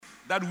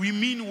that we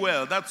mean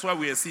well. That's why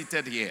we are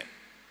seated here.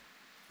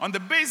 On the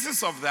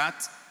basis of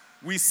that,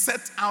 we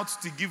set out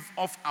to give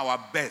off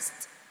our best.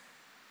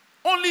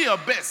 Only your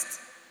best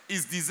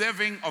is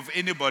deserving of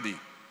anybody.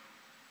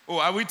 Oh,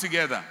 are we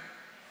together?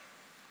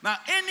 Now,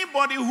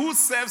 anybody who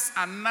serves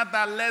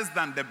another less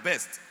than the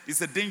best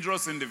is a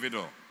dangerous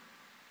individual.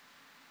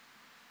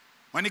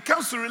 When it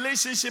comes to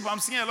relationship, I'm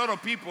seeing a lot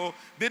of people,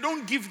 they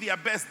don't give their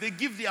best, they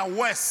give their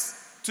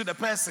worst to the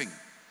person.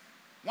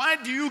 Why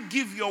do you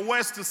give your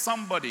worst to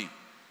somebody?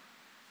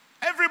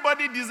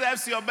 Everybody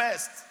deserves your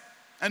best.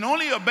 And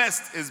only your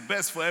best is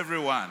best for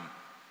everyone.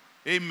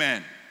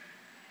 Amen.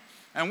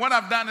 And what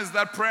I've done is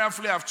that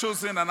prayerfully I've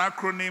chosen an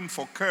acronym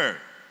for CARE,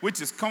 which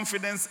is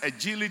confidence,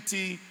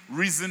 agility,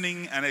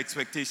 reasoning, and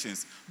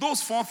expectations.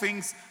 Those 4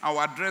 things,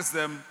 I'll address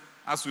them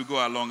as we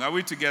go along. Are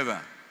we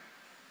together?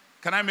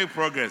 Can I make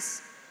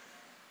progress?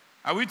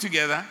 Are we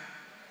together?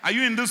 Are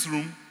you in this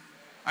room?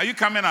 Are you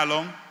coming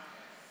along?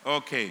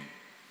 Okay.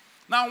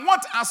 Now,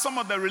 what are some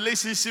of the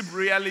relationship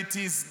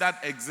realities that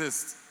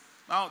exist?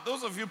 Now,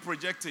 those of you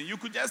projecting, you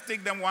could just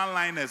take them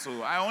one-liners.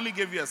 So I only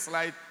gave you a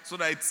slide so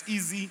that it's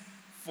easy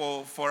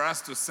for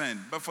us to send.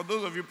 But for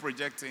those of you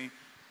projecting,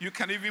 you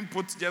can even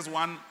put just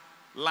one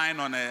line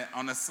on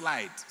a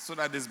slide so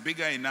that it's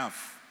bigger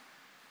enough.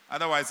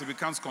 Otherwise, it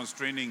becomes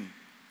constraining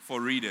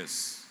for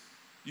readers.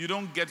 You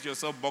don't get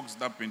yourself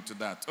boxed up into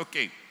that.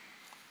 Okay.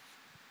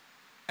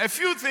 A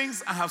few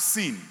things I have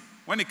seen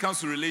when it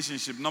comes to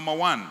relationship. Number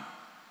 1,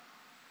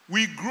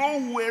 we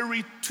grow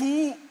weary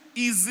too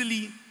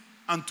easily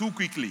and too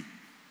quickly.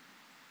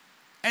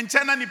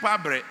 Enche na nipa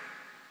abre.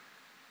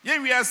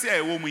 Yen wi ase a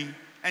ewo mu yi.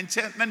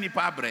 Enche na nipa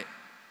abre.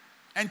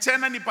 Enche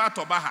na nipa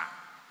tobaha.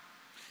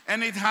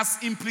 And it has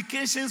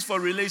implications for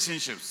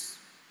relationships.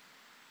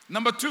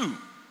 Number 2,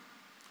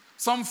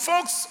 some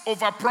folks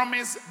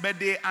overpromise but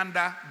they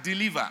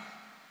under-deliver.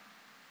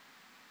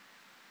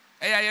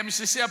 They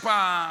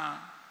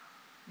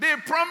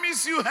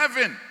promise you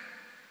heaven,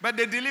 but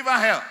they deliver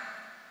hell.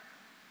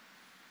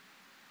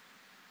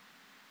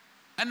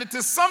 And it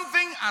is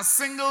something as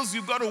singles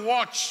you've got to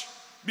watch,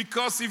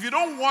 because if you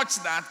don't watch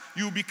that,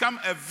 you become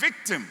a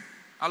victim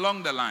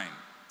along the line.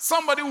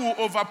 Somebody will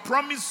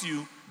overpromise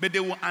you, but they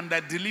will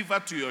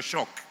underdeliver to your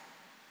shock.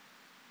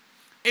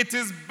 It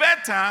is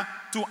better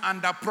to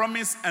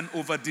underpromise and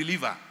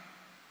overdeliver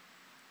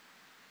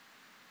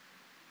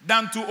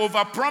than to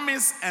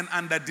overpromise and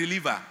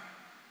underdeliver.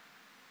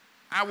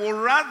 I would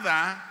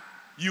rather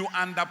you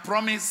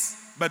underpromise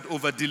but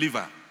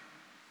overdeliver.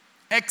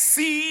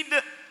 Exceed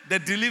the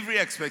delivery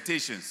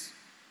expectations.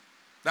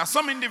 There are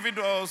some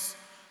individuals,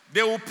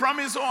 they will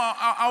promise, oh,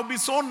 I'll be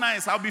so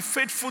nice, I'll be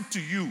faithful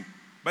to you,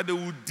 but they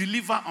will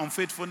deliver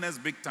unfaithfulness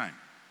big time.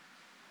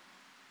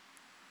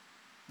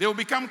 They will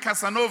become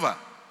Casanova.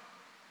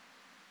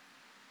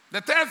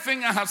 The third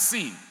thing I have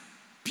seen,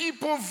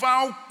 people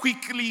vow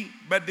quickly,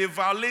 but they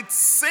violate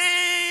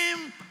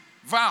same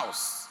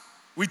vows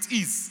with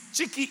ease,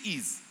 cheeky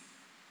ease.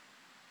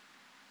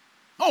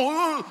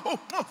 Oh,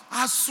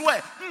 I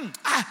swear.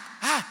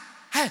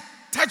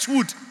 Touch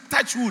wood.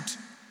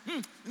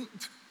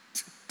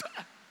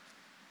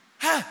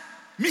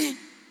 Me.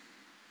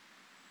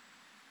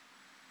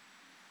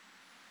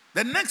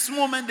 The next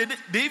moment,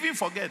 they even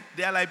forget.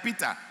 They are like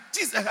Peter.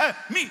 Jesus,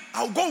 me,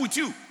 I'll go with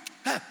you.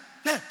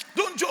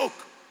 Don't joke.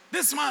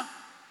 This man,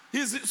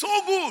 he's so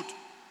good.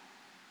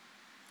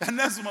 The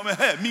next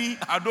moment, me,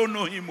 I don't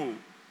know him.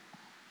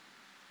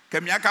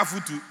 Kemiaka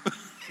futu.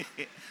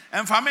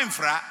 And famen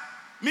fra.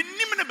 Me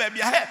nimene baby.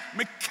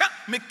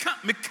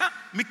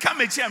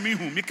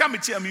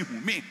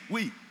 Me,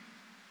 we.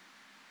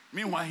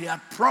 Meanwhile, he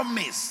had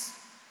promised,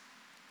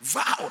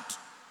 vowed.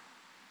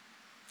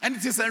 And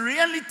it is a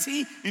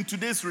reality in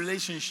today's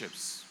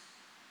relationships.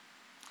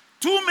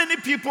 Too many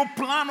people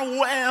plan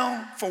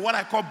well for what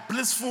I call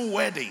blissful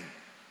wedding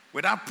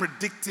without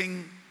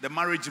predicting the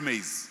marriage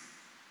maze.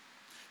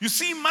 You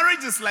see,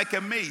 marriage is like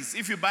a maze.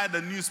 If you buy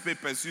the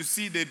newspapers, you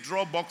see they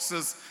draw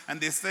boxes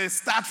and they say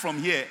start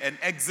from here and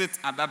exit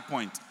at that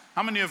point.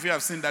 How many of you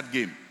have seen that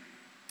game?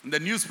 In the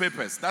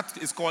newspapers, that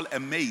is called a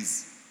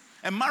maze.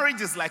 And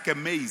marriage is like a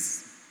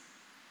maze.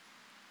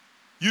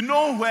 You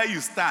know where you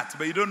start,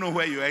 but you don't know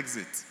where you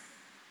exit.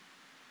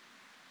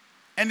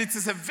 And it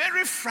is a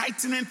very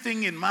frightening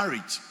thing in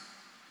marriage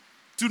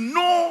to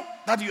know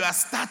that you are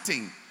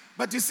starting.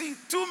 But you see,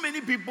 too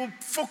many people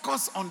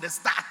focus on the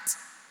start.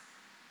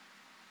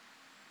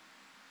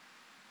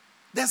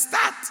 The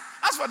start,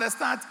 as for the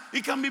start,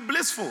 it can be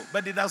blissful,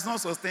 but it does not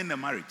sustain the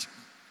marriage.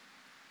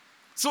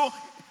 So,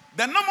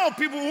 the number of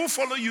people who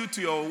follow you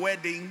to your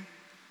wedding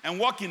and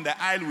walk in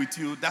the aisle with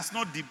you does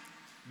not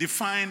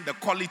define the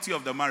quality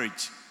of the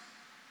marriage.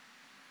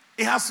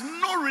 It has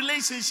no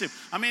relationship.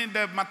 I mean,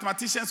 the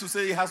mathematicians will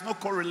say it has no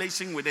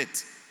correlation with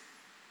it.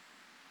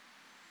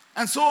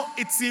 And so,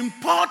 it's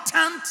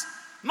important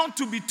not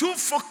to be too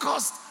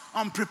focused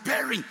on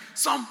preparing.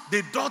 Some,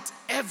 they dot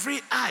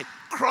every I,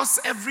 cross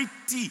every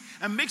T,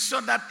 and make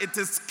sure that it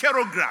is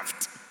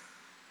choreographed.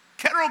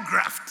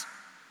 Choreographed.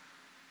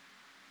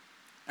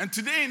 And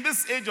today, in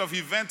this age of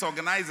event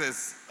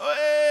organizers,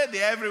 oh,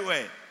 they're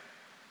everywhere.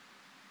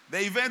 The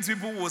event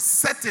people will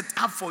set it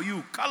up for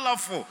you,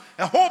 colorful.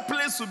 A whole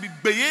place will be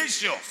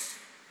beauteous.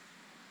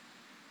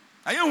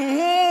 And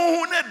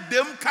you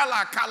them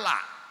color.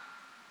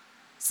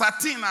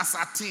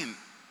 Satin,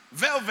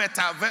 velvet,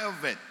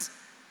 velvet.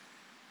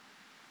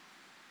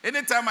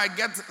 Anytime I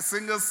get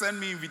singles send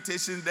me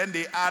invitations, then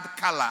they add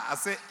color. I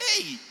say,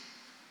 hey,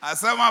 I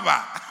say,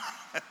 Maba.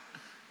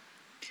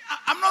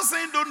 I'm not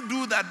saying don't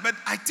do that, but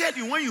I tell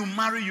you, when you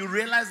marry, you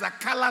realize that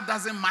color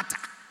doesn't matter.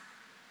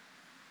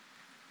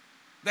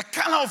 The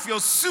color of your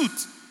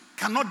suit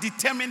cannot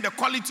determine the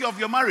quality of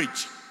your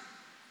marriage.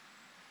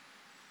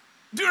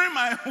 During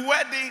my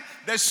wedding,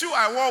 the shoe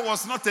I wore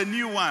was not a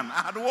new one.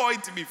 I had worn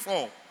it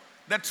before.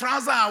 The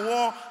trouser I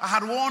wore, I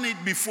had worn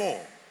it before.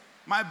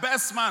 My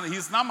best man,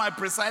 he's now my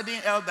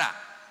presiding elder.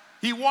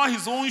 He wore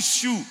his own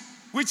shoe,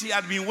 which he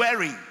had been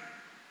wearing.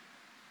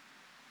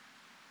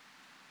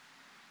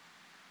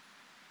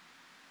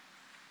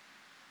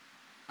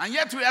 And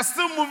yet we are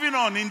still moving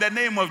on in the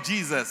name of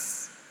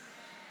Jesus.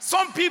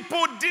 Some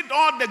people did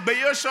all the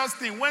beauteous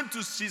thing, went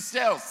to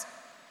Seychelles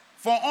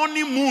for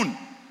honeymoon.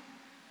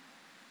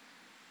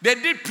 They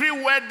did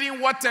pre-wedding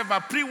whatever,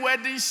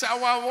 pre-wedding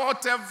shower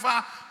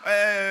whatever,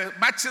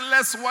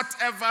 bachelors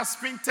whatever,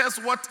 sprinters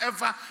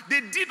whatever.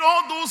 They did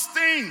all those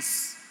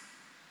things.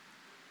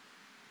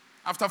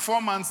 After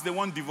 4 months, they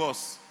want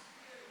divorce.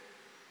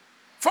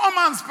 4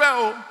 months,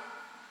 Peo.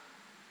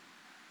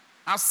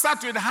 I've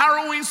sat with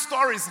harrowing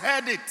stories,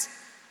 heard it.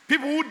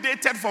 People who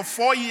dated for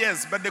 4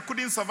 years, but they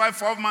couldn't survive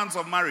 4 months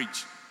of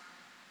marriage.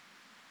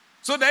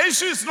 So the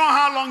issue is not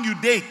how long you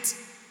date.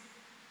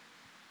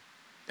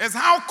 It's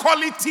how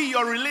quality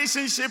your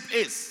relationship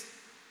is.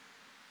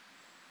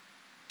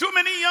 Too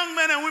many young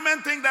men and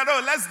women think that,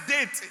 oh, let's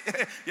date.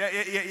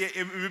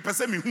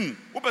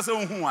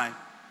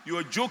 You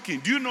are joking.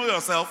 Do you know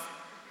yourself?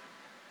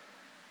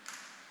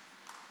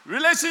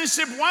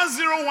 Relationship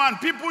 101,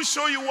 people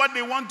show you what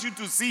they want you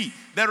to see.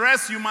 The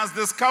rest you must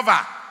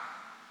discover.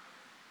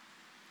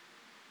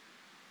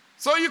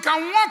 So you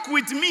can walk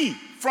with me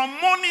from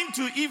morning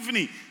to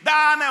evening.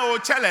 Hello,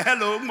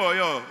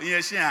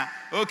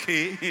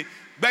 okay.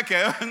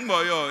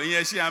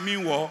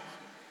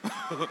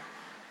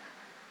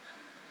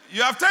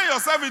 You have turned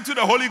yourself into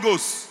the Holy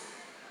Ghost.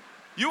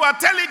 You are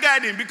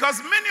teleguiding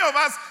because many of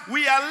us,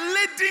 we are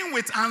laden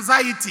with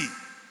anxiety.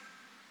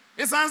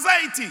 It's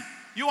anxiety.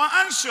 You are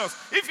anxious.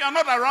 If you are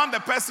not around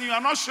the person, you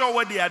are not sure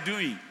what they are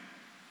doing.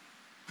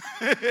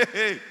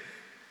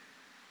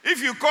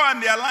 If you call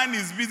and their line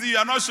is busy, you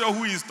are not sure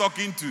who he is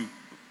talking to.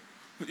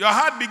 Your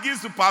heart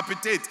begins to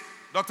palpitate.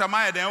 Dr.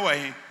 Maya,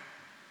 then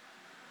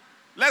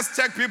let's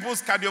check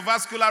people's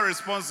cardiovascular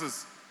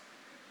responses.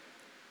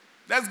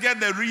 Let's get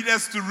the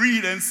readers to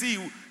read and see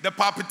the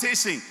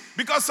palpitation.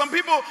 Because some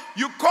people,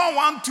 you call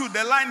 1, 2,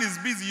 the line is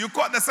busy. You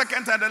call the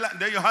second time, the line,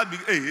 then your heart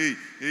begins,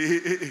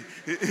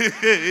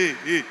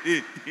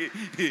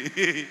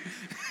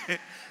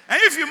 And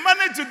if you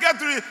manage to get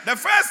through it, the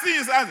first thing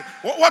is,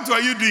 what were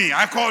you doing?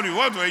 I called you.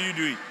 What were you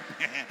doing?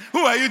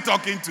 Who are you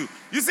talking to?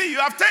 You see, you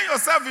have turned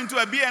yourself into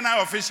a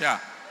BNI official.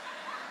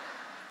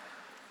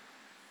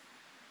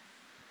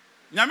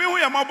 Nyame hu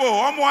yamabo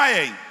omo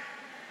ayen.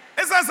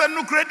 Esa se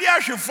nukredi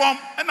ahwefom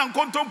e na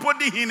nkontompo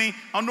di hini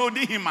ono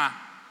di hima.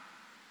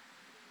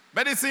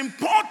 But it's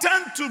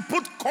important to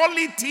put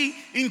quality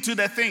into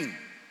the thing.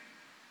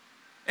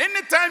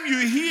 Anytime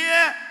you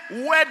hear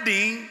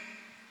wedding,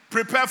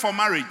 prepare for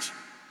marriage.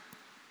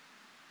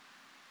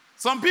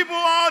 Some people,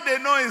 all they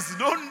know is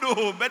don't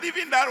know. But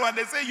even that one,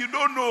 they say you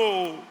don't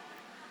know.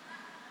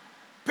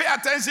 Pay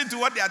attention to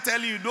what they are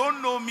telling you.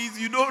 Don't know means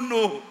you don't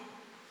know.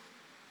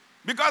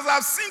 Because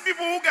I've seen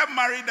people who get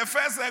married, the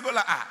first I go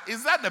like,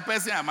 is that the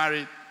person I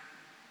married?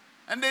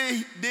 And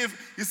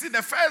you see,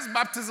 the first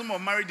baptism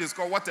of marriage is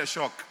called what a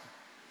shock.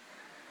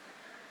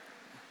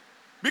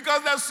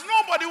 Because there's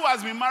nobody who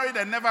has been married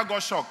and never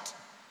got shocked.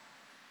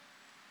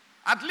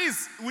 At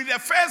least with the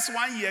first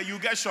 1 year, you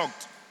get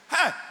shocked.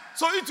 Hey,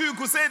 so you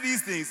could say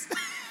these things.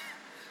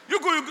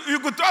 you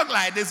could talk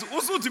like this.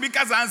 Also to be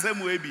Kazanse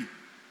Muebi.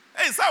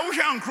 Hey, so we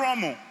can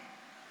chromo.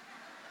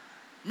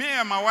 Me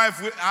and my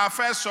wife, our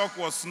first shock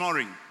was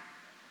snoring.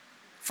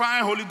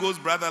 Fine Holy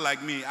Ghost brother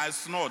like me, I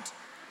snored.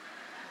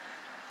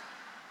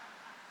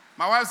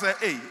 My wife said,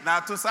 hey, now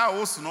to say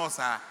I snore,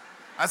 sir.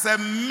 I said,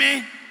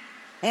 me,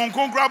 on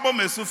concrabo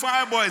me so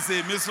fine boy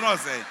say, me snore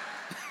say.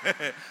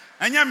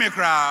 And you me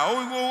cry,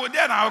 oh,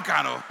 then how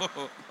can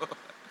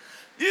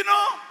you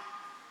know?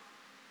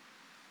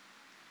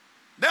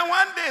 Then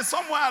one day,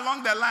 somewhere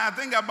along the line, I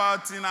think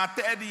about in our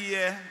 3rd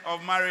year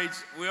of marriage,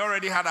 we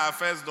already had our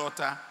first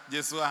daughter,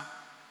 Jesua.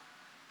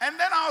 And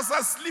then I was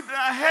asleep and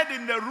I heard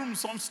in the room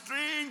some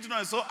strange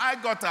noise. So I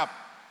got up.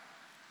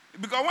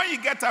 Because when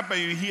you get up and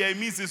you hear, it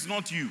means it's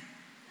not you.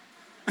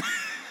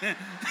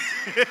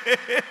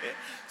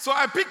 So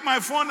I picked my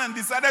phone and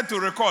decided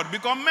to record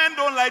because men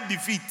don't like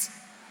defeat.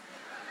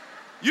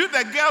 You,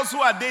 the girls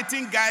who are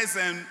dating guys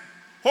and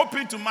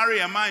hoping to marry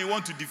a man, you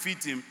want to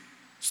defeat him.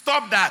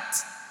 Stop that.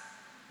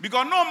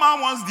 Because no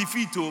man wants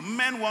defeat,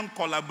 men want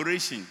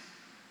collaboration.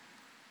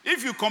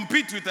 If you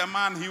compete with a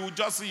man, he will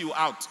just see you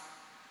out.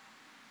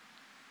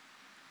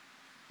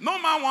 No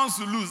man wants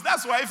to lose.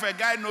 That's why if a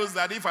guy knows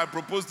that if I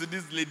propose to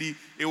this lady,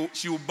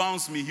 she will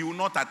bounce me, he will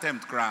not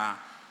attempt cry.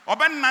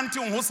 Where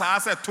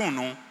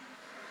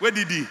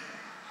did he?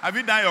 Have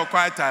you done your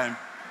quiet time?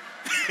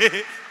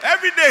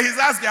 Every day he's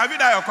asking, have you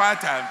done your quiet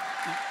time?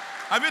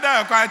 Have you done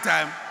your quiet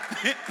time?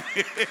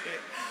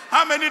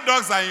 How many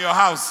dogs are in your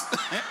house?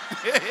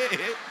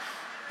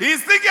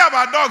 He's thinking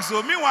about dogs.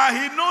 So meanwhile,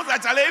 he knows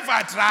that if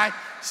I try,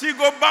 she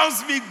go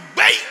bounce me.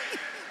 Bang!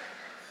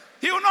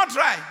 He will not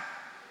try.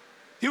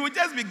 He will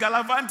just be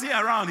gallivanting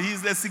around. He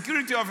is the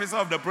security officer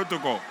of the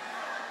protocol.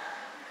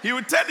 He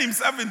will turn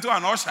himself into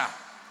an usher.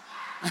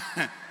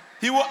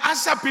 He will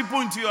usher people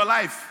into your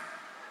life.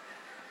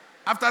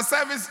 After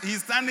service,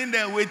 he's standing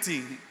there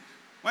waiting.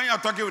 When you're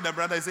talking with the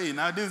brother, you say,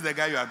 now this is the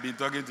guy you have been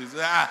talking to.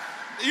 Say,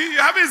 you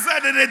haven't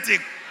said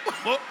anything.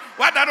 What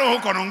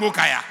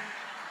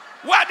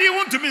do you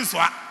want to mean,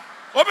 swa?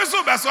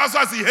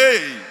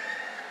 Hey.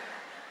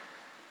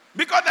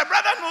 Because the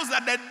brother knows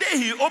that the day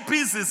he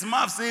opens his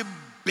mouth, say,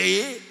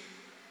 bae,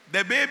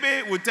 the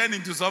baby will turn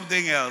into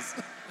something else.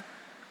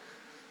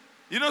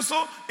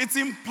 So it's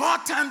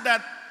important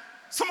that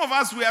some of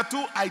us, we are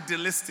too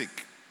idealistic.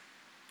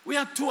 We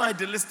are too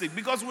idealistic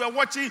because we are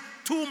watching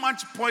too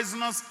much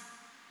poisonous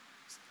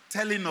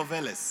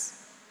telenovelas.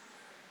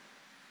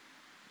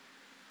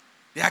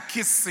 They are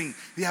kissing.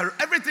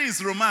 Everything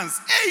is romance.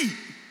 Hey!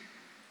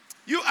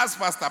 You ask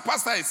Pastor.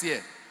 Pastor is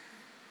here.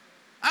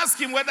 Ask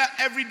him whether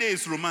every day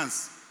is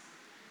romance.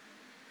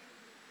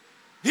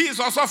 He is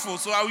also full,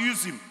 so I'll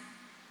use him.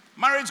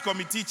 Marriage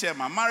committee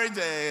chairman, marriage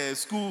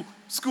school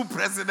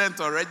president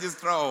or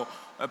registrar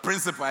or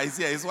principal is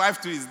here. His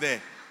wife too is there.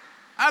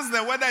 Ask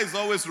them whether it's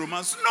always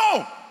romance.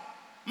 No!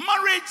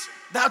 Marriage,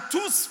 there are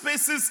two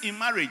spaces in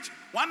marriage.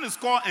 One is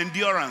called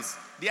endurance.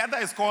 The other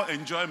is called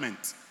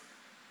enjoyment.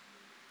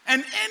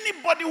 And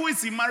anybody who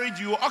is in marriage,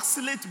 you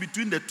oscillate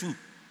between the two.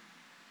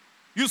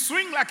 You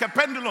swing like a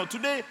pendulum.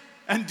 Today,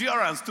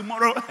 endurance.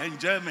 Tomorrow,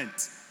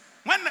 enjoyment.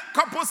 When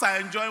couples are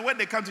enjoying, when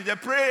they come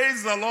together,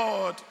 praise the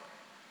Lord.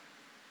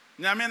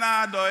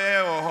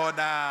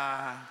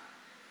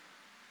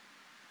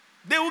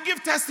 They will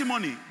give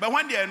testimony. But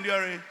when they are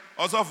enduring,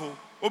 also,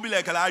 obi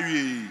like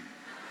a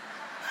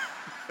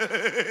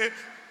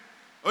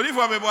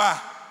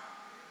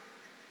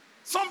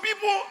some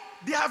people,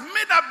 they have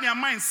made up their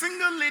mind,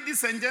 single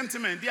ladies and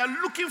gentlemen, they are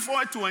looking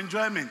forward to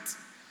enjoyment.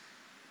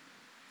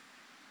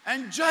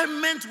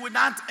 Enjoyment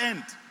without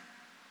end.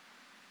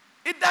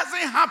 It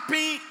doesn't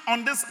happen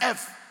on this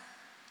earth.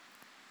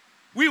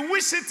 We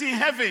wish it in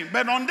heaven,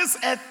 but on this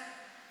earth,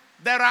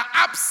 there are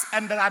ups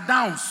and there are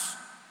downs.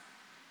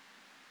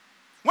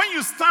 When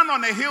you stand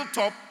on a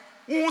hilltop,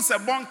 and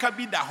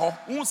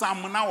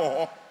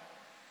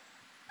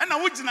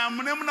I would say,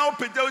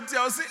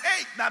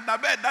 hey,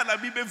 that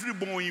be free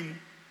born.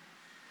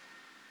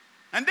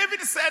 And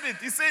David said it.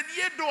 He said,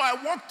 yet though I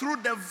walk through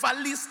the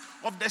valleys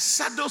of the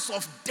shadows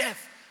of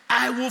death,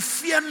 I will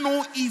fear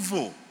no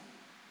evil.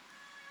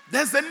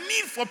 There's a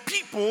need for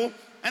people,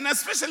 and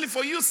especially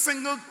for you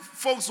single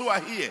folks who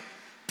are here,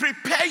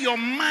 prepare your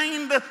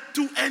mind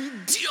to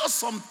endure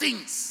some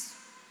things.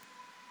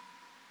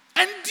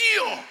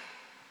 Endure.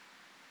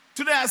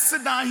 Today I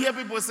sit down here,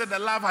 people say the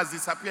love has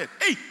disappeared.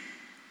 Hey,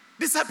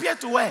 disappeared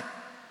to where?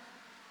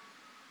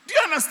 Do you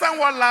understand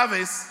what love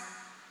is?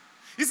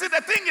 You see,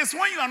 the thing is,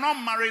 when you are not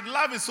married,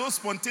 love is so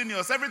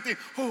spontaneous. Everything,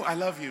 oh, I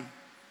love you.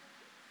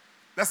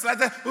 That's like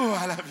that, oh,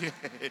 I love you.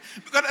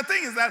 Because the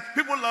thing is that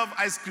people love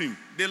ice cream.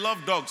 They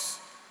love dogs.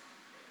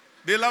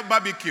 They love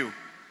barbecue.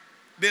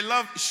 They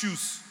love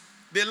shoes.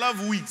 They love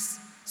wigs.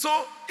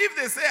 So if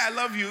they say I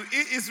love you,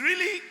 it's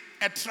really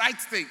a trite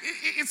thing.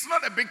 It's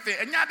not a big thing.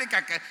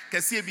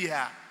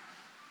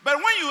 But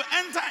when you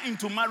enter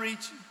into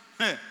marriage,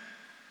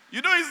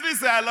 you don't easily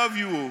say I love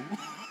you.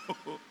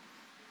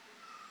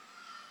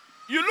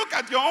 You look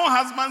at your own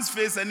husband's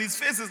face, and his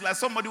face is like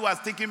somebody who has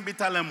taken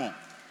bitter lemon.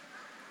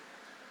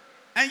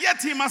 And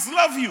yet he must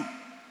love you.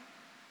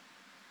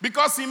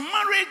 Because in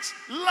marriage,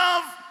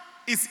 love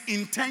is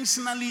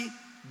intentionally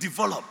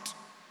developed.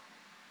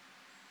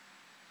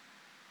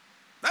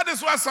 That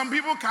is why some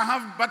people can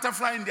have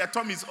butterfly in their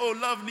tummies. Oh,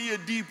 love near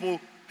deep. Oh,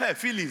 hey,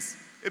 feelings.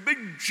 A big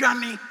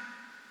journey.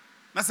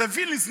 Now, some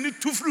feelings need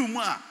to flew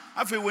more.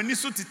 After when you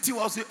saw the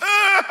I'll say,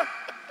 I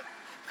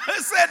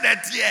said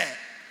that, yeah.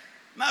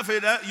 Now,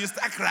 you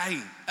start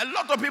crying. A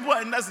lot of people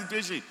are in that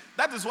situation.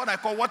 That is what I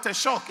call water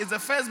shock. It's the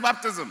first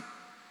baptism.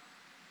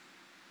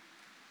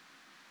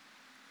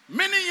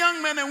 Many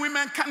young men and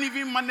women can't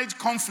even manage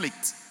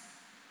conflict.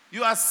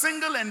 You are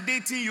single and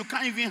dating, you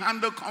can't even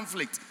handle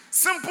conflict.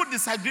 Simple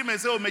disagreement.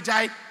 Say, oh,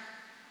 Mejai,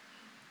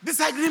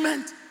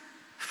 disagreement.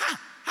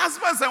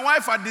 Husbands and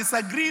wives are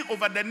disagreeing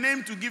over the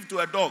name to give to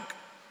a dog.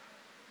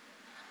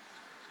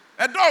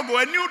 A dog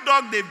or a new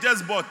dog they've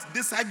just bought.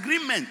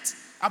 Disagreement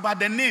about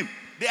the name.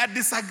 They are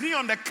disagreeing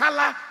on the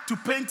color to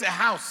paint a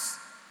house,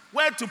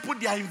 where to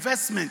put their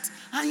investment,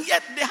 and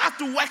yet they have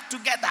to work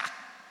together.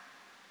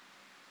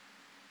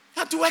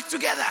 You have to work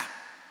together.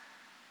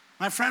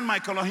 My friend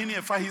Michael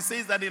Ohiniefa, he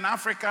says that in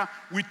Africa,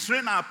 we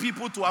train our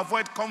people to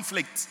avoid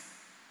conflict.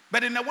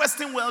 But in the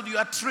Western world, you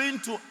are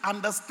trained to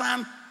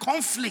understand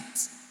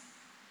conflict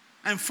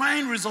and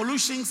find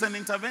resolutions and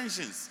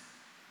interventions.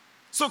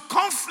 So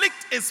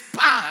conflict is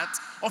part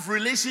of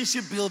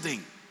relationship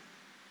building.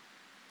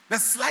 The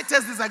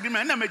slightest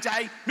disagreement,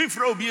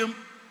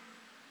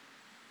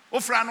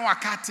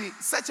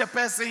 such a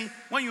person,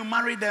 when you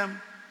marry them,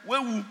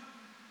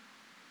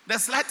 the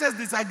slightest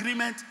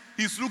disagreement,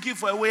 he's looking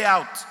for a way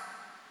out.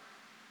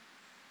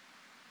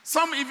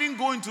 Some even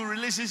go into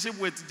relationship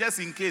with just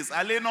in case.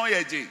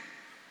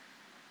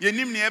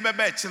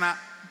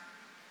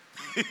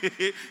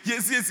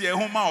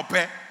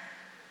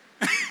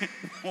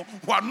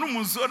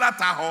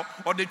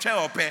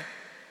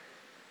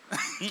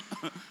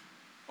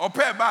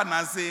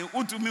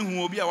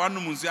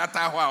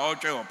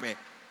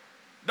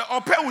 The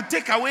ope will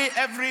take away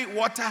every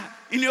water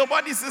in your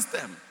body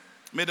system.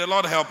 May the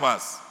Lord help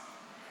us.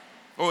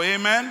 Oh,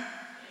 amen.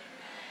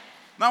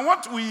 Now,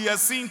 what we are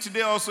seeing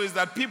today also is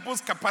that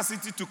people's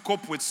capacity to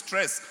cope with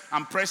stress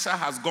and pressure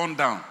has gone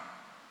down.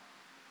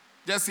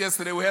 Just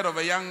yesterday, we heard of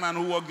a young man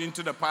who walked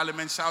into the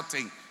parliament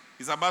shouting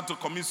he's about to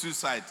commit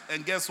suicide.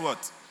 And guess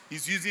what?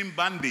 He's using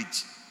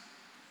bandage.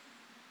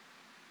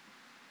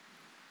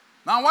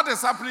 Now, what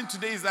is happening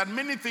today is that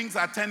many things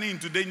are turning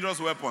into dangerous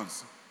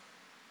weapons.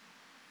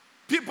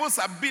 People's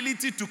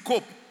ability to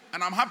cope.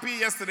 And I'm happy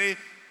yesterday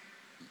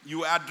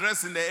you were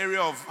addressed in the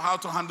area of how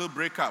to handle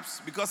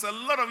breakups. Because a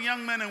lot of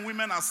young men and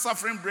women are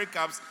suffering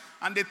breakups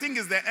and they think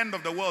it's the end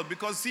of the world.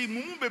 Because see,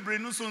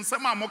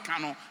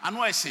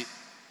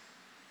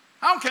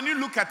 how can you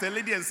look at a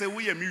lady and say,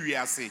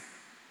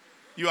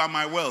 you are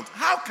my world?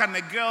 How can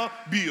a girl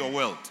be your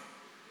world?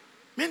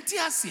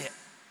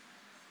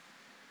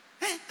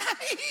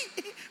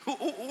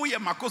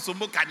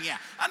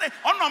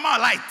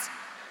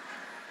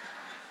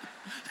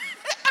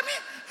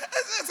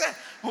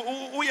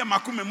 Uye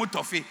makume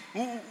mutofi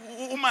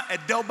uma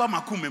edelba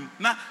makume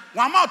na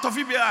wama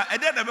tofi bia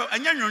edede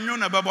anya nyonyo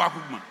na babo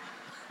akuma.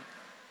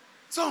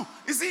 So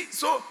you see,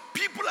 so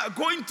people are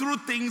going through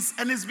things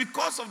and it's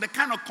because of the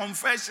kind of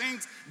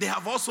confessions they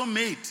have also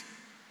made.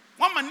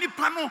 One man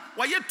nipano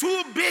waye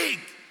too big,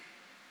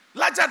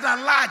 larger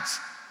than large.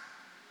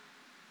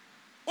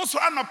 Also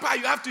anopa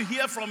you have to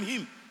hear from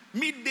him.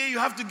 Midday you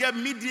have to get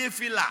midday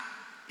filler.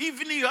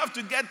 Evening you have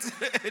to get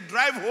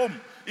drive home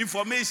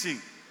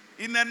information.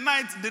 In the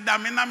night, the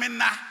damina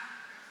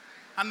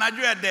and I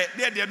do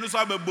there no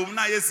so boom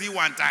na you see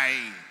one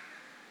time.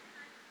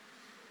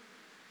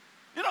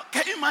 You know,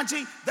 can you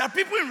imagine? There are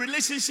people in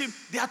relationship,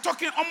 they are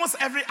talking almost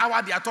every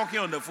hour, they are talking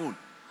on the phone.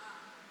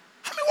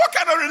 I mean, what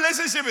kind of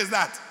relationship is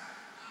that?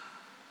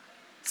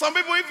 Some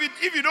people,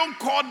 if you don't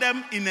call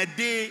them in a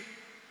day,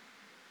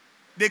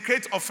 they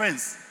create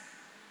offense.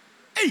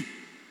 Hey,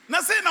 now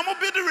say, I'm going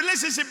to build a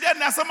relationship there,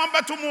 there's some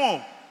better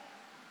more.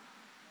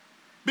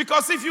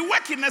 Because if you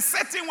work in a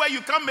setting where you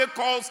can't make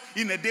calls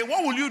in a day,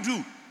 what will you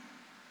do?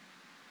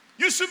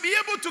 You should be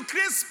able to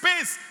create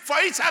space for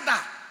each other,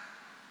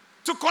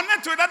 to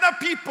connect with other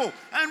people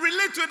and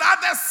relate with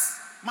others.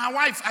 My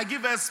wife, I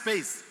give her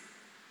space.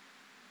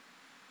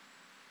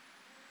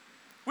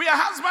 We are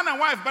husband and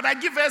wife, but I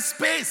give her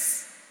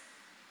space.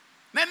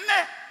 Then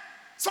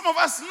some of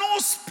us no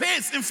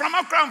space in front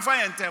of Crown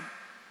Fire and Tem.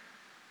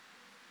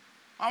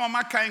 I'm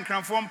a kind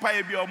Crown Fire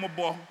and be on my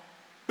board.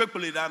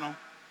 People don't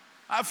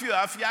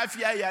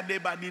Afia ya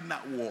deba did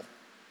not war.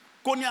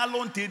 Koni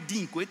alone te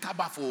din ko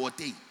ekaba for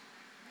what.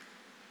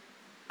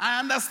 I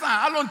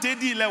understand. Alone te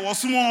din le was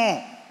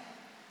small.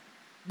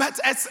 But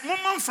as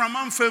moment from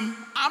Manfem,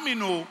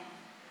 Amino,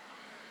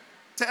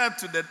 tell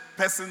to the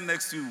person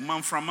next to you,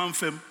 man from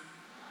Manfem.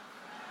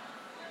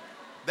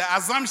 The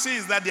assumption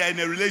is that they are in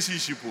a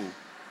relationship.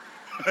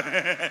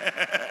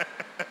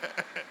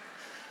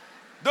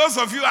 Those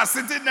of you who are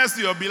sitting next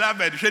to your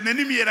beloved,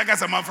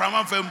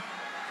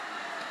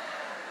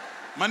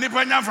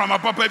 Manipanya from a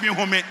papa be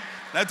home.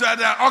 That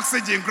the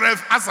oxygen grave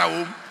as a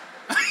home.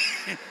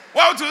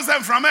 What to say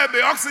from a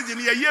be oxygen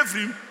a year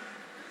free?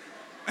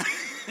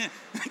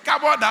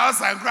 Cabo the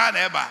house and grand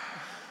ever.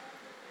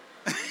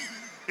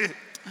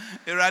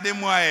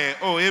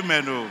 Oh,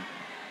 amen. Oh.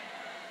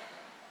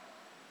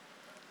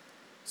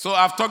 So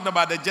I've talked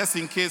about the just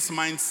in case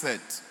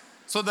mindset.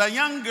 So the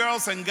young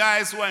girls and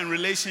guys who are in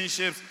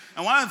relationships,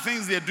 and one of the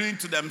things they're doing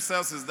to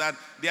themselves is that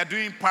they are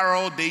doing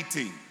parallel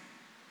dating.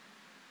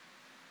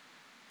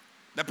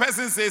 The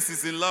person says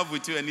he's in love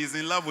with you and he's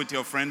in love with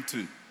your friend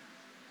too.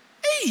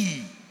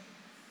 Hey!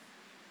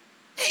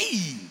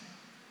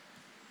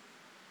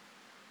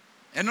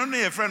 And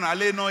only a friend,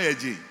 Ale no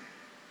yeji.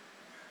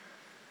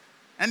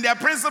 And their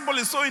principle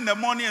is so in the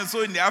morning and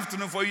so in the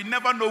afternoon, for you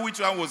never know which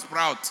one was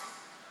proud.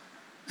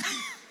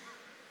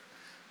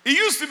 It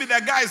used to be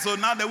the guys, so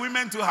now the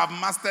women too have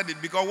mastered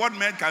it, because what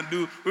men can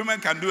do, women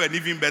can do and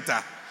even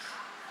better.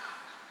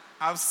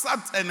 I've sat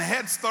and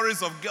heard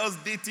stories of girls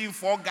dating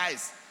 4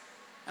 guys.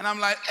 And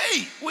I'm like,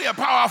 hey, we are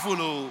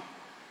powerful.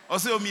 Or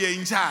say, we are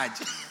in charge.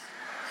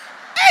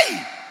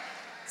 Hey!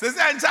 Say,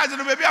 I'm charging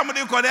the baby, I'm going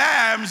to call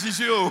I am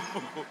Shishio.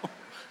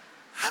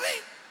 I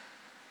mean,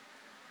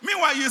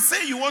 meanwhile, you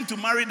say you want to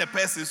marry the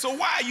person. So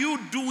why are you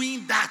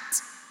doing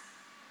that?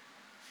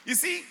 You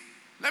see,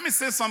 let me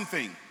say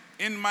something.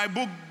 In my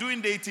book, Doing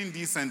Dating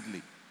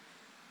Decently,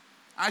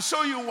 I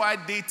show you why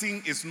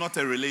dating is not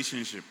a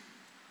relationship.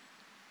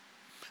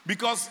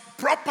 Because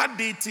proper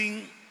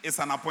dating is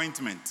an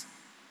appointment.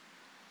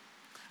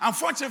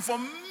 Unfortunately, for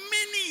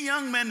many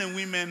young men and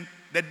women,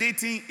 the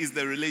dating is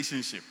the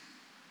relationship.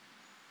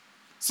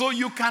 So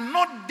you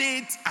cannot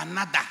date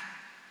another.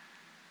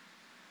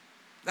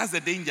 That's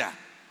the danger.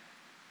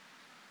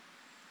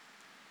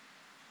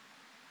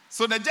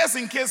 So the just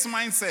in case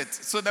mindset.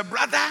 So the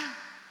brother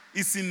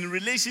is in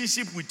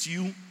relationship with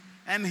you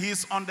and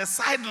he's on the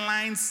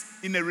sidelines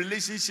in a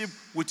relationship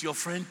with your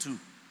friend too.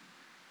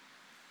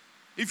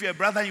 If you're a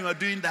brother and you are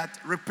doing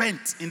that,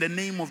 repent in the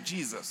name of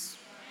Jesus.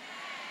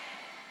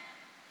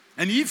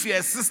 And if you're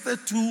a sister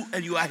too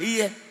and you are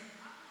here,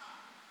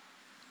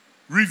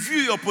 review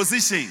your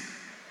position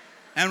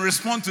and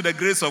respond to the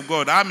grace of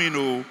God. Amen.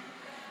 Oh.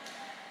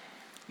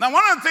 Now,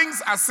 one of the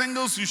things as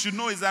singles you should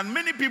know is that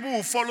many people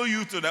will follow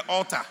you to the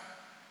altar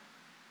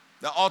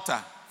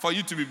for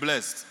you to be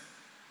blessed.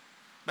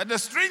 But the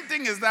strange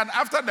thing is that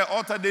after the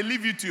altar, they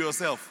leave you to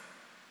yourself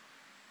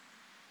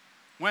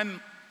when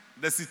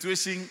the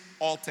situation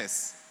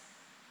alters.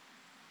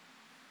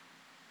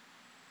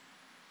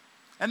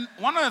 And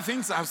one of the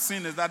things I've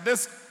seen is that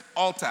this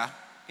altar,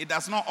 it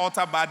does not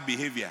alter bad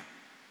behavior.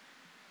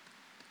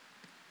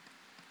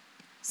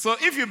 So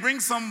if you bring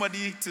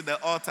somebody to the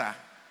altar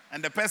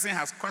and the person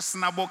has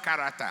questionable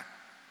character,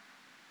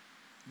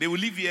 they will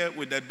leave here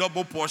with a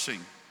double portion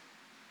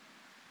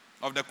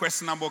of the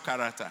questionable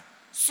character.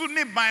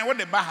 Suni ban what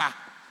the baha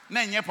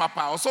na enye papa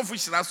osofu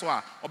hira so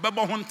a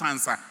obebo ho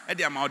ntansa e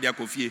de ama odi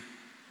akofie.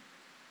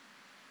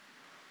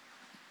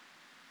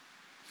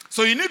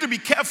 So you need to be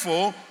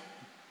careful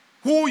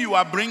who you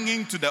are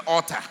bringing to the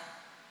altar.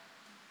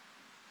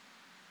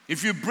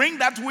 If you bring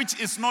that which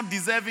is not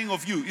deserving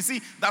of you, you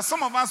see that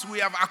some of us, we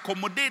have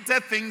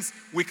accommodated things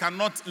we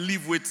cannot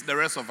live with the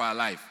rest of our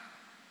life.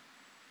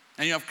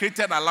 And you have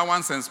created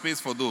allowance and space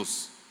for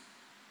those.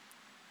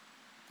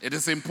 It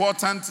is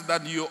important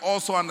that you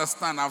also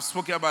understand, I've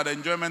spoken about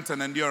enjoyment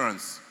and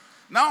endurance.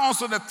 Now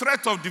also the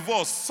threat of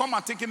divorce, some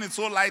are taking it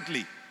so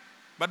lightly.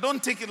 But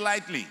don't take it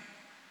lightly.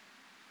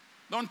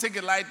 Don't take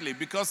it lightly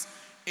because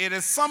it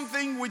is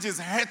something which is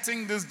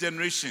hurting this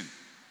generation.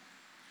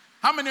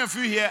 How many of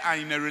you here are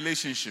in a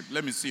relationship?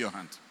 Let me see your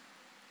hand.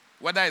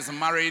 Whether it's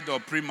married or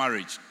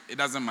pre-marriage, it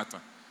doesn't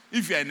matter.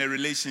 If you're in a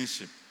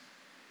relationship,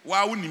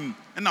 above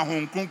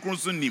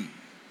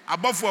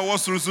what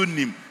was also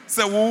nim,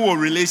 say wo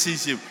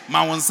relationship,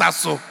 ma won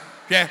saso.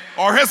 Okay?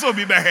 Or heso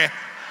be behe.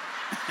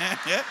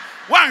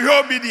 One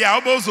here be there,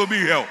 also be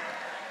here.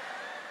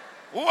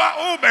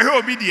 Oh, be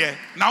here be there.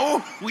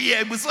 Now we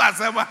are so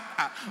asaba.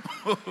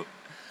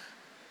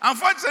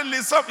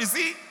 Unfortunately, so you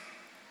see,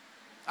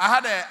 I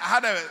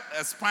had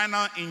a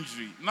spinal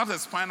injury, not a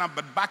spinal,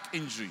 but back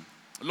injury,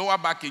 lower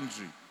back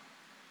injury.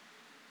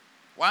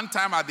 One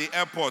time at the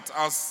airport,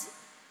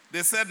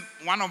 they said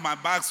one of my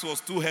bags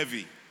was too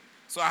heavy.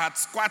 So I had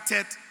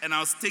squatted and I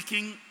was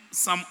taking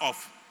some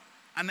off.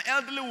 An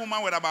elderly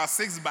woman with about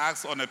 6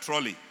 bags on a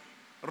trolley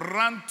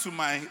ran to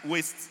my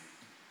waist.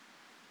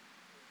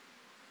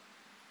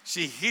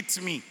 She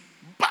hit me,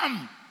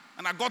 bam,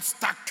 and I got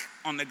stuck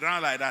on the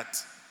ground like that.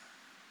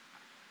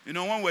 You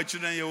know, when we're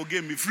children, you will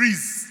give me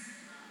freeze.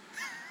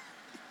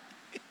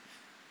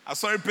 I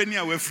saw a penny,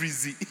 I will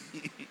freeze.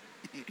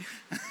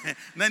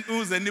 Then it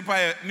was a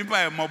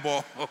nipa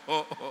mobile.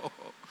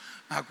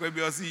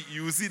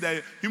 You will see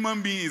that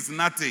human being is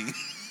nothing.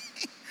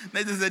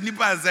 That is a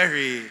nipa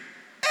zeri.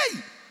 Hey,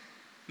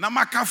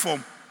 namaka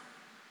form.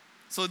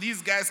 So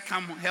these guys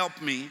come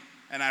help me,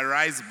 and I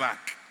rise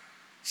back.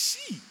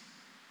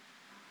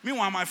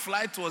 Meanwhile, my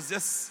flight was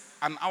just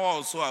an hour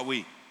or so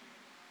away.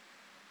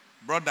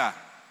 Brother,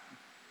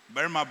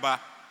 Berimaba,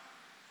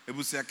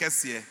 Ebusia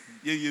Kessie,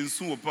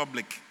 you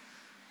public.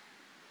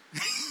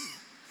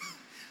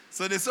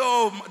 So they said,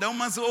 oh, the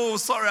woman said, oh,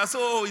 sorry. I said,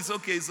 oh, it's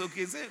okay.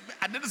 Say,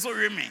 I didn't so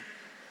hear me.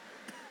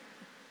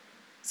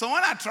 So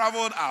when I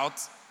traveled out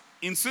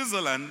in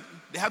Switzerland,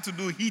 they had to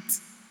do heat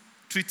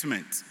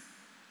treatment.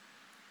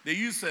 They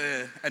use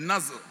a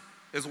nozzle,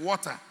 it's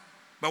water,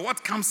 but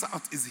what comes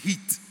out is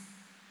heat.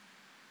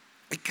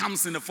 It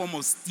comes in the form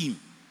of steam,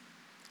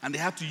 and they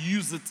had to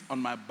use it on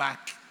my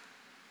back.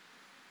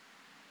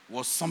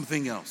 Was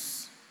something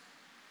else.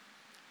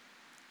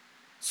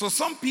 So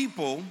some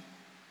people,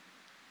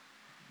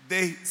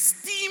 the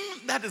steam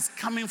that is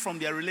coming from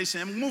their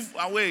relationship, move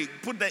away,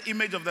 put the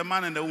image of the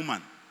man and the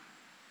woman.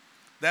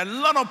 There are a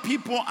lot of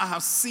people I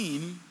have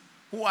seen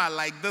who are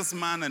like this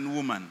man and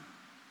woman.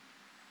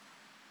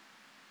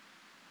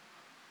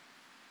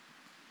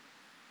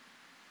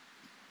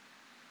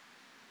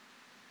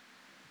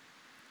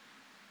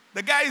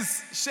 The guy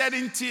is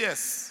shedding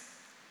tears.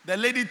 The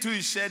lady too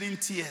is shedding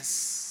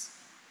tears.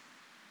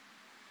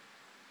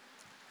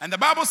 And the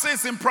Bible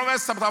says in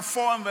Proverbs chapter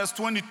 4 and verse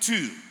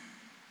 22,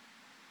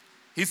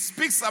 He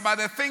speaks about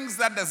the things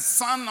that the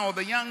son or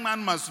the young man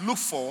must look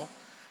for.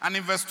 And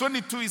in verse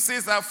 22, he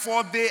says that,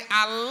 for they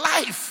are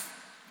life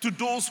to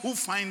those who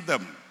find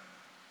them,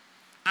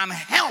 and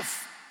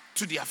health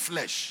to their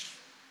flesh.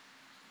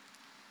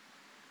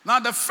 Now,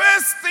 the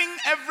first thing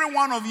every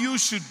one of you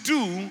should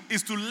do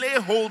is to lay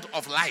hold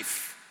of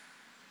life.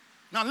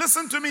 Now,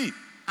 listen to me.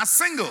 As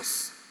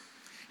singles,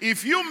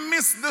 if you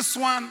miss this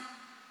one,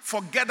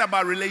 forget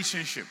about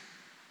relationship.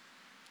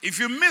 If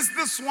you miss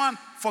this one,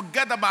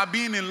 forget about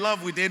being in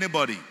love with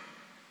anybody.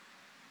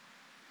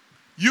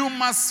 You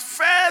must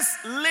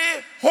first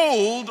lay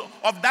hold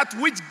of that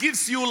which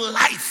gives you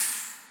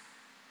life.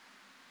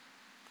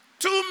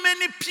 Too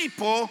many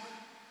people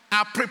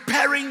are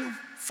preparing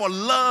for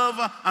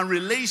love and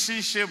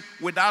relationship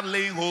without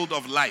laying hold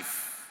of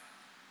life.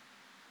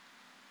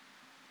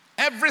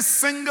 Every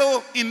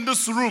single in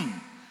this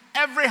room,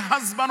 every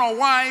husband or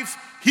wife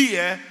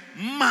here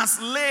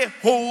must lay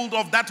hold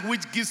of that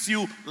which gives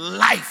you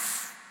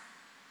life.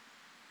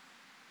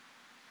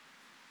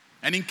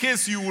 And in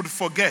case you would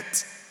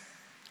forget,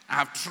 I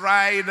have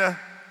tried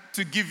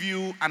to give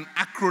you an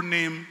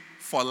acronym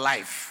for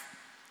life.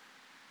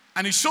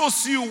 And it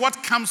shows you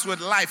what comes with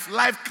life.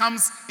 Life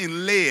comes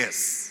in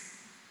layers.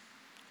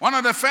 One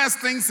of the first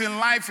things in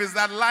life is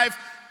that life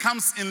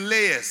comes in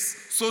layers.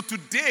 So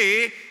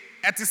today,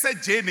 it is a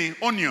Jenny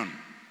onion.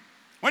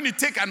 When you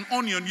take an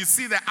onion, you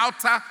see the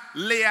outer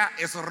layer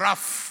is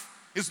rough.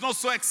 It's not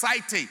so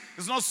exciting.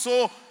 It's not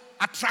so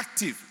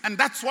attractive. And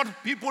that's what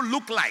people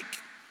look like.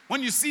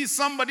 When you see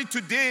somebody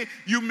today,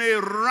 you may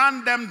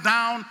run them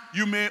down,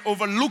 you may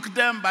overlook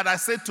them, but I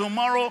say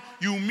tomorrow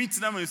you meet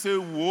them and you say,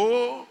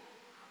 whoa.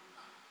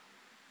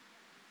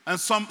 And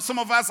some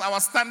of us,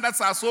 our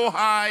standards are so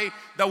high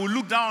that we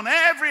look down on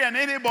every and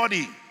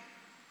anybody.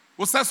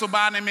 Are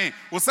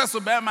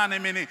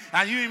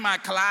you in my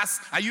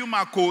class? Are you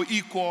my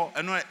co-equal?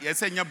 And you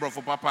say, "Nya bro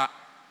for papa."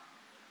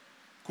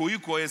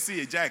 Co-equal, you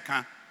see,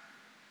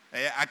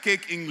 I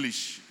cake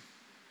English.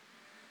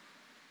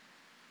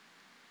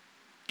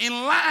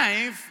 In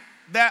life,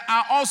 there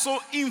are also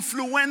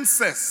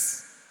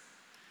influences.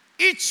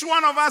 Each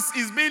one of us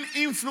is being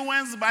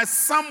influenced by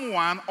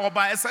someone or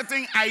by a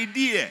certain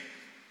idea.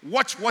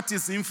 Watch what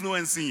is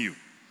influencing you.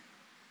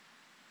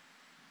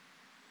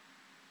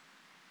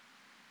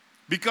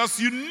 Because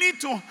you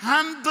need to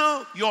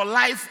handle your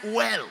life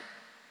well.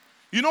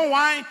 You know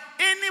why?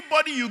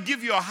 Anybody you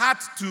give your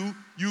heart to,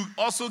 you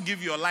also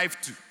give your life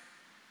to.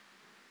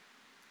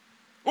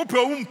 When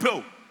you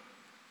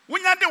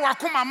do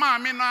wakuma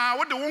mama na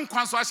what the one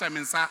kwan so ahya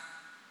mensa.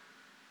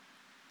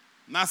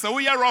 Na se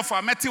we rough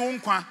ameti one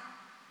kwan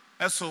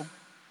eso.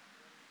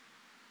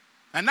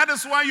 And that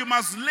is why you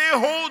must lay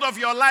hold of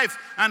your life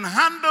and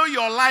handle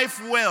your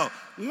life well.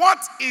 What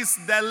is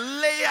the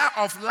layer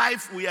of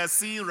life we are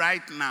seeing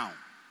right now?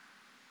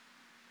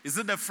 Is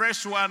it the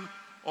fresh one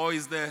or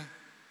is the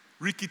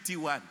rickety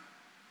one?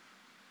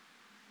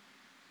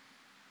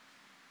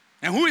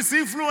 And who is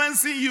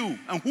influencing you?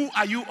 And who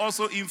are you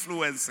also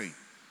influencing?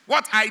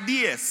 What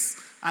ideas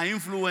are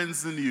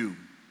influencing you?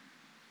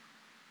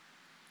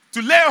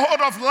 To lay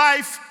hold of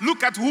life,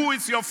 look at who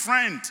is your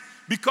friend.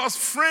 Because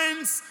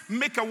friends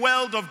make a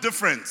world of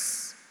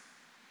difference.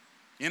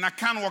 In a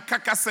can wa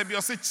kaka sebi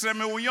o se kire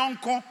me wo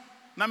yonko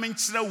na me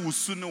nkire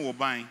wusu ne wo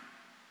ban.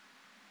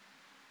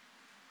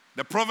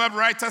 The proverb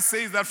writer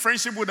says that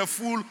friendship with a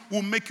fool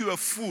will make you a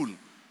fool,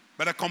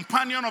 but a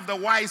companion of the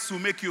wise will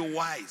make you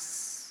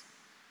wise.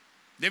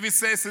 David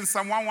says in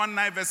Psalm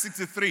 119 verse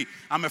 63,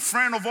 I'm a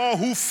friend of all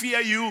who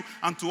fear you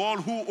and to all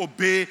who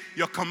obey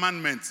your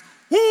commandments.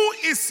 Who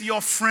is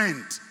your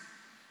friend?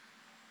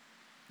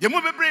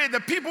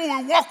 The people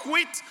we walk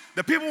with,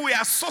 the people we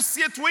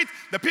associate with,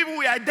 the people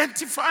we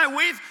identify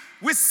with,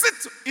 we sit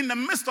in the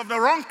midst of the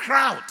wrong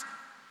crowd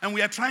and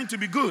we are trying to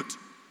be good.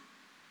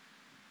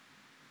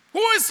 Who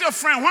is your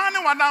friend?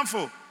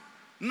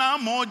 Na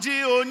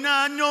moji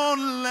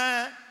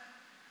onyanyole.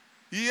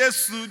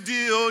 Yesu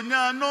di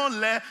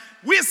onyanyole.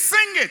 We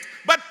sing it,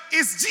 but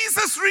is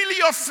Jesus really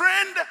your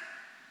friend?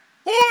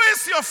 Who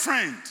is your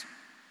friend?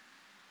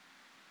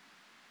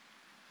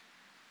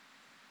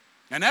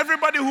 And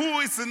everybody who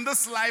is in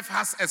this life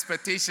has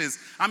expectations.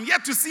 I'm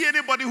yet to see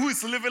anybody who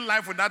is living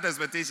life without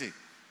expectation.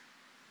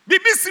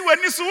 BBC when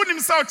you saw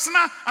himself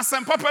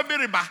asem papa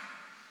biriba.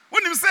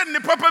 When he said ni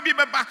papa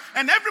bibeba,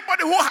 and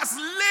everybody who has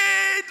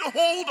laid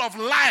hold of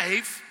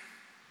life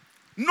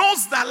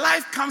knows that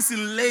life comes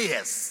in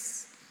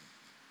layers.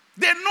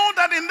 They know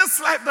that in this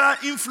life there are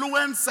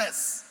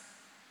influences.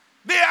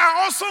 They are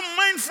also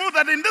mindful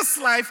that in this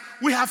life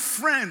we have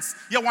friends.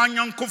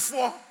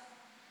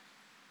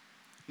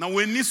 Now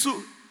when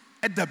nisu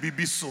edda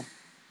bibiso.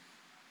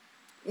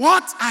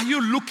 What are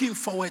you looking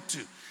forward to?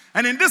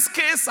 And in this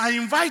case, I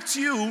invite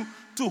you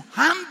to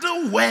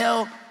handle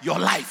well your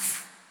life.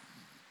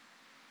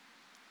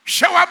 It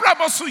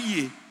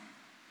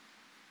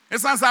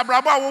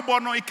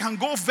can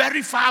go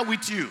very far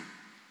with you.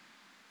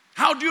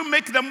 How do you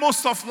make the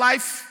most of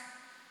life?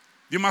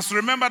 You must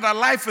remember that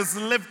life is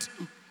lived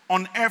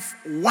on earth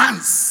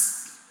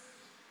once.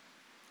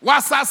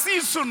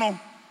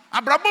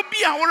 Abrabo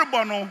bi a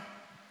worebo no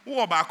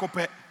wo ba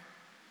akopɛ.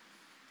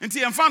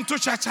 Nti yɛmfa nto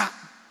chacha.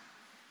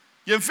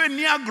 Yɛmfa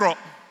ni agro.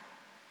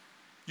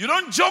 You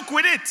don't joke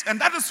with it, and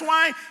that is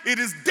why it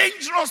is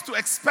dangerous to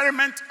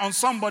experiment on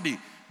somebody,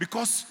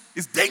 because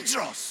it's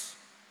dangerous.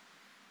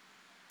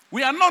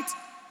 We are not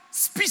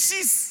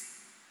species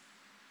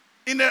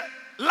in a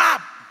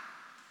lab.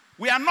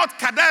 We are not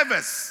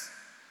cadavers.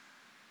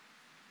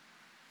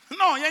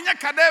 No, you're not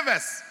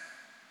cadavers.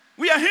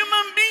 We are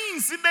human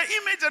beings in the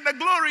image and the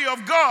glory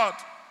of God.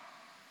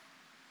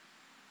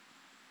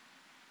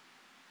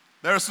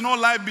 There is no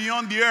life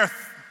beyond the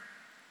earth.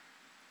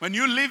 When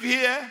you live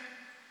here,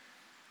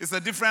 it's a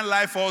different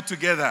life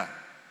altogether.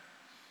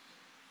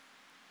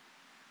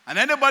 And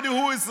anybody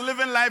who is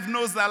living life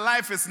knows that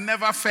life is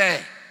never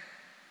fair.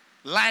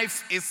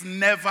 Life is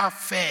never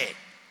fair.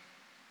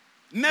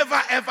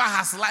 Never ever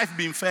has life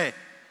been fair.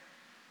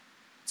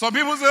 Some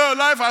people say, oh,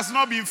 life has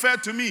not been fair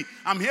to me.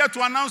 I'm here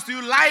to announce to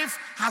you, life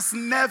has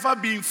never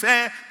been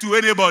fair to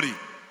anybody.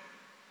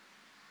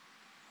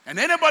 And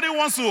anybody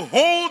wants to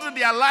hold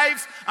their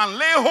life and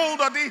lay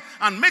hold of it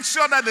and make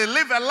sure that they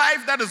live a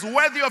life that is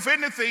worthy of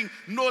anything,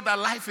 know that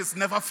life is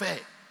never fair.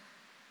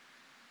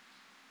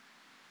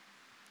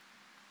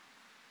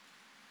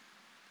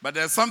 But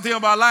there's something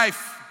about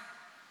life.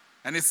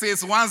 And it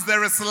says, once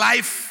there is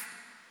life,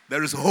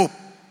 there is hope.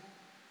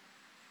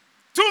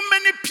 Too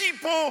many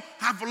people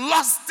have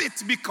lost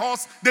it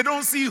because they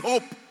don't see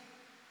hope.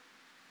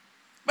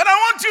 But I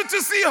want you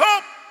to see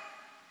hope.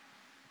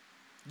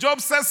 Job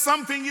says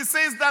something. He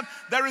says that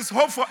there is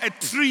hope for a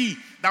tree,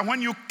 that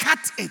when you cut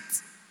it,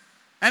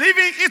 and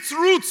even its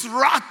roots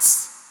rot,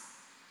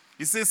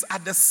 he says,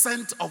 at the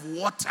scent of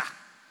water.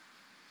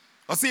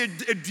 I say,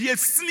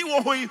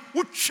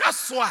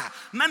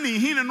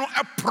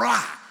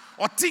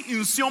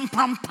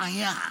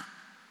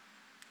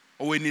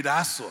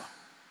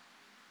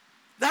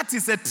 that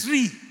is a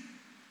tree,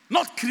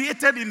 not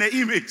created in the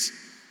image,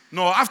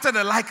 no, after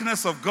the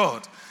likeness of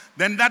God.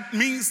 Then that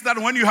means that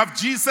when you have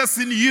Jesus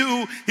in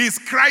you, He's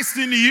Christ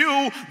in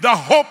you, the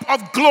hope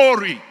of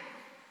glory.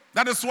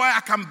 That is why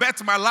I can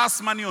bet my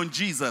last money on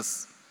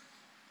Jesus.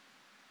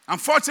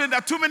 Unfortunately, there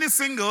are too many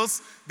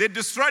singles, they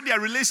destroy their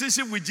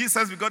relationship with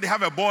Jesus because they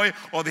have a boy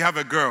or they have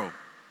a girl.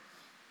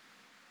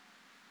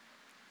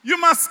 You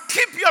must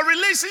keep your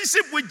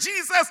relationship with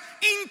Jesus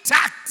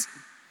intact,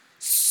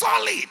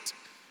 solid.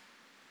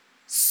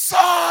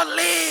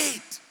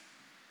 Solid.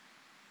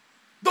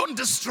 Don't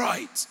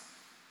destroy it.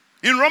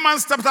 In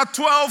Romans chapter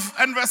 12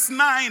 and verse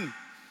 9,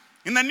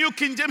 in the New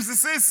King James, it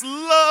says,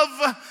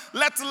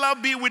 let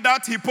love be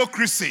without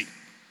hypocrisy.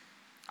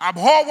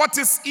 Abhor what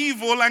is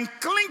evil and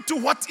cling to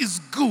what is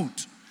good.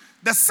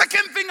 The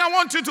second thing I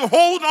want you to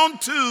hold on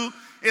to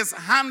is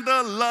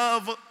handle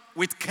love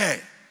with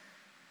care.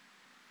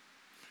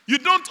 You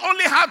don't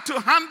only have to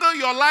handle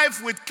your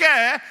life with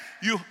care,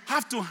 you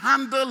have to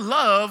handle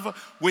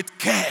love with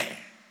care.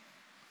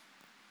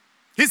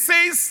 He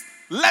says,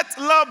 let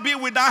love be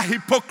without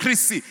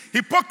hypocrisy.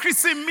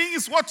 Hypocrisy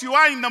means what you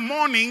are in the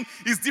morning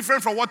is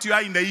different from what you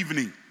are in the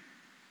evening.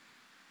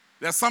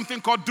 There's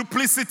something called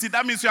duplicity.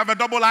 That means you have a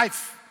double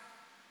life.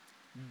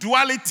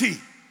 Duality.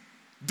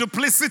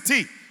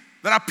 Duplicity.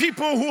 There are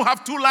people who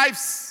have two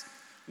lives.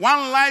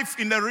 One life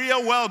in the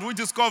real world, which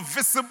is called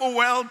visible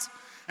world,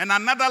 and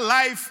another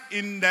life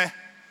in the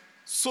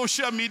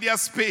social media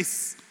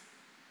space.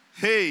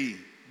 Hey,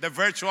 the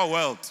virtual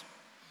world.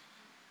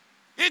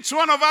 Each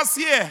one of us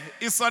here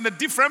is on a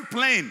different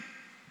plane.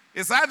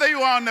 It's either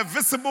you are on the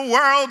visible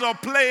world or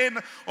plane,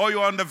 or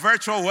you're on the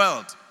virtual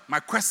world. My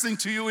question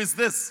to you is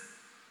this.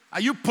 Are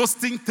you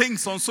posting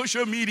things on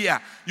social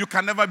media you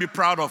can never be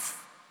proud of?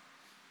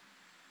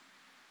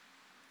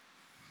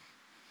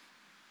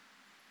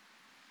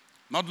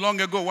 Not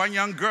long ago, one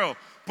young girl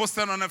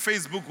posted on a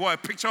Facebook wall a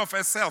picture of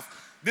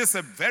herself. This is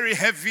a very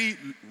heavy,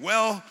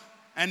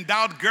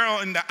 well-endowed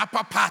girl in the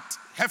upper part,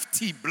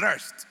 hefty,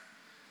 blessed.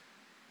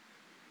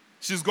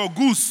 She's got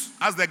goose,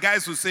 as the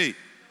guys would say.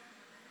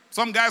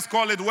 Some guys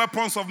call it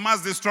weapons of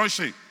mass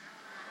destruction.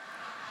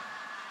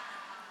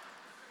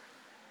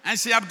 And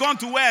she had gone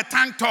to wear a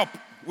tank top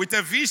with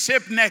a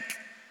V-shaped neck.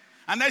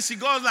 And then she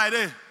goes like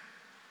this.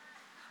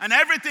 And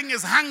everything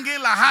is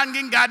hanging like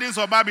hanging gardens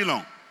of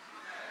Babylon.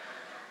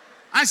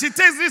 And she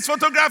takes this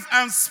photograph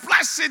and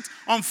splashes it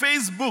on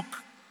Facebook.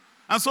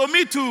 And so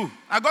me too,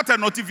 I got a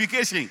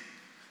notification.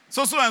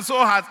 So and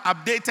so has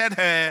updated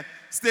her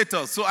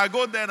status. So I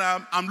go there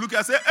and I'm looking,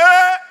 I say,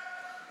 hey,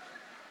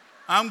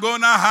 I'm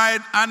going to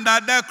hide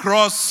under the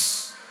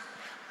cross.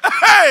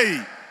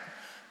 Hey!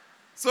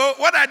 So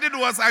what I did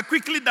was I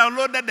quickly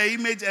downloaded the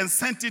image and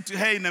sent it to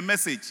her in a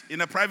message,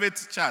 in a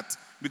private chat,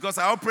 because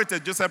I operate a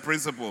Joseph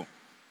principle.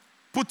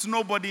 Put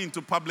nobody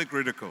into public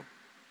ridicule.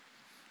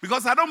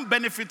 Because I don't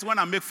benefit when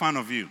I make fun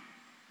of you.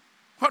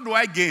 What do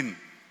I gain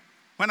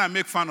when I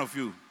make fun of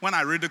you, when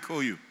I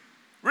ridicule you?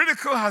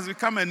 Ridicule has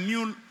become a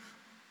new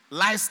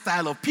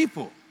lifestyle of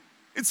people.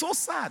 It's so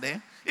sad, eh?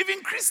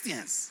 Even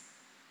Christians.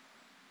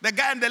 The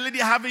guy and the lady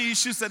having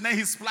issues, and then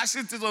he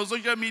splashes it on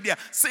social media,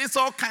 says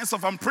all kinds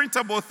of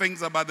unprintable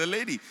things about the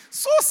lady.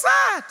 So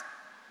sad.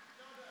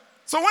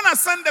 So when I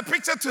sent the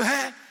picture to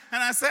her,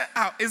 and I said,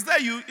 "Oh, is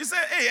that you?" He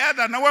said, "Hey,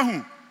 Edda, now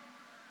who?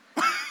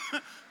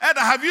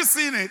 Edda, have you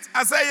seen it?"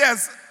 I said,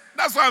 "Yes.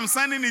 That's why I'm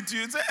sending it to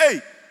you." He said,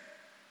 "Hey,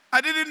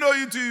 I didn't know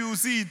you till you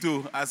see it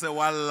too." I said,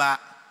 "Wallah,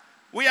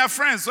 we are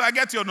friends, so I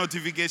get your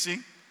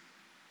notification."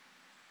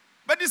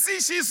 But you see,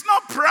 she's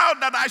not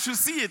proud that I should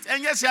see it,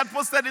 and yet she had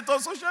posted it on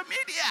social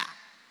media.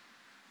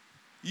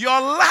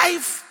 Your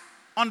life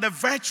on the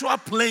virtual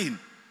plane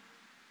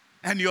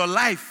and your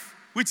life,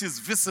 which is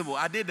visible,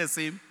 are they the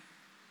same?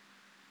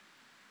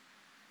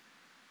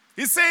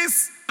 He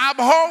says,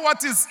 abhor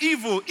what is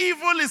evil.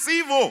 Evil is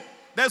evil.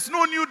 There's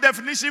no new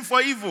definition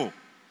for evil.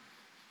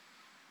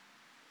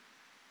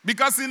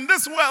 Because in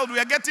this world, we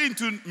are getting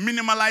into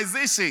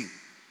minimalization.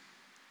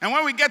 And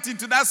when we get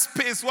into that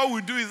space, what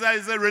we do is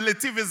a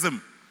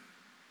relativism.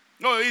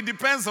 No, it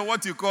depends on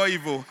what you call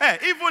evil. Hey,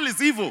 evil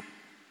is evil.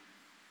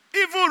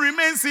 Evil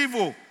remains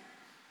evil.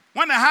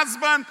 When a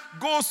husband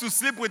goes to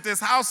sleep with his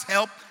house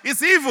help,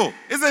 it's evil,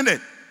 isn't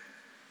it?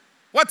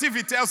 What if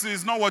he tells you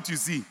it's not what you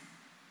see?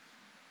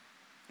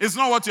 It's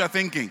not what you are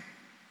thinking.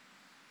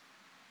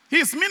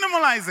 He's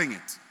minimalizing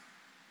it.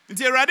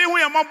 Nti erade hu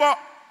yamobo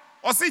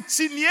o se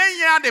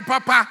chinie de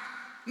papa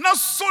na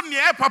so ne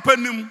papa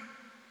num.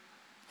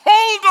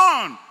 Hold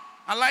on.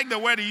 I like the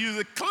word he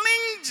uses,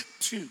 cling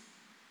to.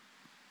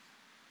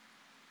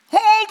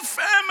 Hold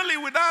firmly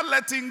without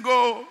letting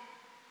go.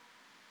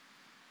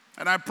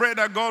 And I pray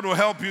that God will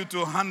help you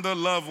to handle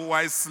love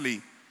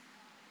wisely.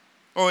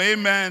 Oh,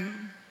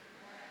 amen.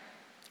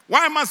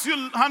 Why must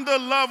you handle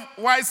love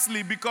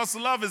wisely? Because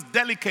love is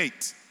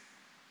delicate.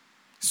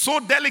 So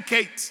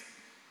delicate.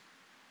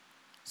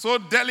 So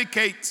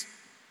delicate.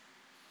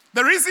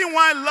 The reason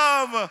why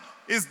love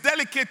is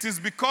delicate is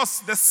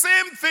because the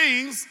same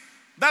things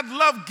that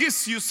love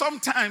gives you,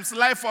 sometimes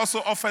life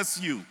also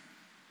offers you.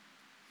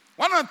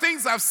 One of the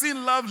things I've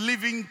seen love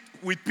living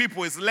with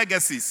people is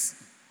legacies.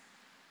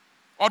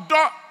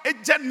 Odo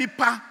eja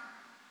nipa,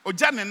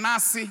 oja ne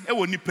nasi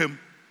ewo nipem.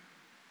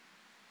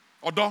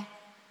 Odo.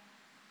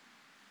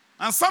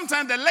 And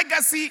sometimes the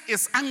legacy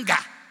is anger.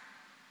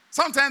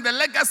 Sometimes the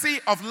legacy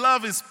of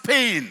love is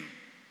pain.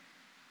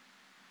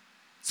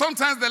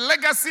 Sometimes the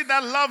legacy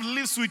that love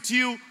lives with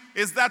you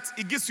is that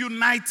it gives you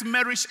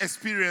nightmarish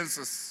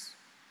experiences.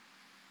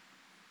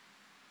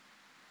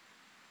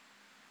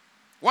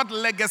 What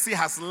legacy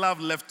has love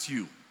left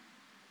you?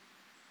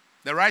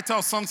 The writer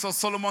of Songs of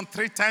Solomon,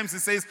 3 times he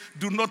says,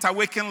 do not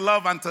awaken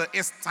love until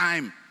its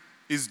time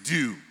is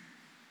due.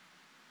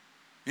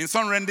 In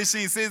some rendition,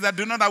 he says that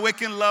do not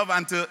awaken love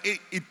until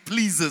it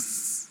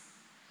pleases.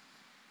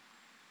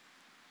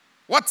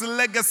 What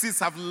legacies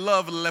have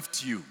love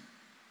left you?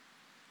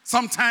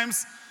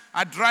 Sometimes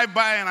I drive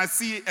by and I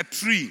see a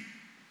tree.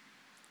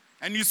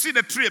 And you see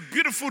the tree, a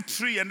beautiful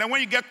tree. And then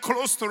when you get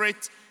close to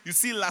it, you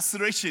see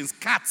lacerations,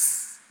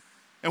 cuts.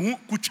 You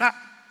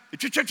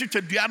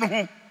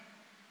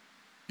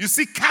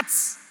see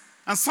cuts.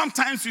 And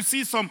sometimes you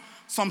see some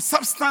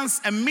substance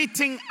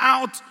emitting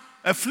out,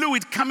 a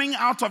fluid coming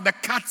out of the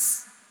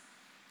cuts.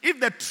 If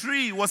the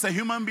tree was a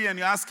human being and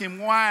you ask him,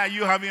 why are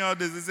you having all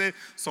this? He say,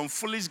 some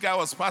foolish guy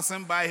was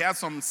passing by, he had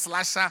some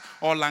slasher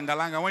or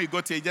langa. When you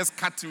got here, he just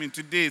cut me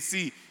today.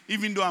 See,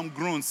 even though I'm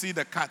grown, see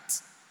the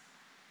cut.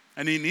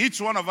 And in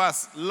each one of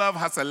us, love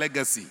has a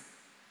legacy.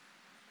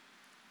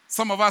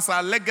 Some of us,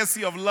 our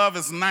legacy of love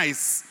is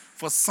nice.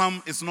 For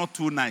some, it's not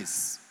too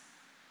nice.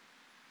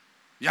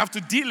 You have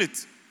to deal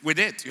with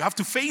it. You have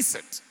to face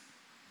it.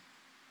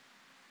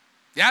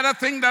 The other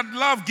thing that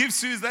love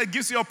gives you is that it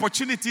gives you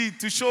opportunity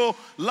to show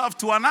love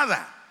to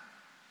another.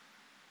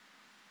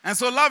 And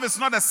so love is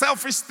not a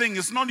selfish thing.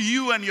 It's not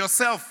you and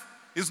yourself.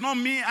 It's not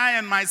me, I,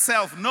 and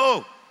myself.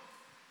 No.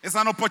 It's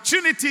an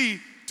opportunity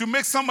to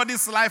make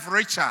somebody's life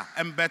richer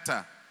and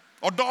better.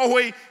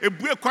 Odowe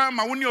ebue kwa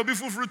ma woni obi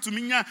fufuru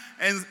tuminya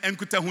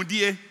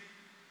enkutahudie.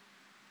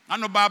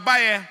 Ano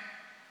babaye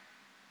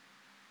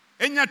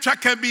enya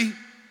twaka bi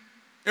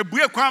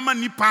ebue kwa ma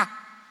nipa.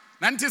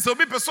 Na nti se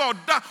obi pese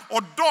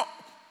odo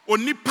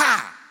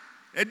onipa.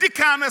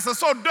 Edika na se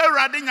so odo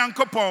Awurade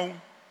Nyankopon.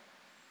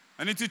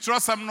 Ani ti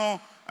trosam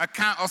no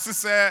aka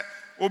osese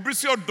obi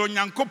se odo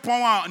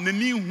Nyankopon a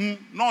nani hu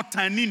na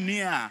otani ni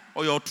a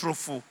oyo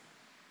trofo.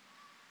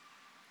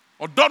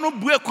 Odo no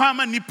bue kwa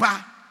ma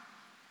nipa.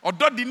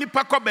 Odo di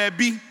nipa ko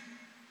baabi.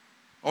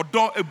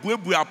 Odo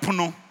ebuebu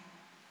apono.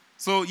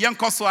 So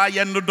yenko so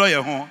ayen no do ye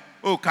ho.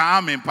 Oh ka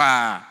amen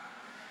pa.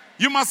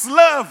 You must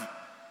love.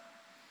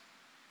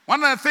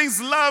 One of the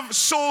things love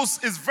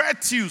shows is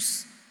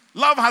virtues.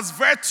 Love has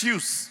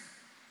virtues.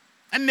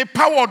 And the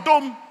power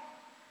odom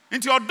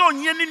into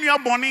odom ye ni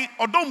nua boni,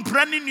 odom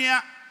pra ni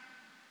nua.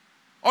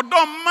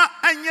 Odom ma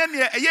anye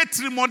ne eye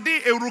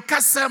trimode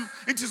erukasem.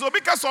 Into so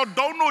because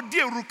odom no di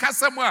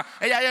erukasem a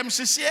eyayem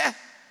hyehye.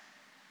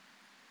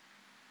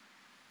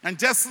 And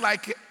just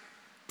like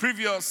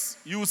previous,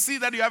 you will see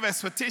that you have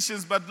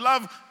expectations, but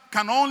love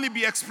can only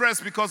be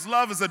expressed because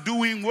love is a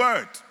doing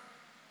word.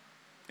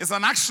 It's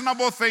an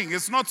actionable thing.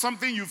 It's not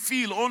something you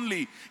feel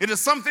only. It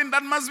is something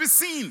that must be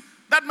seen,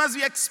 that must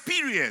be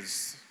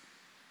experienced.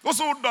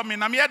 Also, wodomi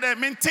na me de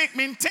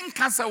maintain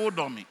cancer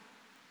wodomi.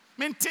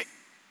 Maintain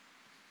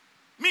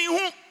me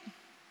who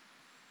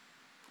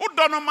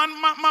wodono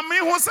man me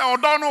who say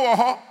odono wo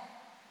ho.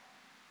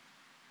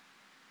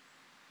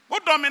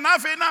 Wodomi na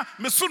fe na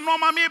me su no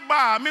ma me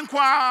ba me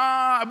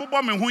kwa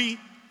abobo me hui.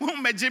 Wo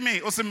meje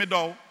me o se me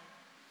do.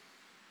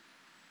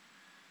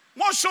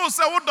 One show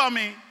say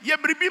wodomi, ye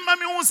bribi ma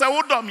me who say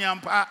wodomi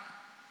ampa.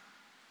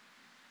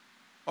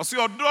 O se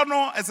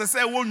odono ese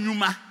say wo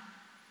nnwuma.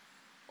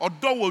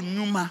 Odo wo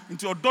nnwuma,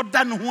 nti odo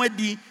da ne ho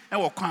adi e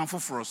wo kwan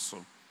foforo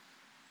so.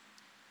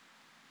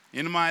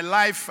 In my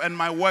life and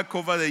my work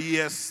over the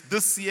years,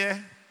 this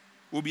year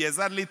will be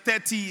exactly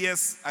 30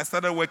 years I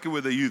started working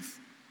with the youth.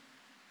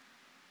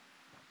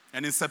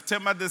 And in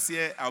September this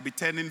year, I'll be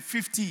turning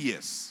 50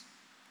 years.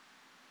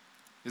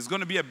 It's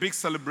going to be a big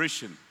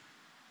celebration.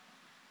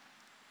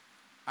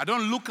 I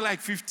don't look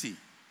like 50,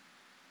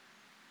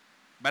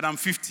 but I'm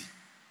 50.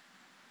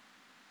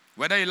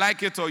 Whether you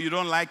like it or you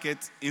don't like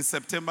it, in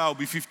September I'll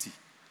be 50.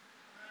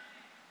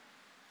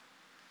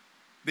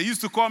 They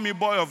used to call me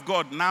boy of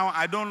God. Now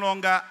I don't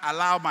longer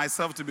allow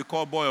myself to be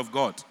called boy of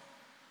God.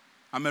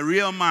 I'm a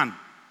real man.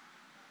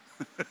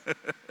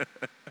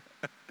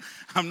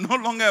 I'm no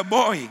longer a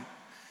boy.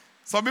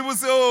 Some people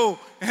say, oh,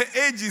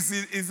 age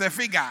is a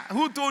figure.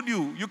 Who told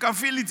you? You can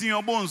feel it in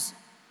your bones.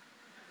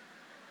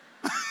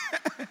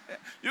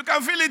 You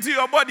can feel it in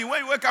your body.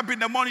 When you wake up in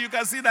the morning, you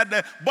can see that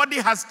the body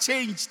has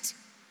changed.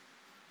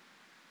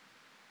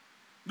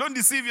 Don't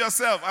deceive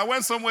yourself. I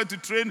went somewhere to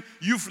train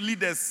youth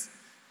leaders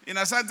in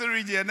Ashanti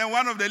region, and then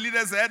one of the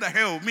leaders said,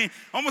 hell, me,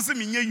 almost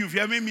me youth,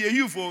 you made me a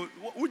youth.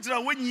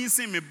 When you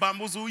see me,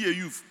 bamboo, so you're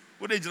youth.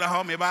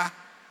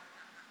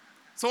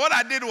 So what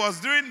I did was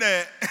during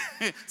the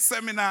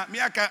seminar,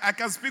 I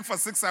can speak for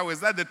 6 hours.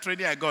 That's the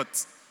training I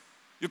got.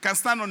 You can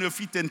stand on your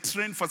feet and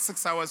train for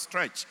 6 hours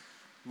stretch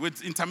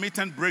with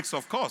intermittent breaks,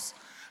 of course.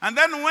 And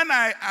then when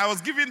I was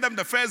giving them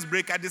the first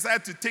break, I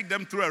decided to take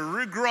them through a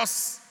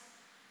rigorous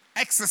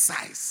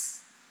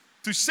exercise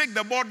to shake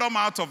the boredom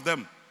out of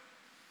them.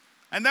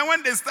 And then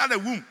when they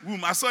started,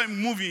 boom, I saw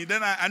him moving.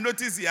 Then I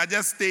noticed he had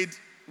just stayed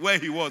where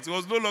he was. He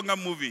was no longer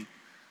moving.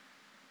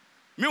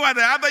 Meanwhile,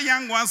 the other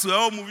young ones were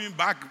all moving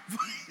back.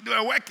 They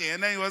were working,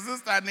 and then he was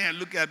just standing and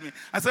looking at me.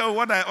 I said, oh,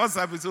 what's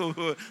happening?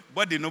 So,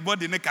 body,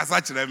 nobody, ne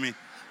kasachira me.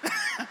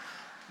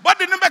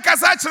 Body, ne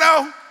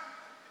kasachira.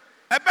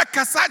 Ebe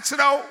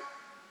kasachira.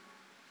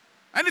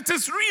 And it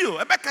is real.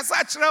 Ebe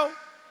kasachira.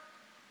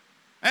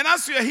 And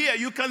as you are here,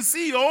 you can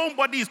see your own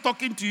body is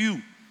talking to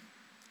you.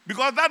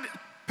 Because that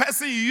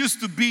person you used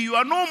to be, you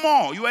are no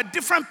more. You are a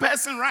different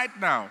person right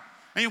now.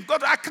 And you've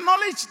got to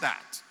acknowledge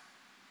that.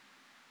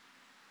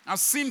 I've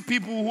seen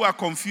people who are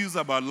confused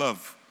about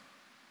love.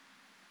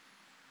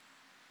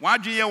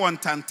 I've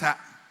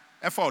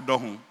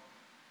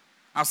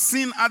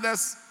seen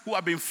others who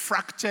have been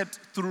fractured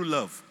through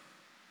love.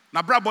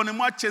 Na brabo ne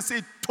mo ache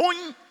say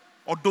ton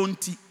or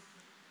don'ti.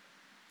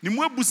 Ni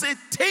mo ebu say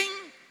ten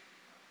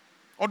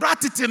or do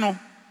atete no.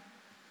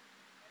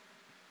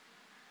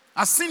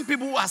 I've seen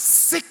people who are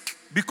sick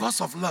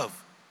because of love.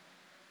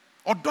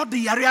 Odo de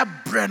yare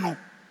breno.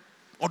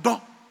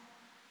 Odo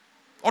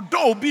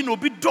obi no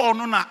bi do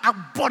no na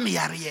abon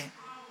yare.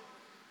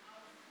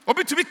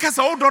 Obi to be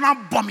kasa odo na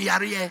bom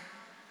yare.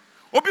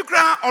 Obi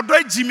kra odo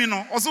ejimi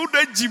no, oso odo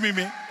ejimi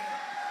me.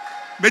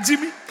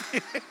 Bejimi.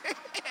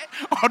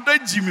 Odo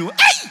ejimi.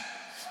 Hey!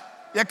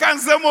 You can't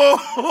say more.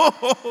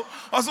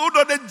 Oso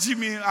odo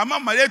ejimi, ama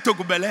male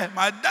togubele,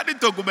 my daddy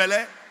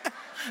togubele.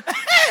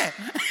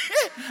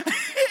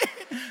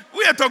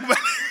 We are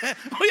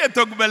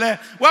togubele.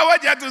 Why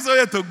would you have to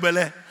say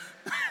togubele?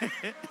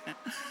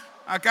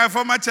 I can't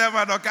former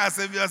chairman or can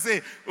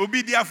say,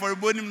 Obidia for a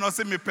bonim no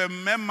se me pe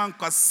memman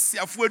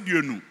kwasiafu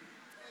aduonu.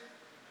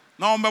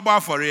 No mbeba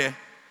for ye.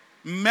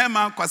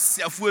 Memman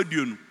kwasiafu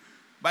aduonu.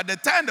 By the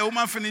time the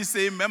woman finished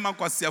saying memman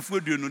kwasiafu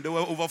aduonu, there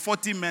were over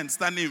 40 men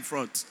standing in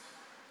front.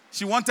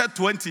 She wanted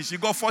 20. She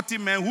got 40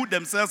 men who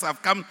themselves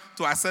have come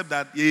to accept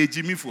that ye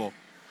Jimmy for.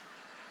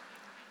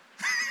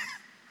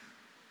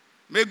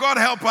 May God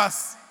help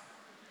us.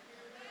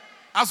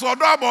 As we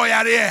do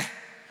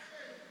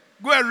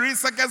go and read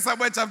 2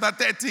 Samuel chapter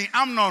 13.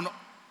 Amnon,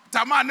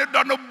 Tamane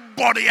don't know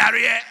body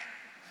area.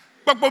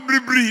 Papa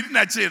breathe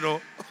na chino.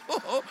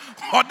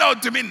 Hold on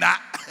to me na.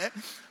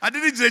 I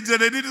didn't change the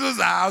details.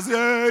 I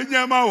say,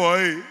 "Nyama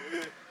boy,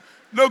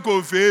 no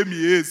confirm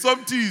me.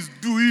 Something is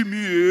doing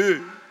me.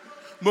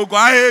 Mo go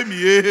ahe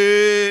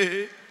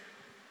me.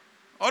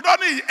 Hold on,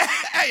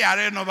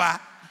 yare no ba.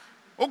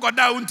 O go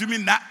da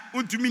untumi na,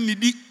 untumi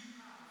nidi.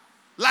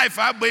 Life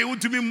abai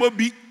untumi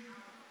mobi.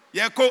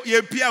 Ye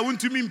pia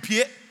untumi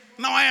mpie.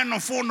 Now I am no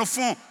phone.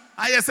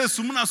 I say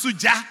sumuna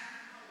suja.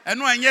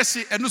 Eno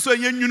anyesi, eno so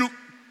enyenunu.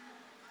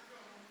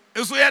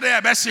 Eso ye dey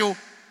abehyew.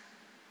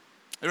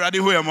 Erade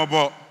ho ye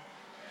mobo.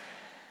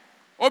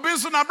 Obi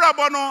nso na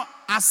brabo no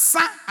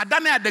asa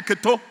adane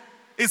adeketo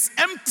is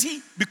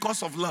empty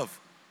because of love.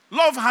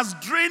 Love has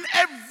drained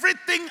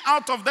everything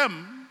out of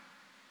them.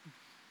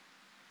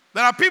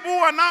 There are people who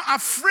are now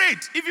afraid,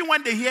 even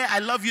when they hear I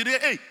love you, they,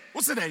 hey,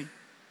 what's it name?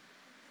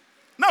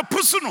 Now,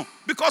 pusuno,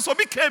 because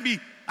obi kebi,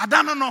 I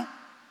don't know.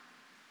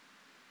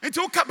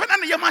 Into kapena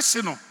na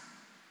yamashino.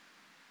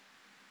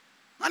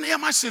 Na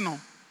yamashino.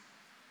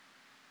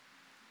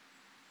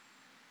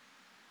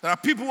 There are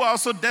people who are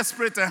also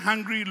desperate and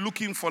hungry,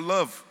 looking for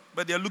love,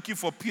 but they are looking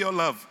for pure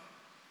love.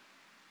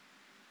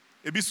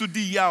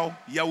 Ebisudi yao,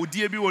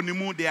 yaudi ebi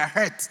wonimu, they are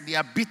hurt, they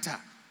are bitter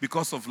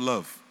because of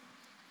love.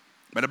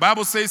 But the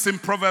Bible says in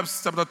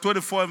Proverbs chapter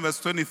 24 and verse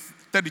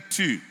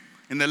 32,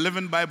 in the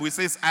Living Bible, it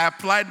says, I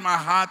applied my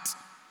heart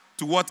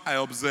to what I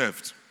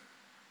observed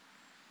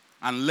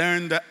and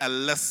learned a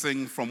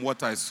lesson from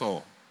what I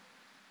saw.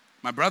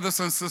 My brothers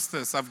and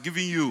sisters, I've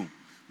given you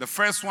the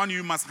first one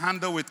you must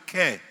handle with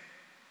care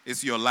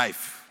is your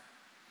life.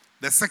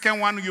 The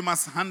second one you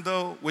must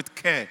handle with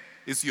care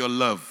is your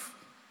love.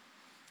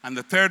 And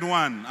the third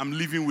one I'm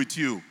leaving with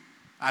you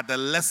are the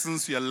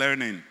lessons you're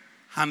learning.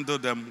 Handle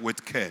them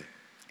with care.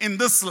 In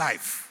this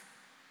life,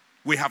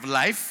 we have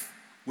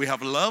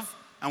love,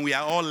 and we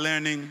are all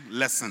learning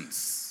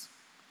lessons.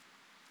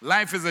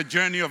 Life is a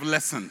journey of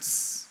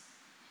lessons.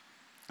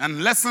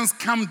 And lessons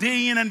come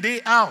day in and day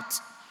out.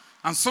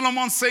 And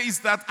Solomon says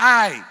that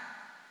I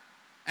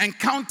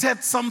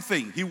encountered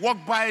something. He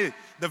walked by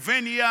the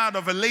vineyard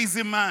of a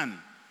lazy man.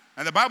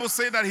 And the Bible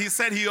says that he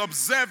said he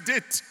observed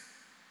it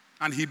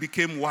and he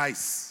became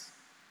wise.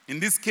 In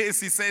this case,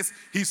 he says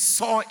he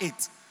saw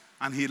it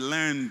and he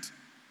learned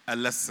a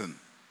lesson.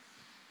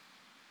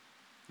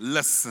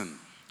 Lesson.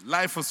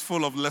 Life is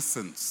full of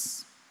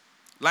lessons.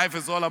 Life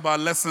is all about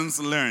lessons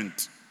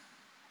learned.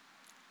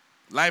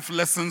 Life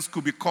lessons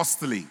could be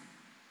costly.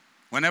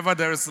 Whenever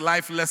there is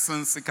life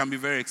lessons, it can be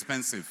very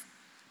expensive.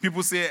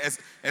 People say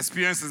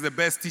experience is the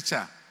best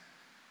teacher.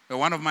 But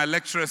one of my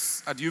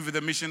lecturers at UV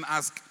the Mission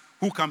asked,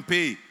 who can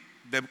pay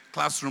the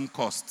classroom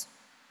cost?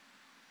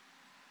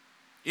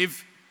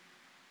 If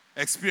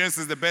experience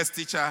is the best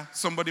teacher,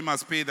 somebody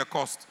must pay the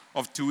cost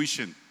of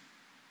tuition.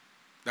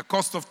 The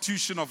cost of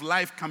tuition of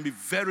life can be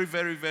very,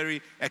 very,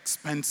 very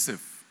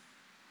expensive.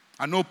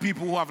 I know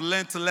people who have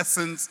learned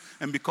lessons,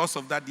 and because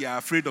of that, they are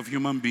afraid of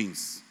human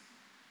beings.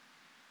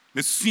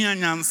 Mesua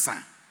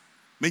nyansa,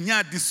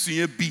 menya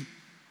adesua bi,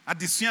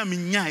 adesua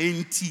menya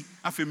enti,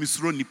 afi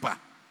misro nipa.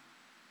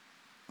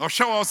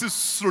 Oshawa osi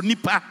sro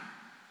nipa,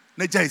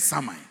 na jai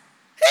samai.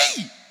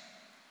 Hey!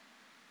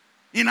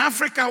 In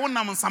Africa,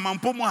 wona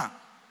msamampo mo a.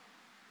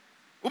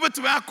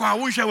 Obetume akwa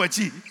wonhwa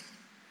wachi.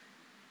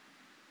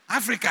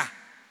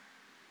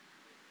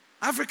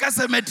 Africa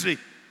Cemetery.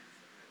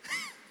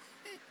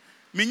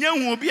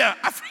 Minyan obi a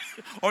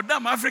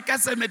odam Africa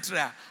Cemetery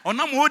a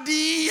onam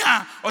odi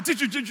a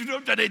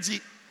otichuchuchu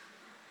twadeji.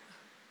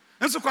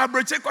 Enso kwa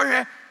broche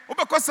kohwe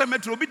obekọ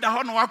cemetery obi da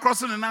ho na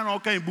wakross ne na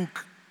okan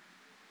book.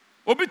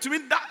 Obi tumi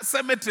da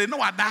cemetery no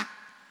wada.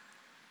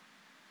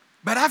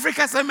 But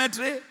Africa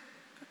Cemetery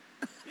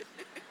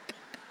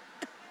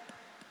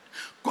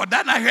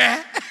Kodana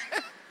here.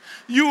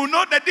 You will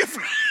know the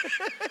difference.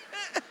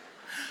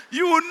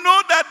 You will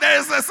know that there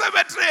is a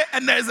cemetery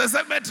and there is a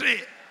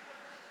cemetery.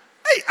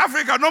 Hey,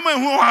 Africa, no man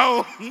who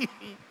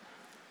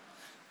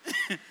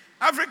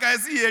Africa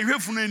is here.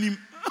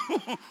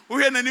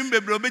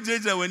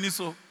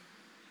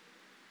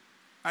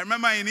 I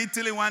remember in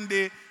Italy one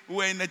day, we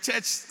were in a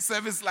church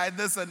service like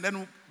this, and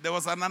then there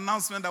was an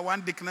announcement that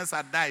one deaconess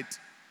had died.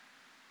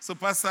 So,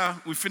 Pastor,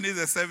 we finished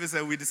the service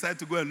and we decided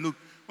to go and look.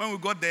 When we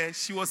got there,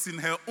 she was in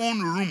her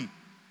own room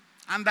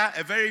under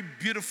a very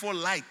beautiful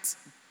light.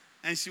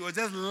 And she was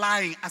just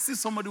lying as if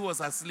somebody was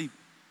asleep.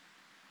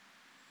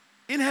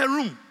 In her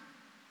room.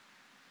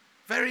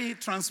 Very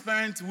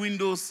transparent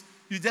windows.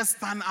 You just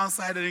stand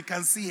outside and you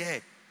can see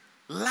her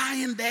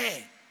lying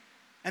there.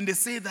 And they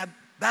say that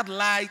that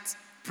light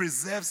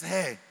preserves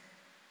her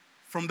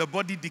from the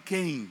body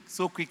decaying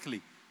so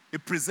quickly.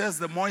 It preserves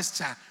the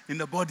moisture in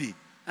the body.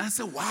 And I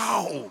said,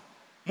 wow.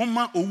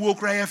 Mama, owo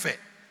cry efe.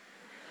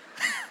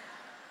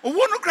 Owo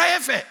no cry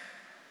efe.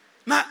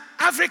 Na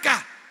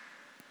Africa.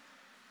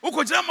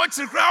 Ukojira mo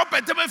chirikra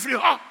opeteme free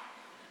ho.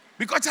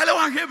 Because chale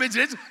wan hwe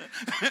bejire.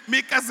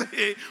 Me ka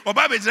say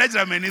oba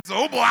bejire mani so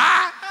obo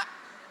ah.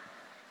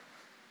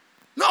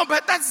 No,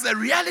 but that's the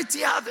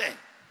reality out there.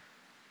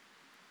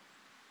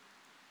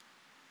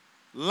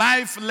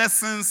 Life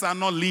lessons are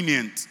not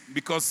lenient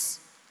because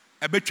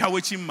ebetwa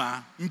wechi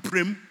ma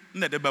mprem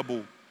na de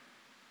babo.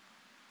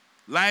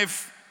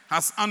 Life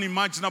has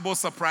unimaginable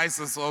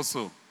surprises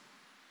also.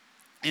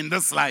 In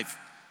this life,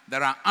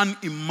 there are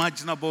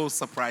unimaginable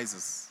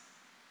surprises.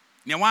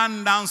 And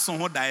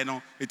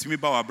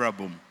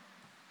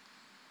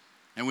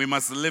we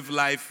must live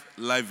life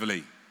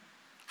lively.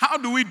 How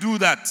do we do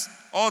that?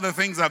 All the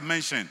things I've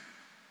mentioned.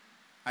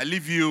 I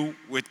leave you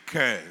with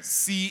care.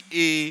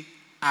 C-A-R-E.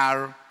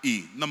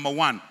 Number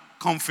one,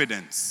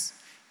 confidence.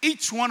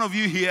 Each one of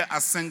you here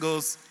as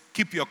singles,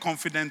 keep your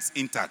confidence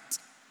intact.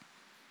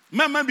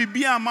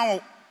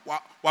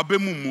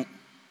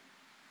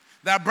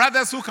 There are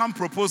brothers who can't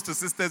propose to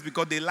sisters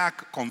because they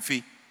lack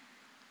comfy.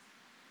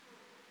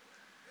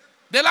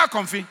 They lack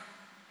comfy.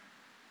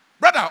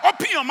 Brother,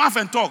 open your mouth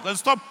and talk and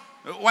stop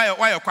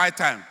while you're quiet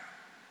time.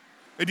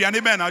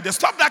 Just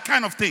stop that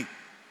kind of thing.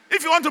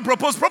 If you want to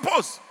propose,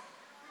 propose.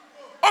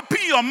 Open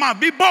your mouth,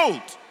 be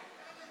bold.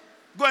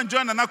 Go and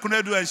join Nana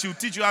Kunedu and she'll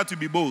teach you how to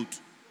be bold.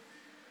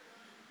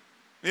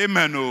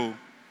 Amen. Oh.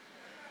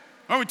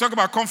 When we talk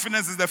about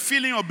confidence, it's the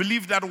feeling or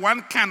belief that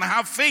one can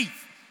have faith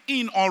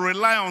in or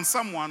rely on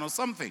someone or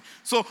something.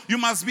 So you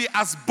must be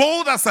as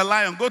bold as a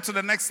lion. Go to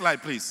the next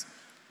slide, please.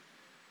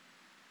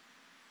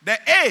 The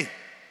A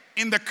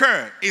in the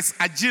curve is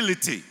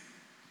agility.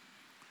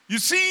 You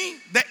see,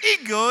 the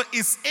eagle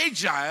is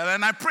agile,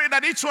 and I pray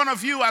that each one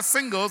of you as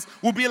singles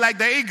will be like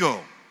the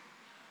eagle.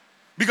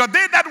 Because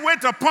they that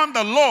wait upon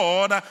the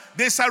Lord,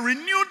 they shall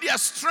renew their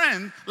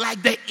strength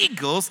like the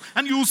eagles,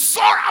 and you will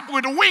soar up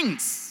with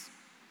wings.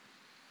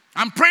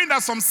 I'm praying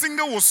that some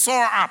single will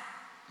soar up.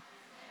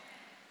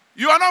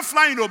 You are not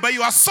flying though, but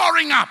you are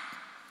soaring up.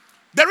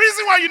 The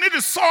reason why you need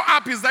to soar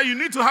up is that you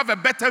need to have a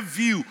better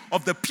view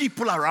of the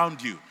people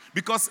around you.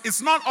 Because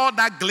it's not all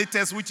that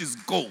glitters which is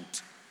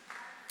gold.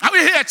 Are we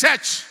here,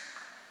 church?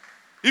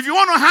 If you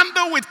want to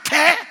handle with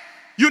care,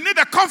 you need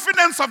the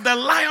confidence of the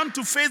lion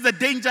to face the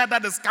danger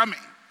that is coming.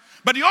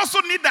 But you also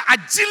need the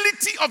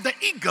agility of the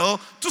eagle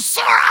to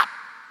soar up.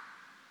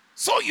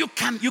 So you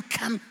can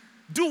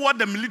do what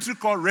the military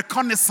call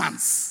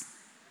reconnaissance.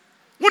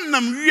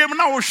 Sisters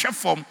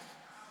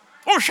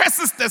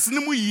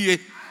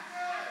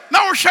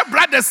now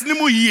brothers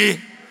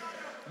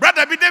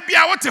brother be there be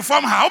out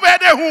from how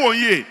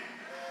who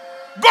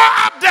go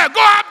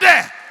up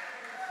there.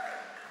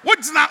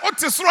 What's now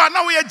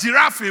now we are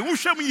giraffe?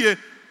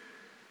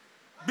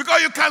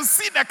 Because you can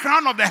see the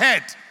crown of the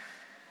head.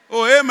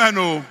 Oh, amen.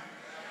 Oh,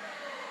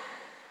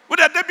 would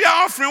there be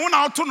offering one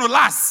out to no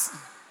last?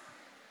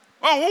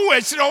 Oh, who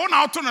is one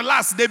out to no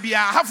last? There be a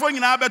half one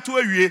in our to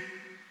a year.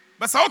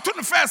 But out to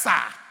the first,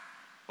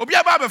 be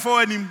a barber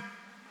for him.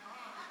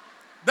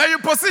 Then you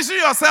position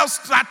yourself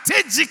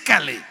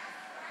strategically.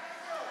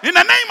 In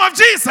the name of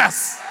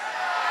Jesus.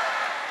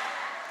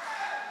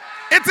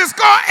 It is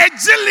called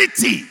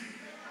agility.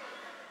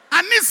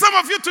 I need some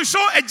of you to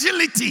show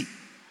agility.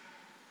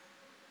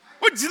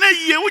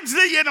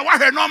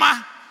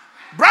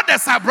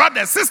 Brothers are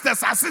brothers,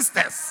 sisters are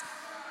sisters.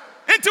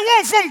 Into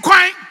one from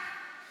quine.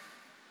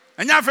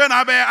 And your friend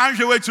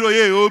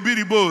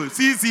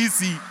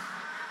CCC.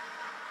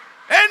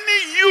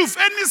 Any youth,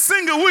 any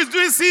single who is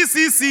doing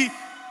CCC,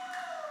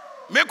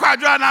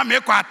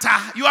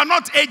 you are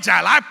not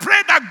agile. I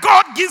pray that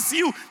God gives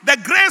you the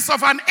grace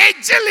of an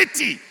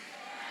agility.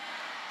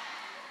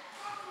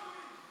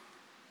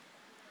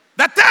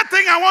 The third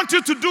thing I want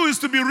you to do is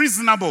to be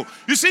reasonable.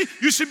 You see,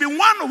 you should be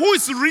one who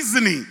is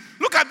reasoning.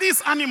 Look at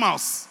these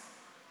animals.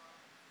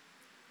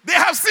 They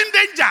have seen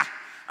danger.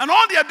 And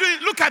all they are doing,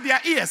 look at their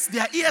ears.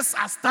 Their ears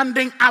are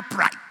standing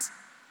upright.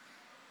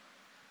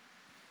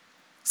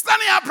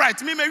 Standing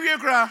upright. Me, maybe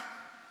cry.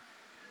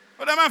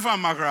 What am I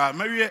from, Macra?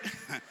 Maybe.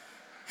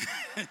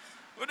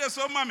 What is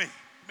so, mommy?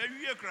 Maybe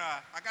you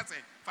cry. I can say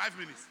 5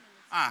 minutes.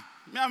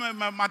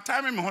 My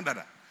time is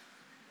 100.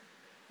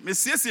 Me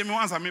see me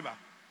once amoeba.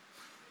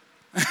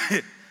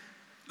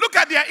 Look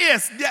at their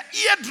ears. Their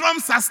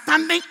eardrums are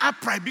standing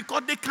upright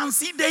because they can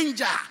see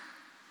danger.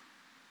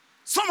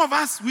 Some of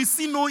us, we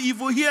see no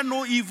evil, hear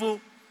no evil,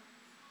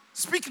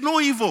 speak no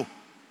evil.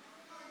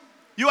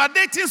 You are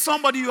dating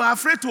somebody, you are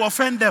afraid to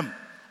offend them.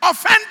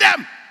 Offend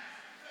them.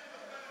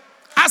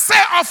 I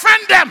say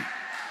offend them.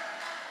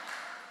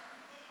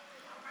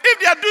 If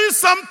they are doing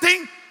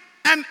something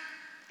and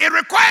it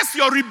requires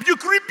your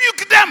rebuke,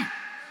 rebuke them.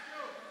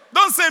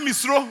 Don't say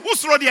misro.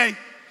 Who's ro there?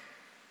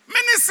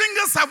 Many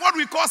singers have what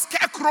we call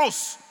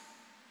scarecrows.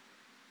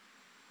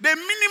 They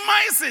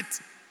minimize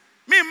it.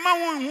 Me ma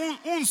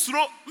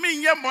unsro,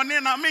 me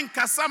yembonena, me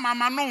nkasa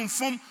mama no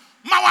mfum,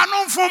 mawa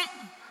no mfum,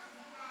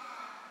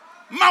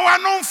 mawa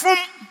no mfum.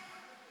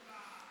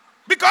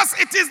 Because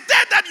it is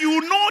there that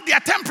you know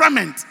their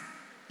temperament.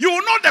 You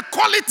will know the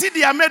quality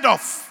they are made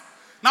of.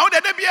 Now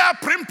they be a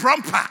prim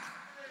proper,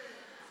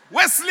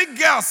 Wesley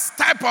girls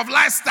type of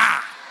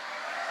lifestyle.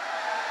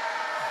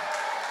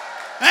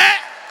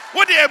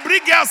 What they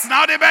bring girls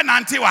now they be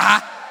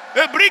nantiwa.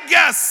 They bring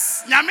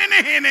girls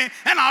nyamini hini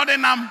and how they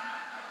nam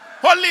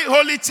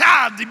holy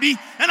child be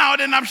and how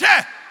they nam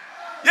share.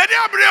 Yeni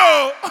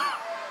abreo.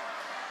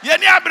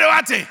 Yeni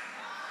abrewate.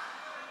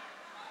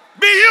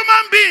 Be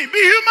human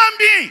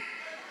being.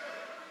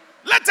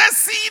 Let us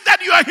see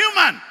that you are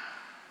human.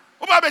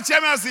 Oba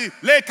chairman say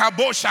leka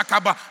bo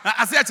shakaba.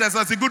 I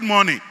say good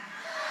morning.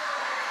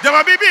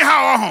 Jama bibi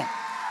how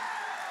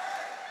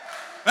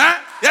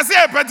yes,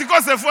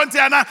 Pentecost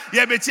Fontiana,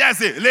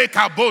 Yebechiase,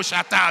 Leka Bo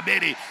Shata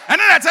Beri. And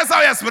then that's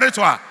how you're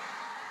spiritual.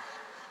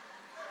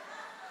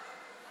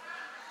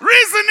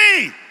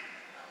 Reasoning.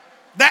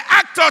 The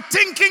act of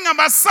thinking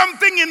about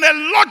something in a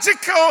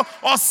logical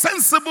or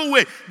sensible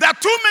way. There are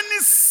too many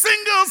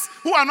singles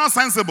who are not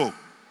sensible.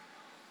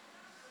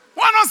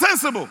 Who are not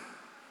sensible.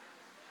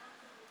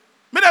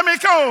 Me da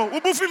make o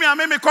ubufi mi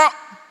ame me ko.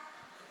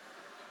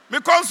 Me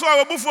kon so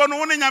ubufu no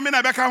woni nyame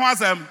na beka ho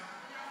asem.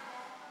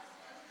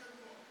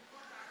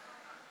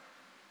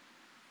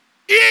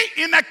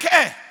 in a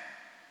care.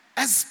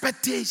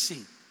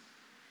 Expectation.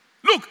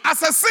 Look,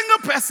 as a single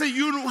person,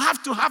 you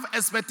have to have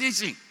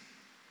expectation.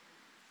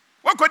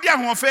 What could you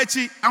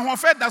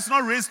have? Does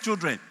not raise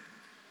children.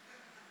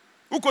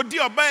 Who could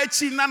you buy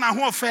nana?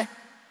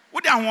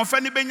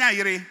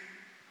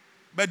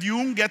 But you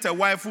won't get a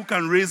wife who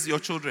can raise your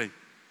children.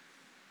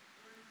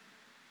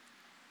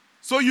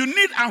 So you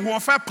need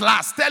a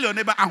plus. Tell your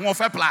neighbor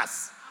a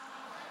plus.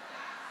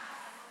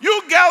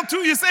 You girl too,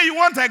 you say you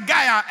want a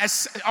guy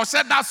or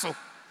said that so.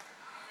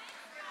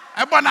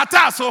 A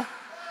bonataso.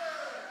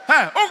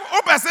 Hey,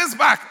 who person's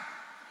back?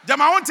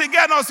 Jama won't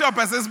get no see your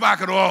person's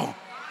back at all.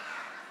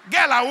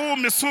 Girl, I will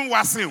miss soon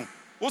was him.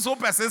 Also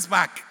person's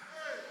back.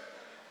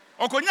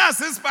 Okonya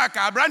says back,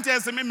 a branch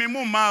says me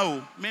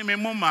mumma, me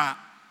mumma.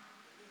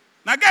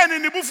 Now again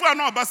in the buffalo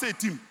no basa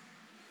team.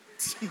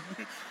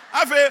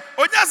 Afe,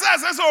 onya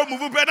says so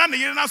move better than the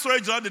year na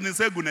sorry Jordan and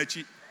say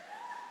gunachi.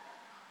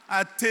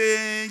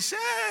 Attention.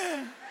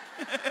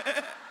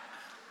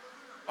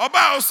 Oba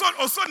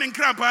oso in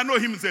cramp, I know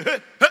him say, hey.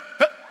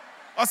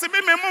 I say, me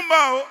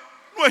mumma,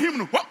 know him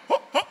no.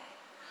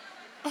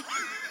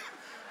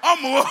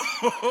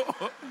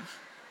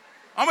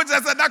 I'm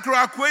just said that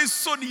crowd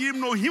so him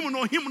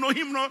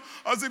no.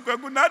 I say,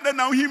 good night,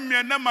 now him me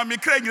and me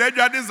crying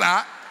graduate.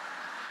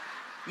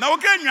 Now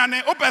can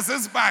you open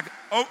his back?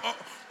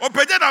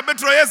 Open that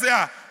betro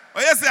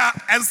yes,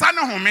 and son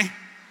of me.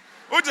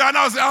 Oh, Jai,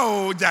 no.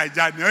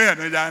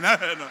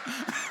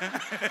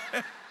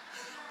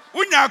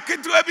 Unya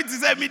kitu ebi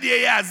tise media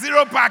ya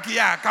 0 pack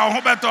ya ka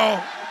ho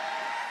beto.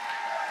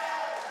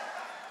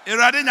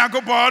 Irade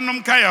nyakopo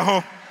num ka ya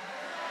ho.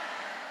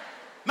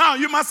 Now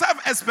you must have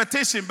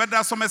expectation, but there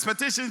are some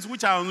expectations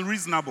which are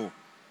unreasonable.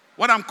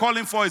 What I'm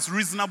calling for is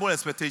reasonable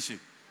expectation.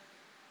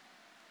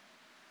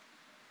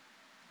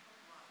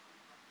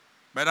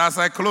 But as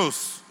I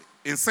close,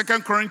 in 2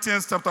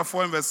 Corinthians chapter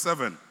 4 and verse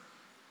 7,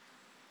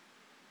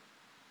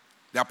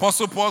 the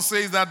Apostle Paul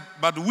says that,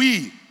 but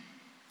we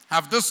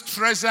have this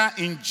treasure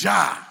in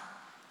jar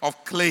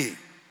of clay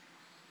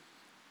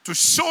to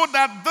show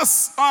that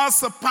this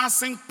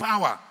all-surpassing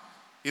power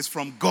is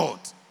from God,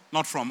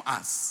 not from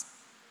us.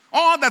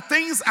 All the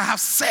things I have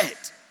said,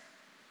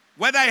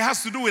 whether it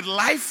has to do with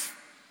life,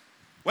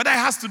 whether it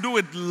has to do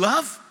with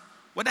love,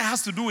 whether it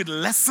has to do with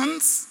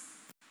lessons,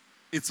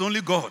 it's only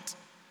God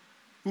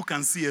who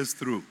can see us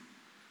through.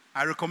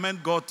 I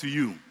recommend God to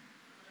you.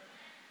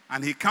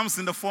 And he comes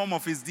in the form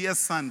of his dear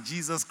son,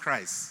 Jesus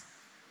Christ.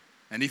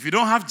 And if you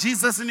don't have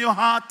Jesus in your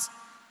heart,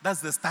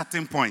 that's the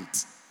starting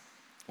point.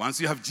 Once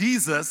you have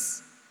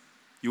Jesus,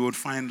 you will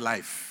find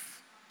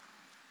life.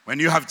 When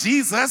you have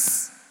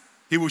Jesus,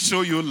 he will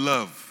show you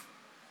love.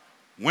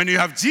 When you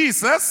have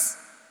Jesus,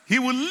 he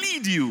will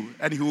lead you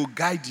and he will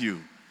guide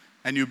you.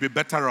 And you'll be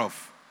better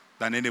off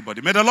than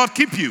anybody. May the Lord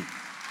keep you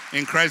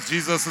in Christ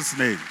Jesus'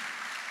 name.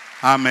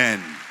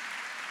 Amen.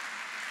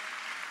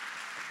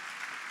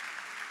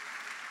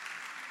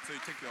 So you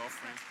take your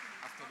offering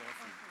after the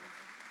offering.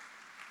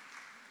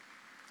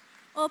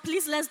 Oh,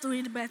 please, let's do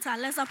it better.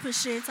 Let's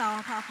appreciate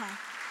our Papa.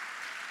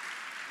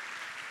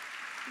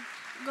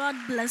 God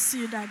bless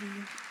you, Daddy.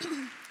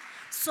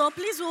 So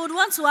please, we would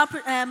want to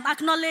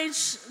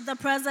acknowledge the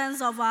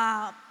presence of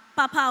our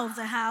Papa of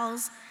the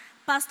house,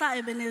 Pastor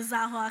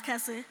Ebenezer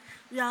Hoakese.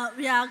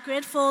 We are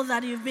grateful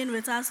that you've been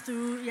with us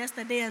through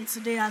yesterday and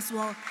today as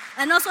well.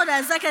 And also the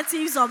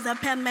executives of the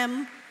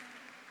PEMEM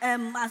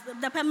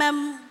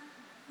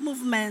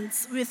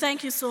movement. We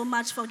thank you so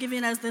much for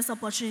giving us this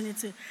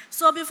opportunity.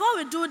 So before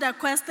we do the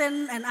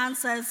question and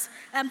answers,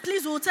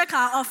 please we'll take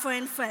our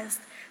offering first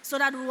so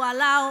that we will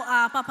allow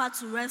our Papa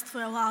to rest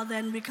for a while,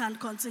 then we can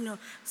continue.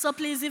 So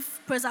please,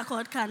 if Praise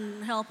Accord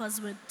can help us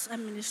with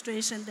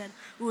administration, then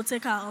we'll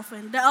take our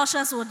offering. The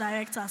ushers will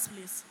direct us,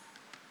 please.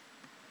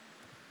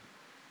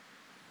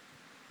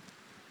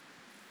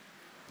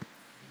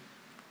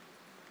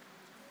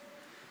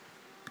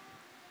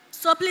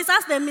 So please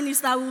ask the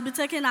minister, we will be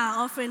taking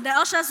our offering. The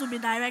ushers will be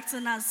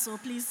directing us, so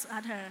please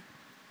adhere.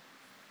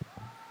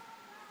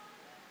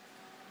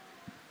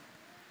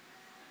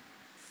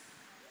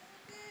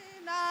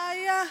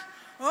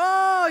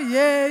 Oh,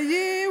 yeah,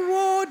 you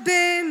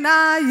wouldn't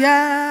I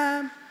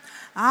am.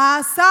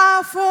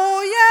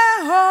 Asafo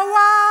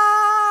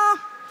Yehovah.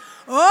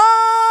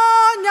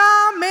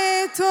 Oh,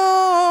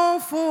 Nyameto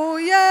for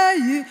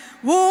ye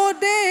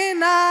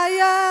wouldn't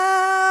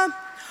I am.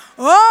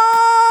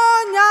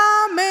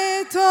 Oh,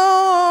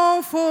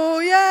 Nyameto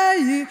for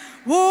ye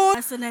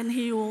would. And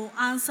he will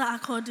answer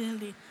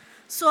accordingly.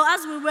 So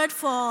as we wait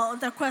for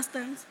the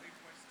questions,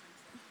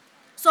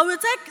 so we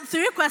take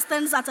 3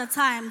 questions at a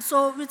time.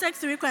 So we take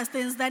 3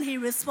 questions, then he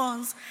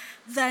responds.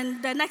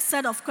 Then the next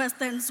set of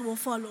questions will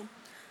follow.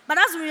 But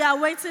as we are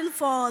waiting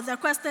for the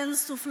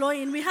questions to flow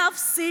in, we have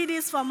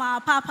CDs from our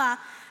Papa,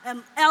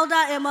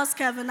 Elder Amos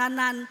Kevin, and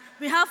then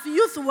we have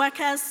youth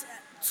workers,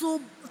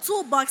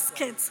 toolbox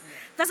kits.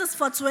 This is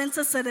for 20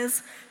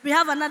 cedis. We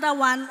have another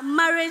one,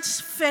 Marriage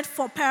Fit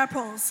for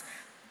Purpose,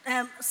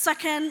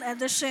 2nd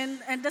edition,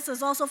 and this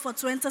is also for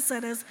 20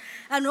 cedis.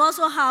 And we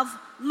also have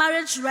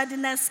marriage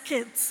readiness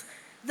kits.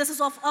 This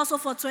is also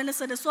for 20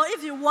 cedis. So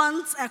if you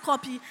want a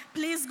copy,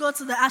 please go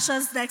to the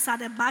ushers desk at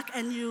the back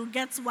and you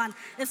get one.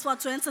 It's for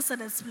 20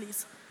 cedis,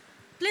 please.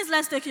 Please,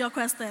 let's take your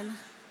question.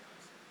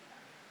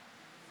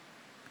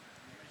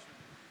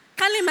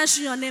 Can you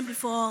mention your name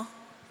before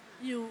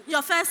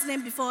your first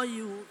name before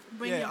you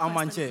bring your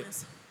question?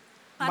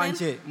 Manche.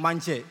 Please?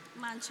 Manche.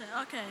 Manche,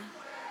 okay.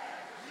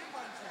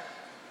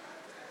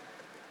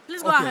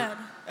 Please go ahead.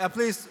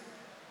 Please,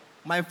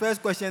 my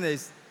first question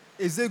is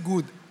it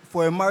good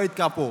for a married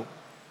couple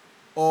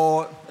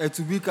or a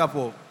to-be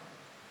couple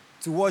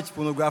to watch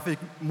pornographic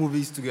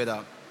movies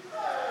together?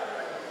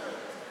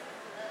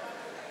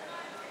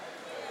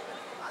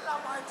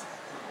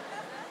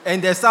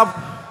 And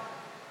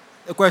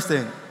the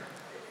question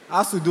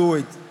has to do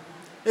with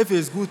if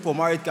it's good for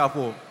married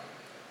couple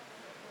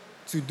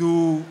to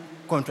do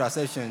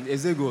contraception.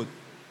 Is it good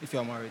if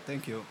you're married?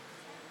 Thank you.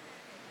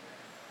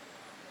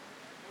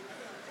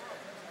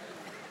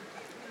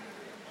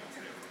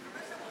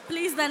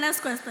 Please, the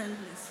next question,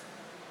 please.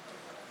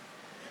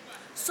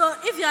 So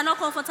if you are not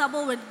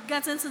comfortable with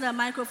getting to the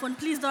microphone,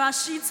 please, there are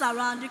sheets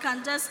around. You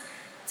can just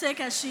take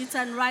a sheet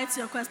and write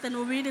your question.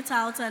 We'll read it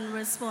out and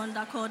respond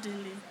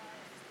accordingly.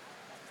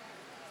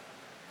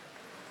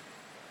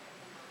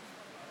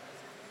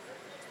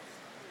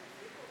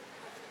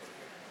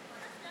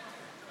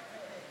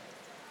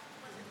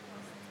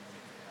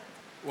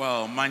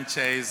 Well,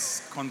 Mancha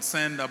is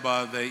concerned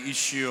about the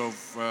issue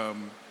of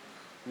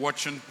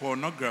watching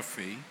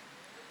pornography.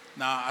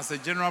 Now, as a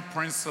general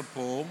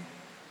principle,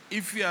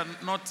 if you are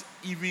not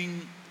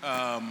even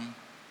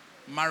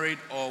married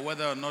or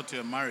whether or not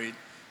you're married,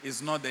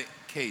 is not the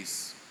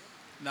case.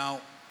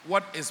 Now,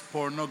 what is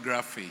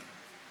pornography?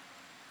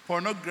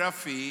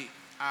 Pornography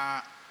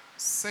are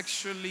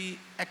sexually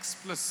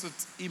explicit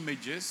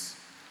images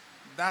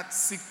that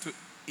seek to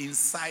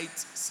incite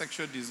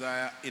sexual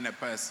desire in a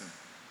person.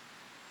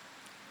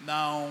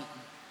 Now,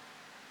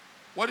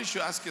 what you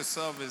should ask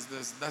yourself is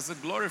this: does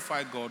it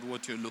glorify God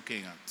what you're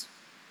looking at?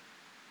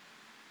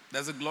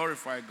 Does it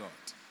glorify God?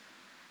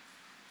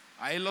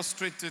 I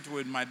illustrate it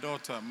with my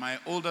daughter. My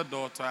older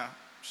daughter,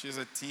 she's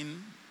a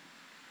teen.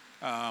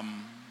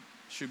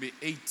 She'll be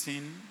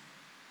 18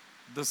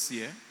 this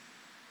year.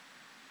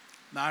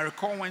 Now, I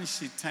recall when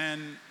she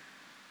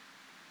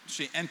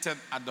entered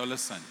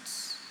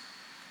adolescence.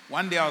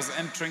 One day I was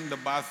entering the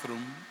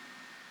bathroom,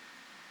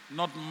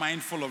 not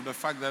mindful of the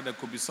fact that there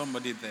could be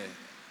somebody there,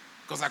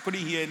 because I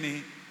couldn't hear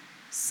any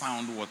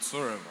sound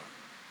whatsoever.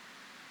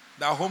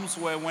 There are homes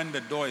where when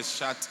the door is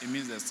shut, it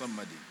means there's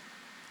somebody.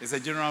 It's a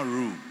general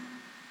rule.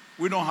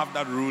 We don't have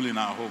that rule in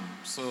our home.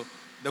 So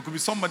there could be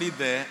somebody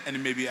there and it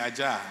may be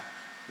ajar.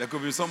 There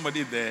could be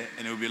somebody there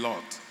and it will be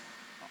locked.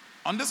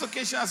 On this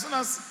occasion, as soon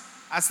as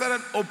I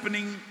started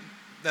opening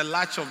the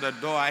latch of the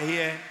door, I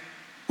hear,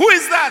 "Who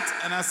is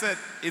that?" And I said,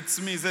 "It's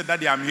me." He said,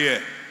 "Daddy, I'm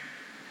here."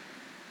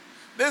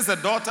 There's a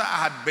daughter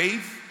I had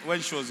bathed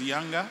when she was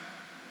younger.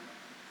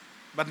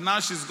 But now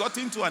she's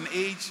gotten to an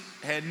age,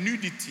 her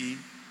nudity,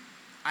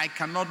 I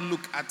cannot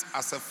look at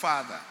as a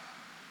father.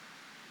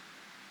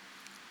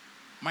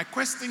 My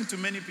question to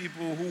many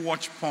people who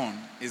watch porn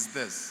is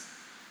this: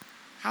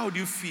 how do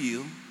you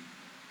feel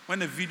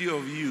when a video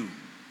of you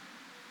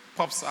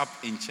pops up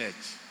in church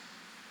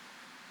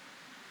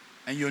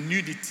and your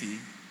nudity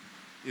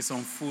is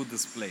on full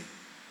display?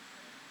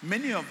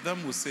 Many of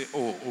them will say,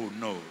 oh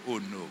no.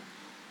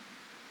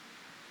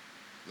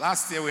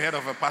 Last year we heard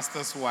of a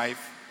pastor's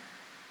wife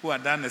who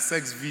had done a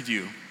sex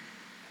video,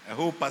 a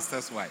whole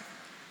pastor's wife,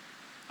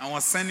 and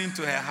was sending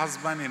to her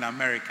husband in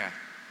America.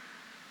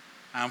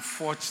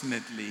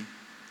 Unfortunately,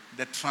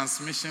 the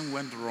transmission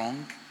went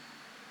wrong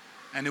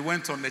and it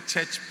went on the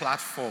church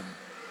platform.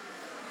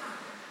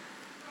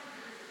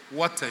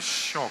 What a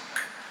shock.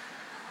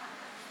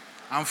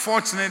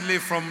 Unfortunately,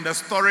 from the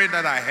story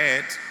that I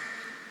heard,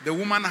 the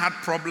woman had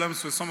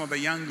problems with some of the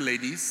young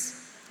ladies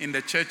in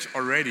the church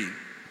already.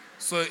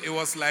 So it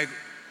was like,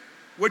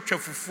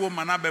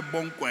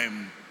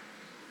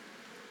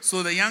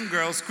 so the young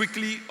girls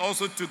quickly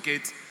also took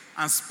it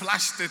and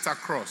splashed it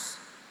across.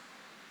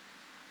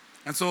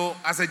 And so,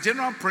 as a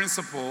general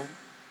principle,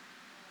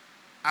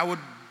 I would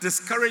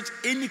discourage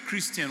any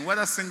Christian,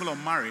 whether single or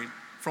married,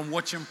 from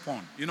watching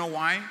porn. You know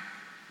why?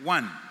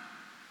 One,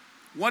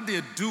 what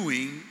they're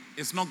doing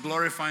is not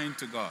glorifying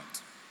to God.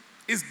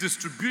 Its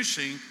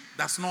distribution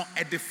does not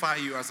edify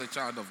you as a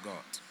child of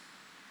God.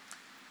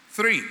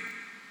 3,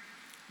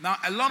 now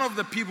a lot of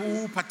the people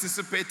who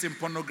participate in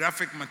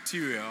pornographic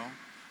material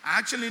are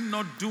actually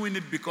not doing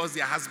it because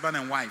they're husband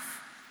and wife.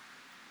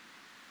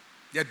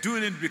 They're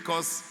doing it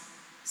because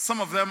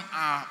some of them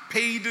are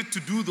paid to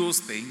do those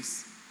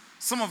things.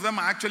 Some of them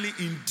are actually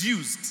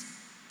induced.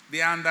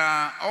 They are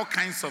under all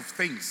kinds of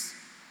things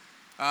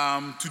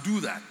to do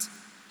that.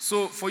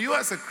 So for you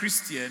as a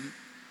Christian,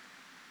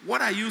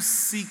 what are you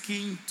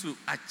seeking to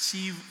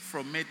achieve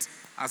from it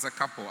as a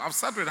couple? I've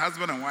sat with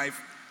husband and wife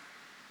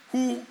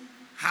who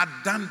had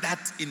done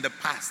that in the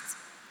past.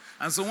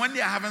 And so when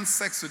they are having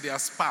sex with their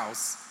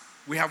spouse,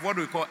 we have what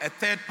we call a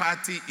third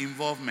party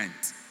involvement.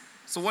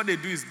 So what they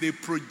do is they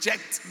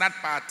project that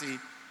party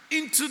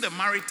into the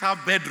marital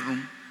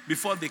bedroom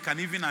before they can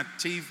even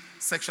achieve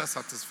sexual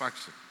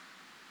satisfaction.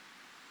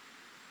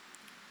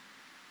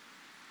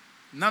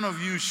 None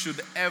of you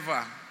should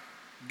ever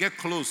get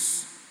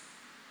close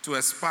to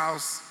a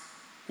spouse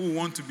who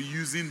want to be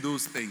using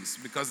those things,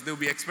 because they'll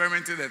be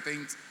experimenting the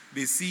things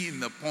they see in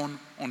the porn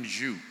on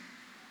you.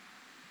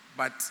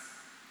 But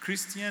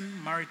Christian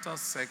marital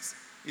sex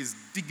is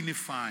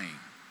dignifying,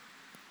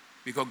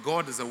 because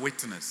God is a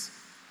witness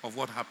of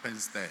what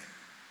happens there.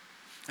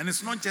 And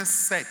it's not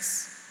just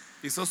sex,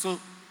 it's also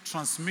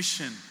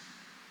transmission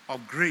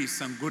of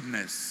grace and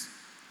goodness.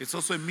 It's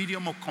also a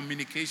medium of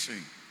communication,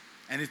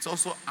 and it's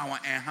also our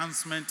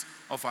enhancement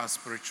of our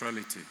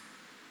spirituality.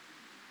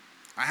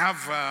 I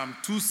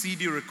have 2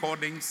 CD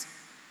recordings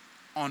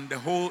on the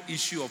whole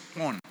issue of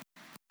porn.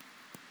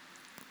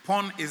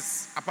 Porn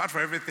is, apart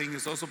from everything,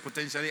 is also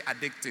potentially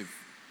addictive.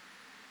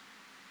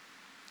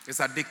 It's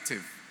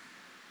addictive.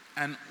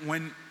 And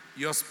when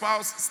your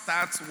spouse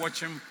starts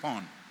watching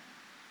porn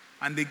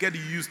and they get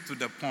used to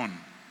the porn,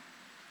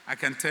 I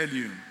can tell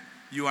you,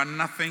 you are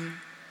nothing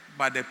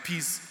but a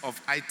piece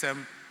of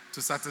item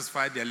to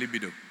satisfy their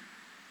libido.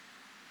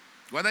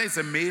 Whether it's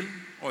a male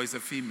or it's a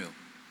female.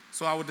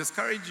 So I would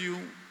discourage you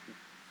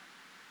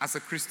as a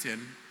Christian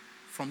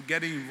from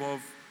getting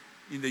involved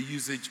in the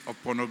usage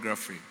of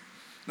pornography.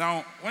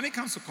 Now, when it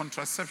comes to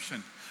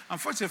contraception,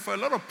 unfortunately for a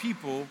lot of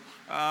people,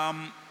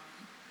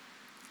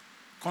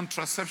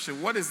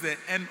 contraception, what is the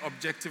end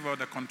objective of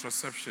the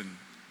contraception?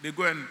 They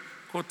go and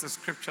quote a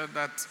scripture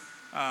that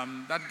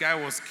that guy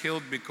was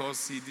killed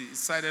because he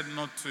decided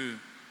not to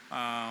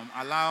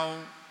allow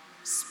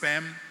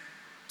sperm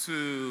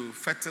to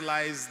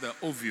fertilize the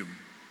ovum.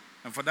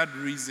 And for that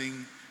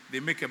reason, they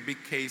make a big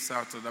case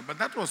out of that. But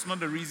that was not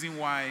the reason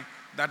why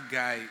that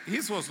guy,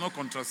 his was no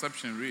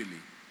contraception really.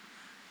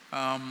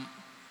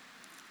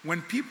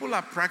 When people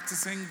are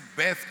practicing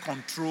birth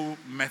control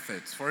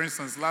methods, for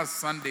instance, last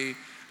Sunday,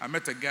 I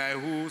met a guy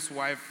whose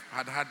wife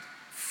had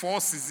 4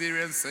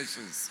 cesarean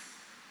sections.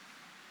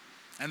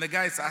 And the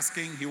guy is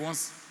asking, he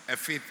wants a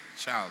 5th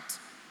child.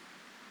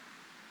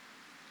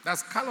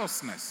 That's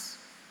callousness.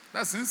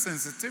 That's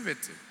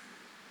insensitivity.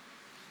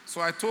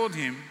 So I told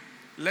him,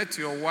 let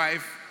your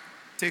wife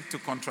take to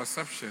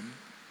contraception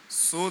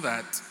so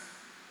that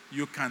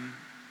you can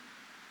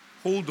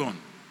hold on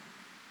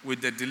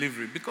with the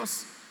delivery,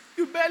 because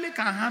you barely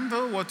can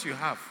handle what you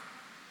have.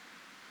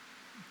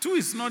 2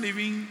 is not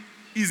even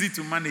easy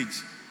to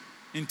manage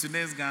in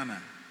today's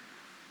Ghana.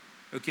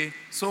 Okay?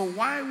 So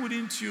why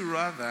wouldn't you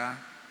rather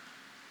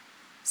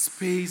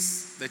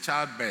space the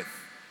childbirth?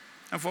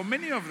 And for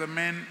many of the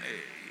men,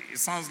 it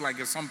sounds like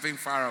it's something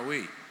far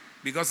away,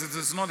 because it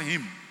is not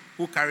him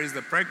who carries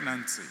the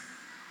pregnancy.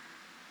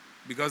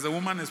 Because the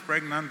woman is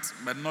pregnant,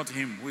 but not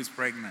him who is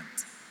pregnant.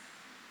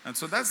 And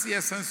so that's the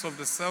essence of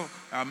the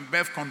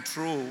birth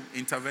control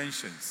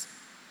interventions.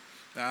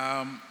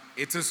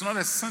 It is not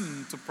a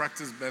sin to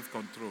practice birth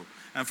control.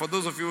 And for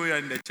those of you who are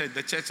in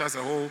the church has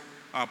a whole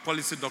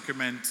policy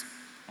document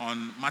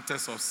on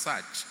matters of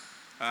such,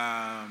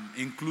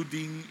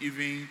 including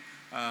even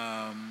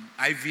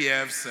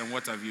IVFs and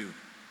what have you.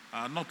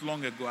 Not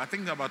long ago, I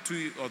think about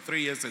 2 or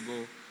 3 years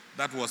ago,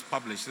 that was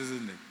published,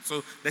 isn't it?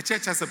 So the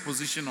church has a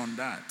position on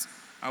that.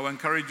 I will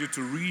encourage you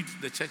to read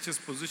the church's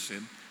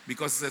position,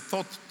 because it's a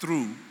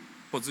thought-through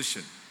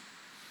position.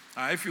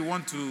 If you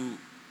want to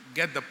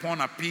get the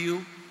porn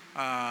appeal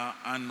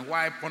and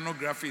why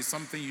pornography is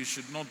something you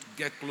should not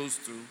get close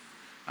to,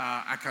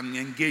 I can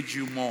engage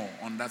you more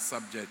on that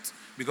subject,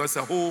 because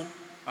the whole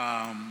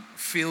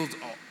field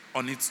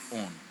on its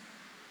own.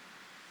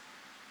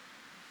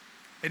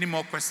 Any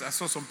more questions? I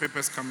saw some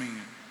papers coming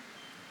in.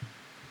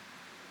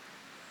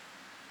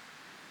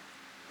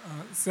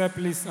 Sir,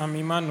 please, I'm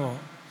Emmanuel.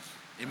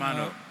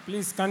 Emmanuel.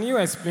 Please, can you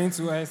explain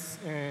to us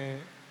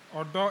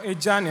Odo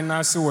Ejan and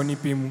Nasu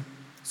Onipemu?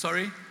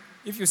 Sorry?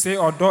 If you say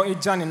Odo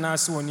Ejan and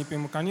Nasu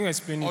Onipemu, can you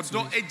explain it to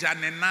Odo me?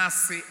 Ejan and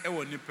Nasi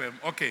Onipem.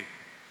 Okay.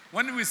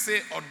 When we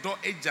say Odo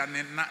Ejan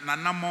and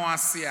Nanamo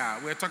Asia,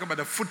 we're talking about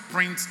the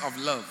footprints of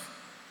love.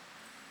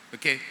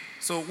 Okay?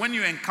 So when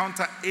you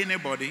encounter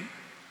anybody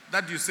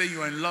that you say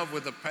you're in love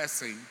with a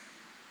person,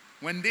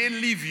 when they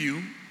leave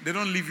you, they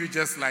don't leave you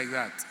just like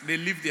that. They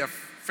leave their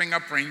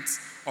fingerprints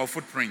or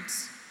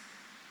footprints.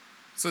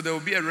 So there will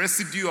be a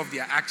residue of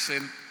their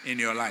action in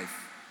your life.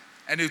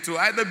 And it will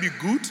either be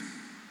good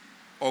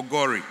or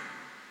gory.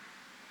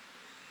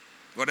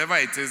 Whatever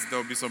it is, there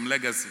will be some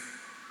legacy.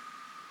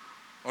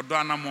 Odo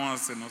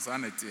anamonse no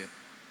sanete.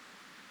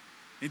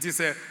 It is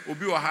a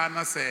obi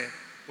wahana se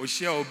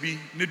oshia obi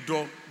ne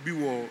do bi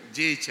wo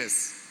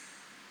JHS.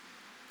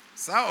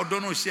 Sa odo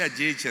no oshia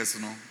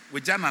JHS no, we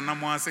jana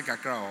anamonse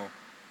kakra ho.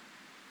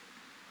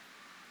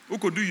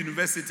 Ukodu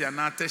university and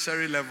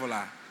tertiary level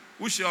a,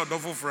 ushia odo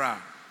fofora,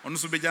 ono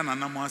so be jana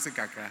anamonse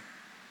kakra.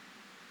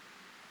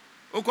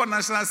 Uko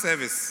national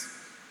service,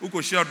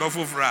 uko shia odo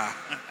fofora,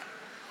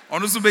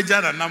 ono so be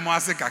jana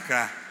anamonse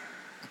kakra.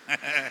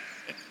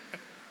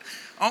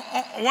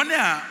 One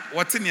year,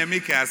 what's in your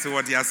maker as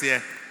what you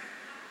say?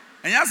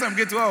 And yes, I'm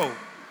getting well.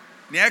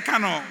 Near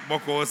cano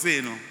boko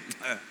say no.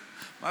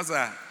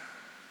 Masa,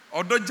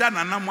 Odoja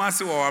na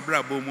namwasi wa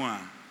wabra bomu a.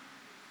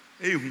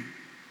 Ehu.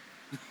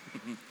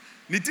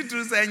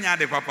 Nititu say nya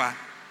de papa.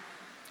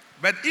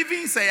 But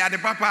even say ya de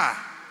papa,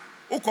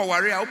 uko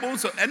worry a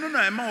so eno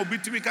na ema obi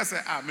tumi ka say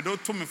me do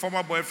to me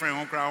former boyfriend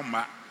ho kra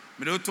ma.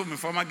 Me do to me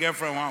former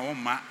girlfriend ho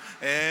ma.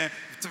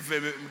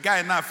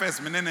 Guy na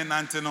first me ne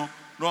nante no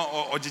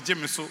ojije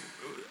me so.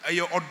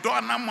 Ayo odo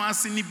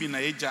anamwasi ni bi na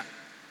eja.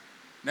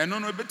 Na no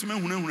betumi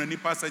hunahuna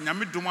nipa say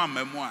nyame dom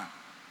amamu a.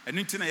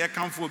 Eno nti na ye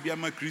kanfo obi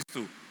ama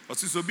Kristo.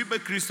 Osiso obi be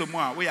Kristo mu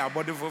a we ya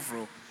body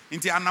foforo.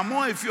 Nti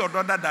anamo efi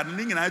odo dada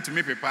ni nyina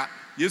etumi pepa.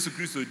 Yesu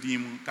Kristo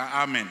dim ka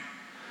amen.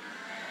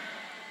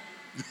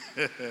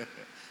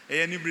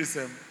 Any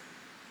brisem.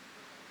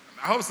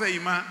 I hope say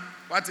ima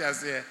what you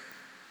say.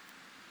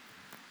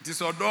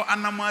 This odo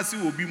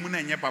anamasi obi mu na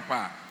enye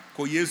papa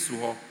ko Yesu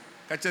ho.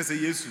 Ka che say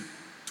Yesu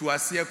to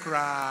asie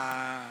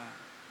kra.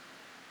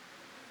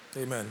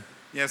 Amen.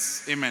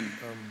 Yes, amen.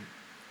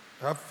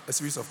 I have a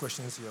series of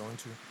questions here I want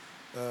to.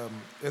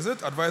 Is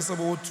it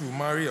advisable to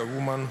marry a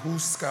woman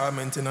whose car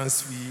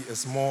maintenance fee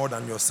is more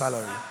than your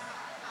salary?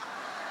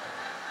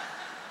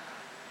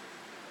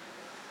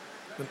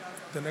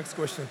 The next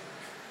question.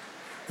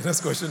 The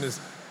next question is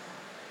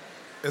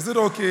it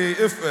okay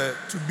if a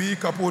to-be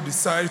couple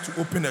decide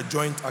to open a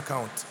joint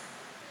account?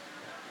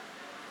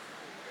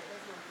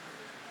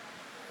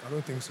 I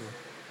don't think so.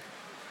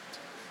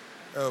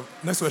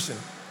 Next question.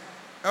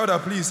 Elder,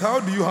 please, how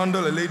do you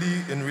handle a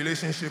lady in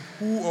relationship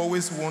who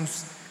always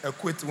wants a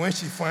quit when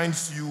she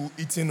finds you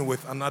eating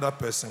with another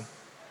person?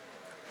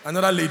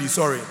 Another lady. Who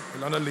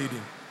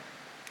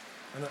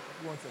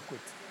wants a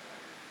quit?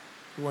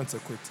 Who wants a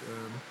quit?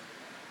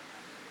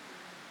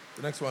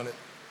 The next one.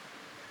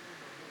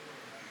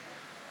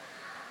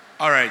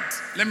 All right,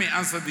 let me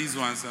answer these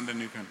ones and then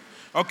you can.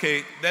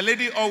 Okay, the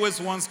lady always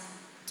wants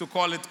to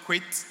call it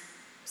quit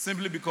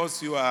simply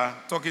because you are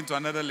talking to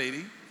another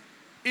lady.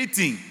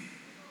 Eating.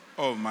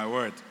 Oh, my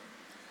word.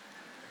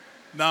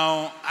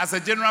 Now, as a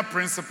general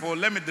principle,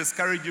 let me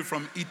discourage you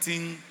from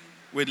eating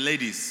with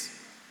ladies.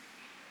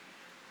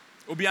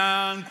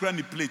 Obian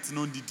krani plate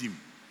no didim.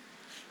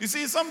 You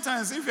see,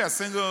 sometimes if you are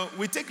single,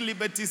 we take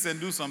liberties and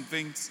do some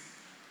things.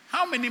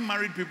 How many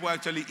married people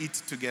actually eat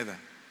together?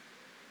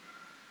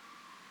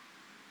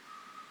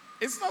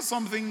 It's not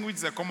something which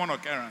is a common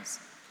occurrence.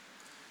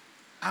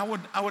 I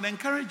would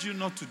encourage you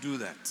not to do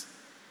that.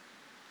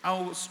 I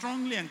would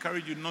strongly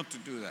encourage you not to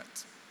do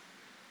that.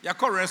 You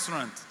call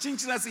restaurant.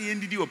 Chinchila say you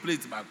ndidi o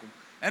plate back.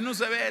 And no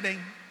say wedding.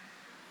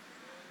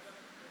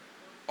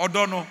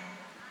 Odono.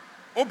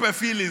 Open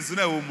feelings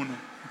na womu no.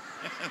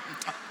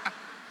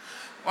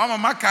 Wa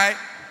mama kai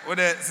o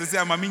de sisi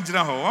amami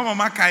njira ho. Wa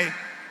mama kai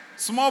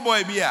small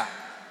boy bia.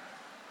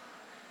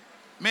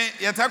 Me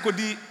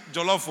yatakodi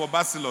jollof for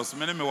bacillus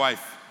me ne my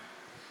wife.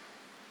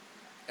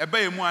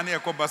 Ebe emu ane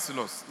ekọ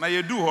bacillus. Na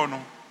ye do ho no.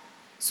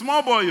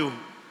 Small boy yo.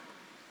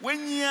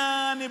 When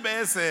ya ni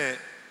be say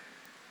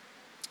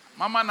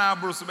Mama na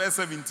bro so be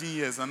 17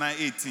 years and I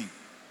 18.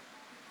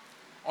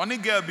 Only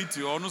girl bit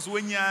you, ono so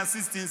when you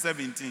 16,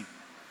 17.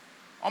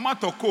 Oma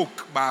to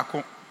coke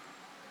baako.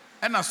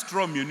 And a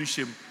straw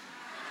munition.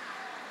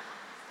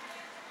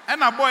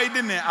 And a boy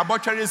didn't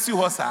abotchare si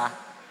hosa.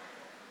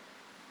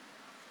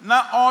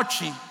 Na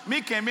ochi.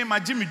 Me came in my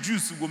Jimmy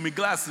juice with me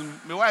glass.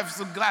 My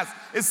wife's glass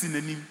is in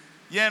the name.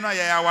 Yeah, no,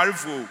 yeah, worry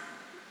for.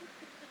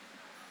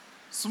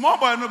 Small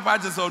boy no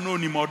badges or no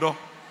ni modo.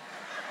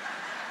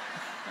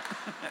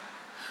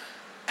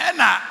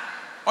 Ena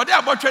ode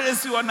abotwere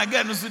si won na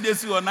guy no so de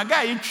si won na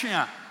guy ntwe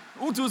a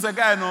utu se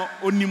guy no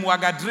onim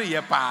wagadre ye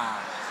pa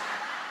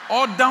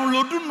o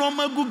download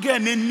normal google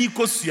na ni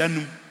kosua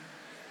num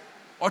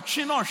o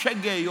twe na o hwe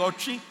guy o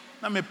twe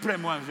na me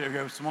prem wan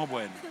hwe small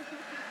boy no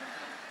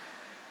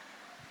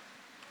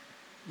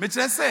me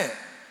tell say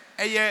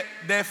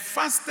the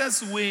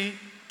fastest way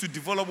to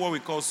develop what we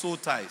call soul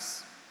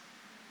ties.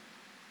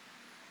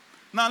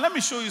 Now let me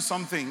show you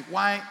something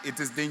why it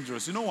is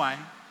dangerous. You know why?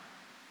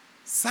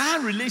 Sa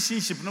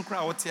relationship no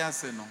kra what you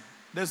say no.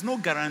 There's no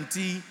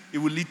guarantee it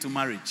will lead to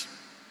marriage.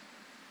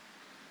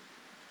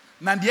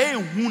 Na dia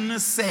ehun ne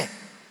se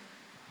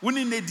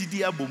woni na didi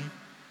abom.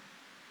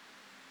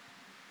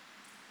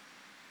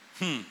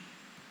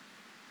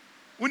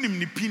 Wonim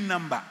ni pin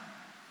number.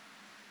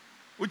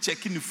 O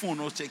check ni phone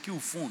or check your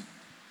phone.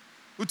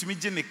 Utimi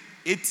je ne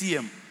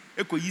ATM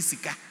ekoyi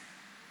sika.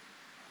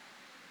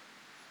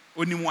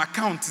 Onim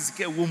account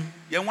sika wom.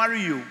 Ye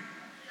worry you.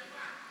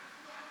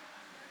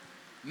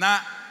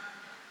 Na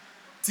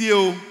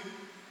tio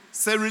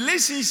se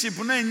relationship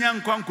na enya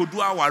nkwa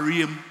nkodu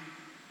awariem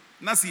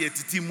na se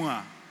yetiti mu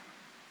a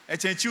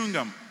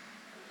echenchiungam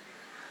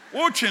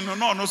wo twe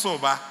no so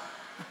ba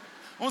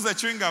wo se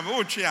chewingam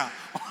wo twe a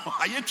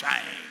aye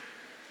twan.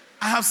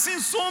 I have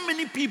seen so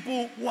many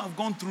people who have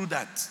gone through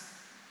that.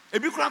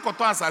 Ebi kura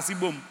koto asasi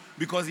bom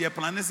because ye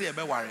plan say e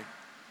be worry.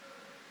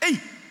 Hey,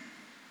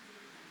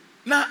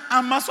 na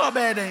amaso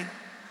be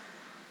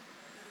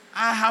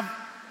I have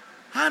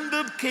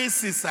handled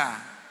cases.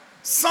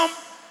 Some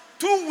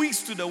 2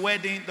 weeks to the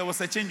wedding, there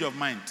was a change of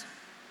mind.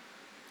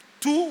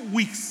 2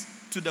 weeks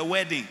to the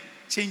wedding,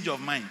 change of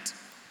mind.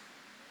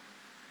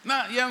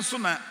 Na yen so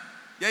na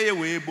ye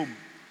we bom.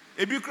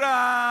 Ebi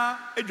kra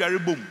edware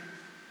bom.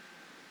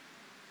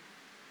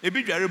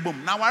 Ebi dware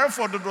bom. Na ware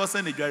for dodo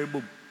se na dware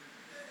bom.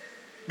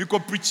 Me ko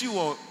preach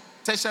wo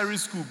tertiary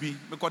school bi.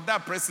 Me ko da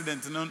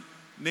president no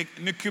ne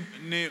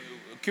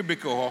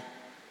cubicle ho.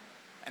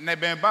 Na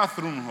be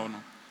bathroom ho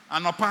no.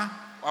 Anopa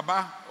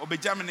waba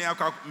obeja me ne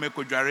akwa me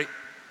ko dware.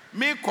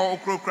 Me ko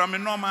okrokra me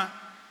normal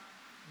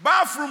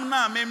bathroom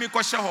na me ko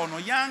hye ho no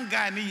young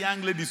guy ni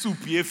young lady soup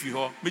efi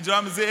ho. Me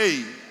jira me say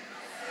hey.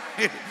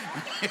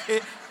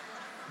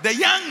 The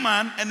young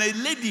man and a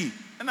lady,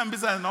 and I'm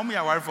busy. No, me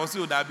aware for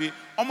so that be.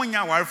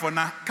 Omunya aware for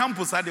na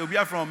campus. They will be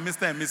from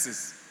Mr. and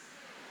Mrs.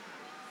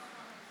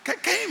 Can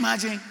you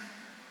imagine?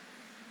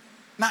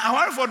 Now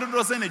aware for the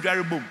dress and a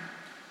dry boom.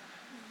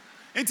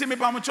 Inti me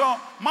pamucho,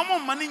 mama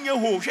money in your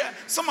home.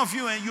 Some of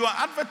you and you are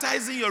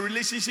advertising your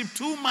relationship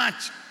too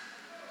much.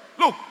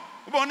 Look,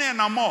 ubone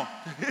na more.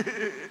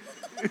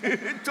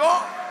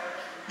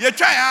 You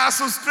try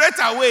so straight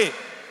away.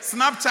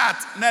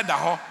 Snapchat, neda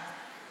ho.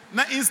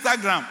 Na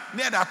Instagram,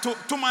 near that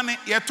too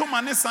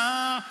money,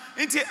 sa.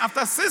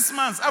 After 6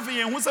 months, after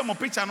you who some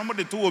picture, no more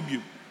the two of you.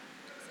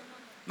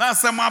 Now,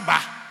 some ba.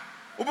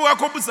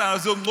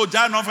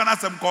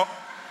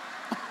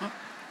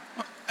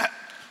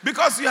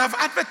 Because you have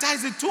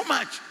advertised it too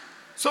much.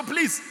 So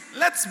please,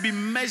 let's be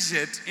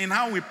measured in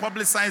how we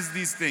publicize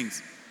these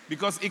things.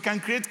 Because it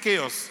can create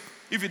chaos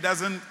if it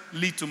doesn't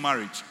lead to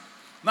marriage.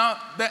 Now,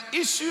 the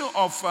issue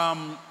of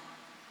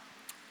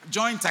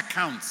joint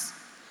accounts.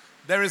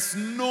 There is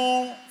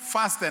no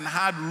fast and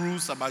hard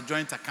rules about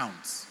joint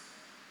accounts.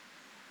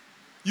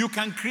 You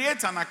can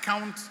create an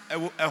account,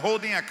 a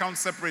holding account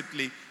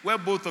separately, where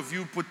both of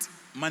you put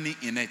money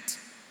in it.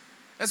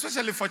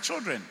 Especially for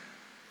children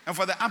and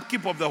for the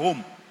upkeep of the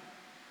home.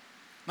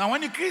 Now,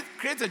 when you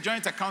create a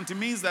joint account, it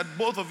means that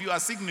both of you are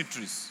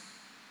signatories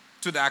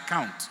to the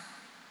account.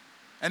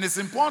 And it's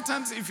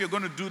important if you're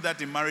going to do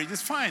that in marriage.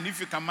 It's fine if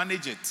you can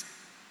manage it.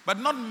 But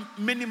not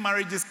many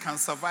marriages can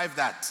survive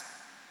that.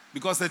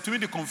 Because there's too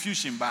many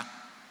confusion, but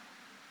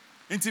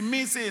it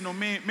means say no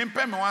me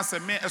pay me once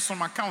me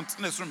some account,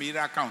 na some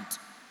ira account.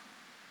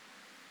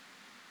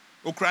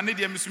 Ukraine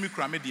dia misumi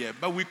krame dia,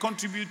 but we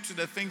contribute to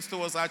the things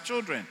towards our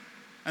children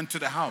and to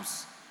the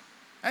house.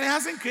 And it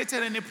hasn't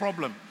created any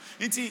problem.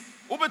 Inti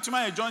over to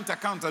my joint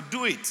account,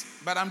 do it.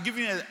 But I'm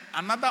giving you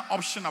another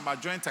option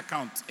about joint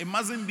account. It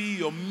mustn't be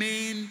your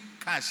main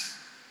cash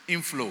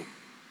inflow.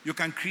 You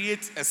can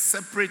create a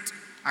separate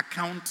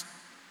account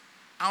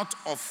out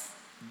of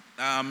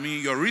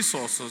your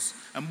resources,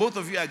 and both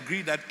of you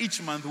agree that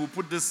each month we'll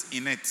put this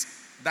in it,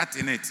 that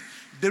in it.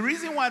 The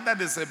reason why that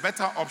is a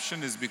better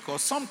option is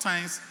because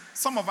sometimes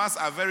some of us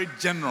are very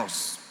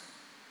generous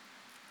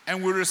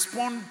and we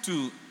respond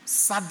to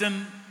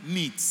sudden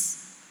needs.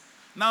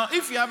 Now,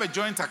 if you have a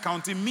joint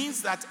account, it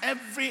means that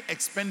every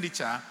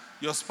expenditure,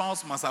 your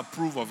spouse must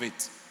approve of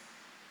it.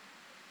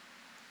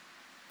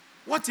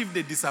 What if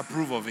they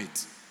disapprove of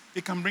it?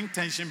 It can bring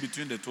tension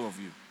between the two of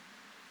you.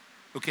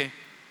 Okay?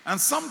 And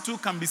some too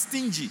can be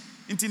stingy.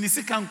 Inti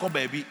nisi kanko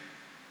baby.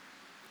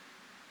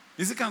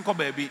 Nisi kanko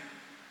baby.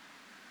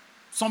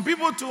 Some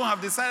people too have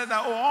decided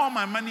that, oh, all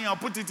my money, I'll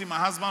put it in my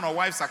husband or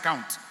wife's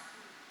account.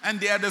 And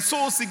they are the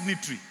sole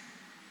signatory.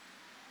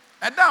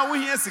 And now we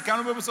hear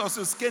Sikano baby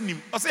also scan him.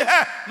 I say,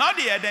 hey, now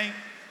the then.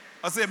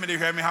 I say, me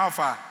hear me how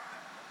far?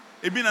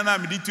 Now,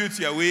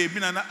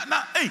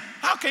 hey,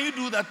 how can you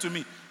do that to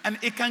me? And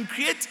it can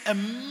create a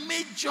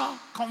major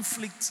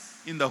conflict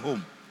in the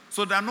home.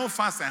 So there are no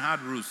fast and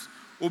hard rules.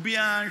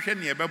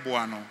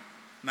 Amen.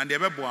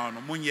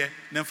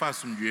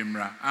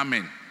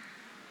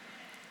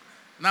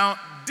 Now,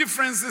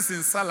 differences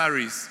in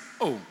salaries.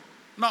 Oh,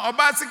 now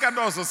Obasika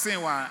also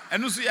saying one,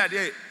 and also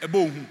a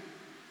bone.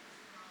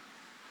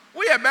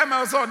 We are Bama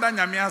also done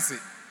Yamiasi.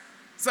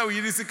 So we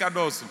use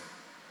Sikadoso.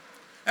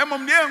 And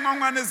Mom dear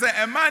one is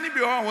a money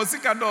be on was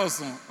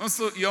Sikadoso.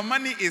 So your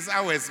money is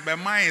ours, but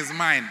mine is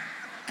mine.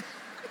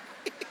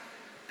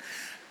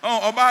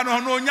 Oh, Obano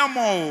no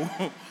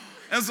Yamo.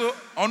 And so,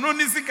 ono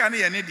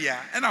nisikani yanidia,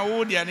 and I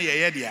would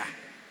yadia.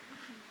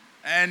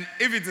 And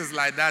if it is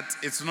like that,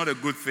 it's not a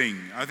good thing.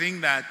 I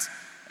think that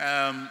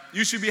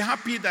you should be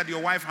happy that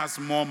your wife has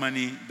more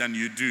money than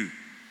you do.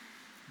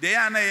 They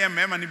are na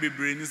money be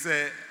bring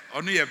say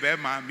ono ye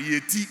bema me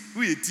yeti,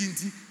 who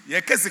yeti, ye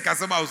kesi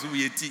kasema also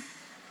yeti.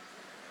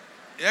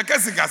 Ye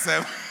kesi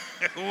kasem,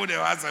 who they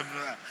was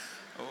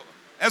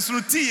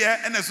esru ti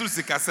and esru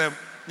sikasem.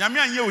 Nyame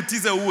anye oti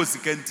se wo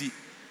sikanti.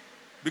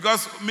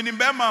 Because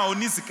minibema or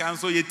nisika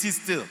so yeti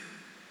still.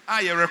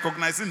 You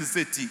recognizing the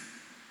city.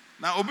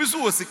 Now obisu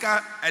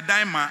osika a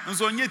daima and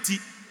so yeti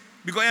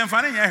because I'm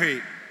finding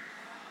your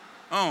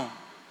oh.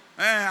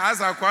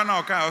 As I kwana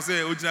oka I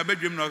say ojina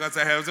bedroom no ka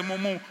say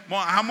mo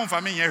hamon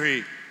family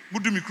here.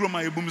 Mudu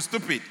mikroma e boom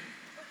stupid.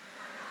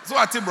 So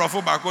ati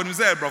brofo back when you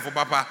say brofo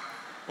papa.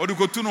 Odu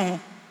ko tu no ho.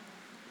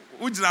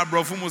 Ojina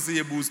brofo mo say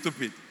e boom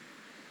stupid.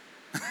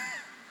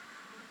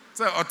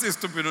 So oti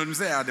stupid when you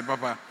say the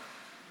papa.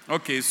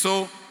 Okay,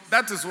 so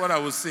that is what I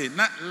will say.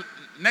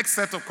 Next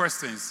set of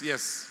questions.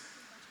 Yes.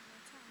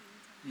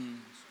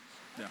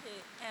 Yeah.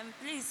 Okay,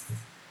 please,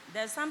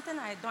 there's something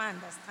I don't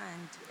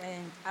understand,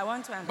 and I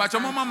want to understand. But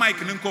your mama Mike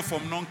Ninko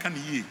from non can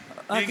ye.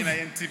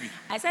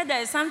 I said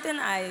there's something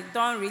I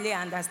don't really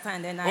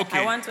understand, and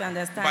I want to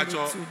understand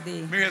it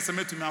today.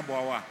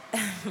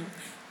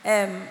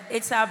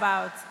 It's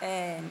about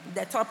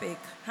the topic,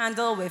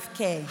 handle with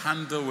care.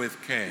 Handle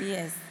with care.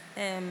 Yes.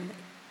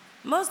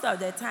 Most of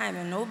the time,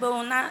 you know,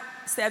 but not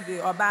Sebi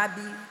or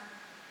Babi,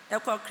 they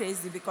go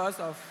crazy because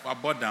of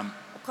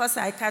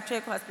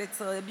psychiatric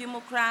hospital, a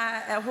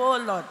whole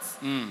lot.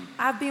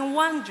 I've been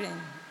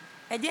wondering,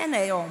 is it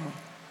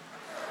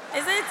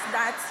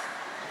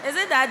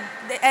that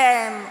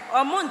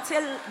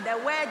until the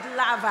word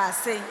love I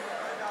say?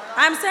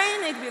 I'm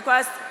saying it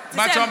because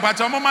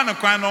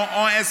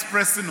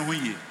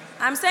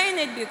I'm saying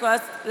it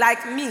because,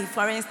 like me,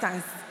 for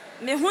instance,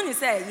 me who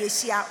say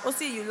yeshia,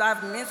 also you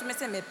love me, so me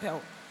say me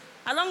pel.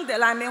 Along the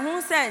line, me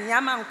who say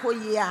nyaman ko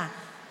yeah,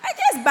 I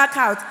just back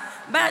out.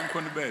 But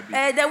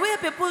the way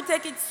people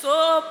take it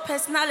so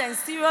personal and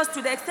serious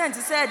to the extent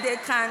to say they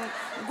can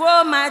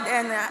go mad,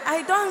 and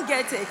I don't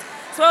get it.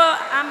 So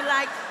I'm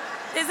like,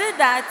 is it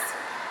that?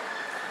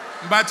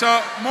 But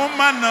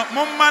mama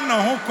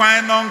no who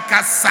kwan no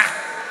nkasa.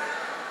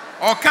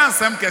 O kan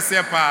sam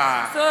kese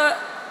pa. So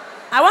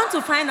I want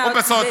to find out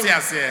today.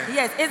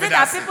 Yes, is it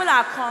that people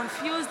are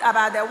confused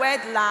about the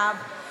word love?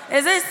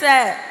 Is it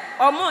say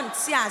omon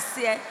ti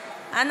ase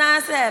and I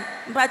say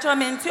mpacho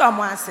me nti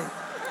omo ase.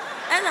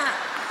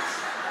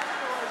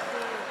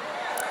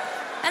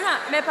 And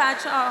me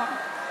pacho,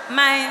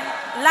 my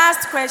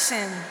last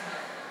question.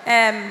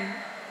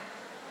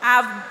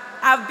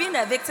 I've been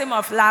a victim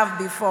of love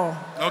before.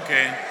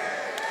 Okay.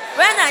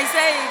 When I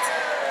say it,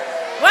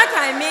 what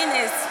I mean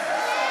is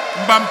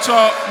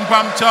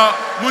Mpamcho,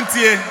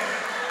 muntie.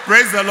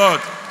 Praise the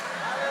Lord.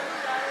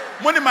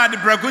 Monima de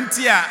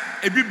braguntia,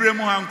 ebibre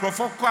mu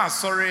hankrofo kwa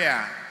asore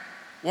a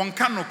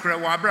wonka nokre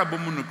wa abrabo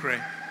mu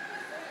nokre.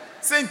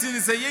 Senti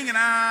say yen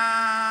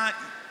nyina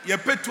ye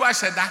petu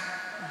ahyeda.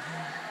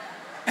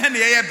 And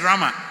ye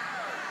drama.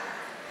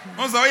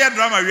 Also ye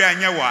drama we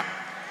anya wa.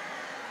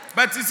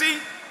 But you see,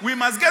 we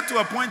must get to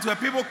a point where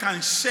people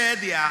can share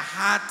their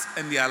heart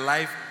and their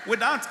life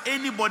without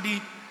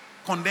anybody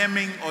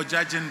condemning or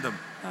judging them.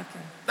 Okay.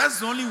 That's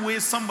the only way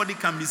somebody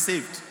can be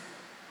saved.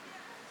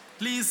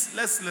 Please,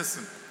 let's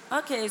listen.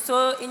 Okay,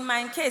 so in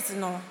my case,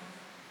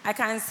 I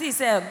can see,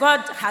 say,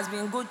 God has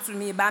been good to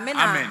me, but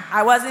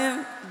I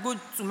wasn't good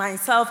to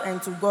myself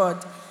and to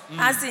God.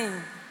 As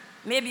in,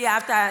 maybe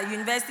after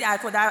university,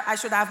 I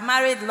should have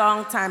married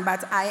long time,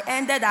 but I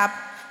ended up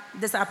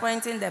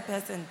disappointing the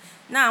person.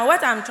 Now,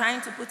 what I'm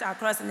trying to put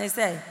across, and they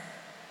say,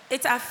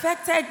 it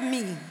affected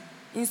me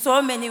in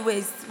so many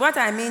ways. What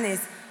I mean is,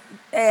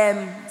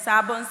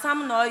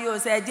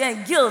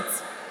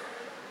 guilt.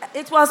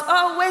 It was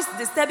always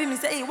disturbing me.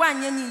 Say,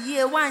 one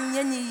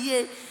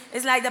year.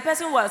 It's like the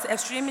person was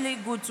extremely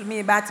good to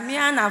me, but me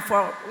and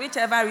for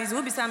whichever reason,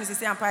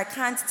 I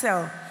can't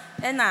tell.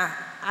 And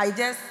I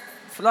just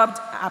flopped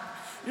up.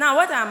 Now,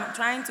 what I'm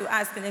trying to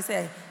ask, and I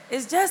say,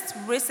 it's just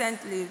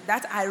recently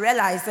that I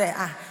realized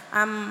that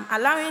I'm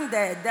allowing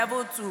the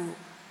devil to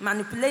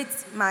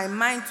manipulate my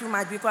mind too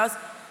much, because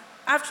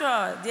after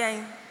all,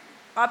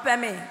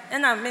 open me.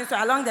 And I mean, so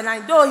along the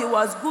line, though he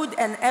was good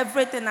and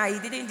everything, he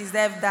didn't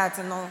deserve that,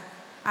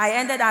 I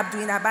ended up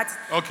doing that. But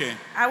okay,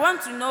 I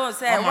want to know,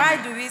 sir, why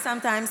do we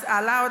sometimes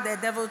allow the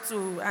devil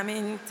to,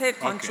 take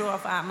control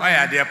of our mind? Oh,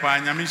 yeah, dear Pa,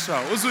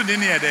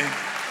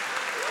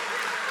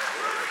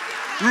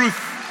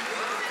 Ruth,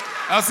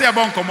 I'll say a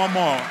bon come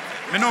more.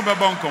 Me no be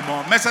bon come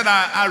more. Message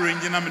that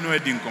arrange na me no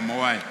edin come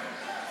why.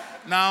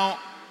 Now,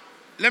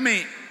 let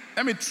me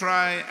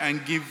try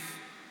and give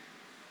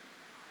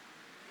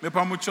me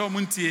pamucho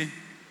muntie.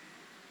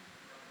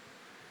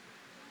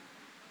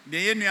 De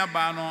ye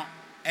nuaba no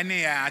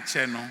ene ya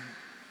ache no.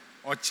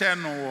 Oche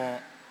no wo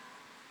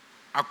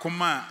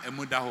akoma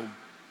emuda ho.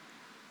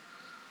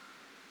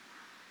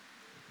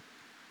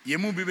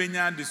 Yemu bi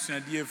benya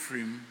desuade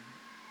efrim.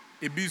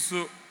 Ebi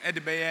so e de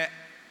beye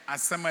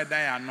asema da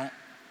ya no.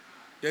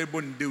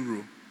 Bon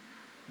deuro.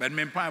 But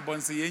me pa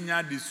bon say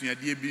yenya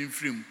desuade bi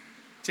mfrim.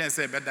 Chen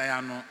say be da ya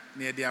no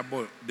na ye de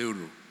abo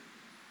deuro.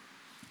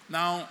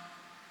 Now,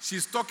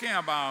 she's talking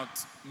about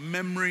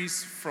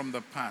memories from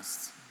the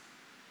past.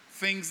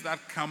 Things that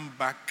come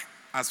back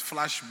as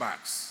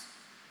flashbacks.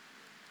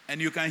 And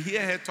you can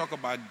hear her talk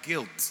about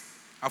guilt,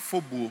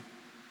 afobu,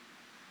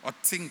 or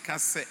tinka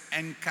se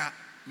enka,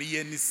 me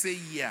yeni se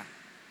ya.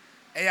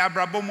 Eya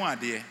brabo mo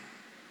ade.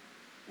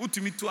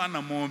 Utumi to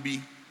anamo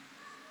bi.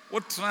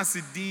 What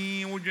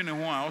transidin wodwene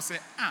ho a, o say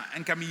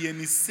enka me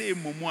yeni se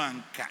momo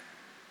anka.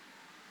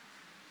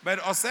 But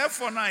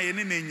osefo na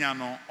yeni nenya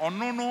no,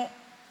 ono no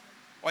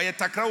oye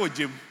takra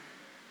wojem.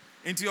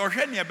 Enti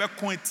ohwe ne be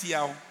kon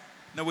atia wo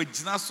na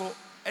wagina so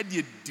e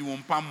de di wo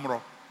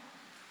mpamro.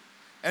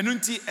 Enu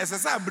nti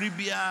esesa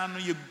abribia no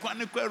ye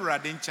guane kwa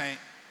Awurade nchen.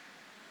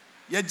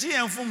 Ye gi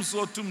enfum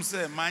so tum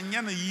se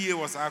manya na yie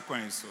wo sa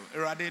kwan so.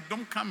 Awurade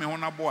dom ka me ho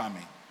na bo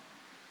ame.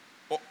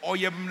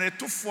 Oye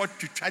mretofo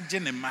twitwaje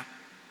ne ma.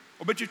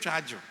 Obetwitwa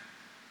agyo.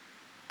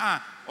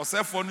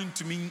 ɔsɛfoɔ no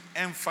ntumi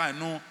ɛmfa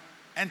no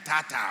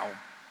ɛntaataa wo.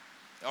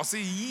 Ɔsɛ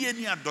yie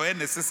ni adɔeɛ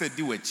na ɛsɛ sɛ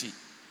di w'akyi.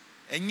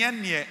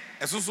 Ɛnyɛ neɛ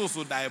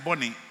ɛsoso da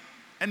ɛbɔne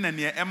ɛna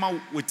neɛ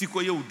ɛma w'ati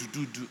kɔyɛ wo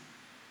dududu.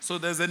 So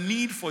there's a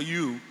need for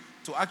you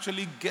to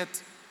actually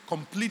get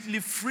completely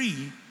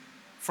free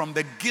from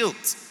the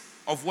guilt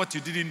of what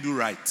you didn't do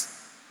right.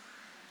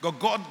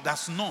 God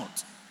does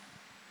not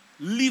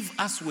leave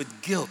us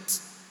with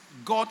guilt.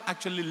 God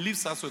actually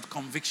leaves us with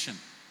conviction.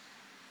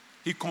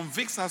 He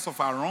convicts us of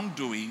our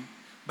wrongdoing,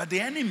 but the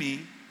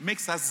enemy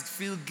makes us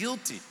feel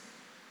guilty.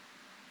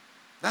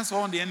 That's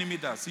all the enemy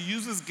does. He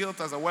uses guilt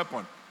as a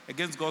weapon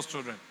against God's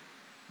children.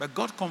 But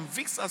God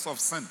convicts us of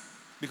sin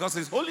because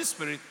His Holy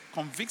Spirit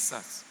convicts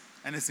us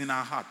and it's in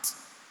our heart.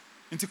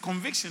 Into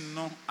conviction,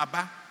 no,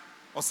 Abba,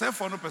 or say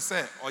for no per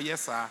se, or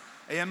yes, sir,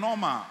 a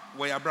normal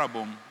way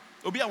abrabom.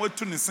 Obi a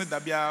wetu ne sin da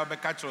bia be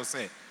catch or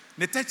say,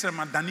 ne teacher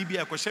ma dani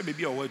bia ko she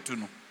baby or wetu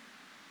no.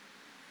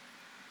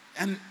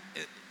 And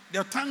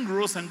their tongue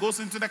grows and goes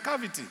into the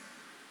cavity.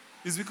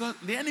 It's because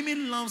the enemy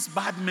loves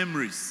bad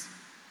memories.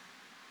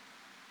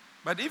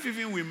 But if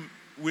even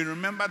we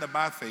remember the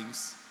bad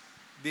things,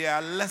 they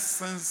are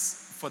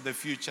lessons for the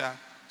future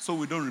so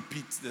we don't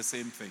repeat the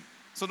same thing.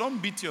 So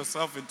don't beat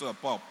yourself into a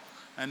pulp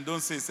and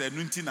don't say,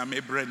 "Nunti na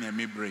mebre na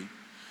mebre."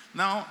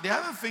 Now, the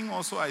other thing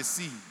also I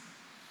see,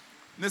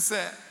 they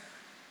say,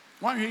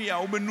 "One here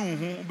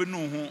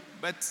ubenu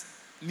but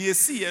ni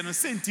see no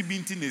senti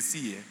binti ne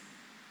see."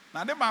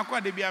 Now the man kwa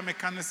de bia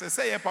mechanic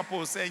say ye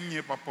papa say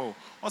nye papa.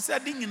 O say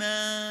adi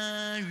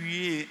nyina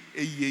wie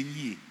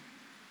eyenye.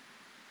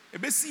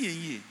 Ebe see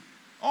yenye.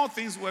 All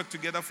things work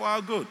together for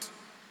our good.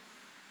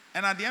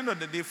 And at the end of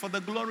the day, for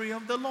the glory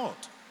of the Lord.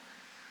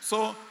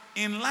 So,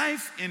 in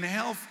life, in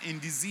health, in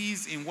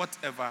disease, in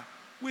whatever,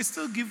 we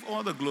still give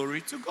all the glory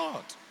to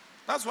God.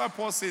 That's why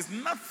Paul says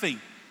nothing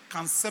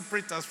can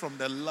separate us from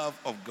the love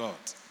of God.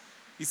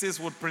 He says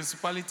with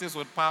principalities,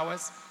 with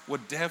powers,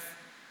 with death,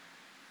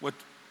 with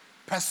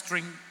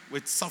pestering,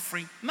 with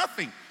suffering,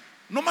 nothing.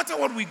 No matter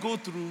what we go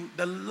through,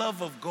 the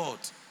love of God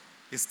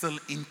is still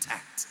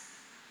intact.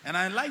 And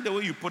I like the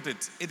way you put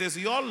it. It is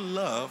your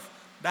love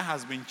that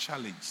has been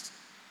challenged.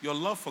 Your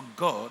love for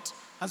God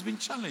has been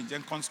challenged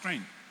and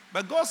constrained.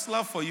 But God's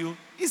love for you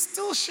is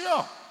still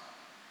sure.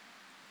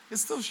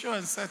 It's still sure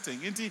and certain.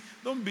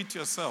 Don't beat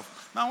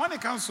yourself. Now, when it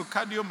comes to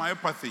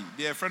cardiomyopathy,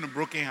 they're a friend of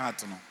broken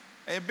heart. No?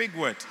 A big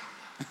word.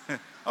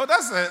 Oh,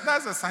 that's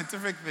a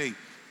scientific thing.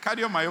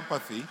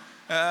 Cardiomyopathy.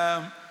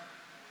 A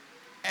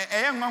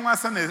young man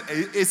was an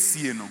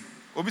ACN.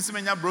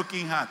 Obviously,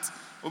 broken heart.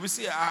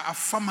 Obviously, a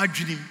farmer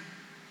dream.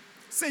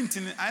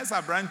 Sentin as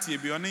a brandy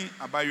bioni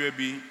abayo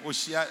bi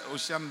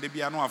ocean de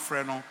biano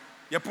afreno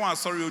yepon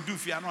sorry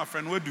odufie no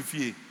afreno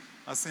wadufie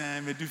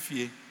asan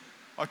medufie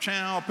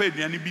otwen opa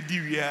aduane bi di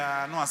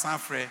wia no asan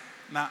afre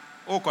na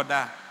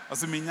okoda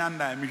ose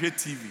menyanda mehwe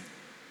TV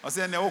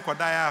ose na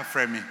okoda ya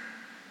afre me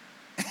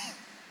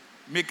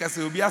make us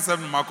obi asem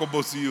no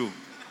makobosu yo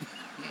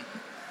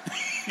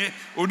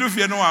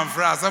odufie no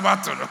amfra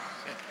asabato no.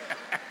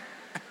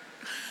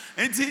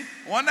 Enti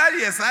wona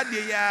ye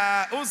sadie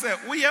ya o se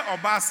wo ye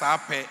oba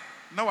sape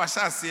na wa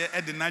hyase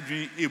e de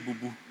nadwen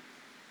ebubu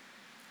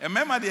e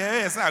mema de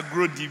ye sa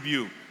grow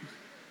dibio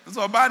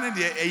so oba ne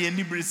de e ye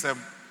nibrisem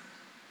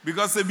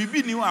because e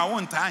bibi ni wa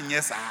won ta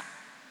anye sa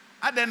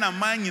ade na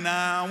man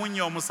nyina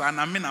wonye omo sa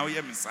na me na wo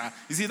ye me sa.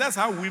 You see, that's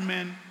how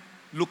women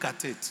look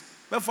at it.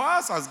 But for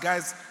us as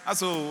guys,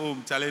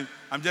 challenge,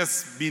 I'm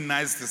just being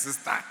nice to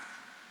sister.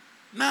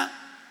 Na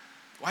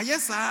wa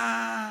yes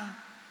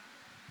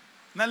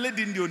Now,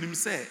 lady in the onim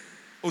say,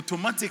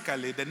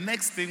 automatically, the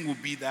next thing will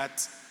be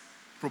that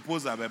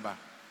proposal, beba.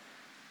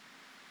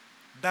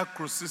 That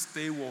crosses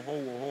stay,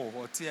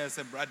 wo tears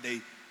a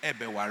brother,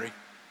 ebe worry.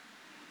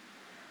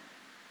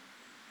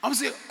 I'm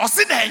saying,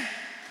 Oside,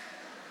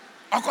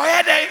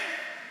 Okoyede,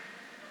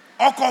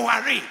 Oko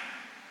worry.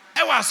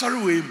 Ewa sorry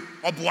with him,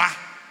 Obwa.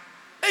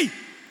 Hey,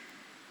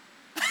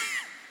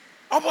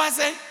 Obwa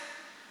say,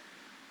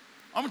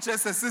 I'm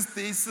just a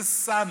sister,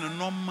 son,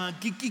 no man,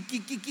 kiki.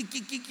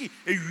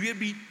 A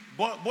baby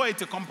boy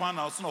to compound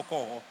house no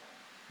call.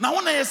 Now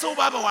when I saw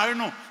Baba, I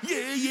know,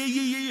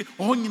 yeah.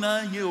 Oh, you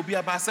know, you'll be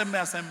about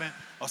assembly.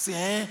 Or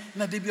say,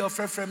 na de be a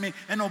friend from me,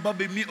 and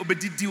Obabe me,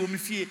 obedi o me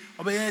fie,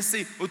 obey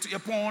say, o to your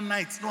pawn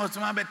night, no, to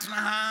my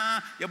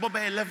betra, your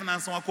Baba 11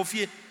 and so a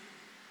coffee.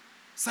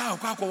 Sa,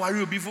 Quaco, where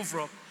you be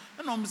for?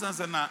 And no, Miss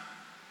Ansana.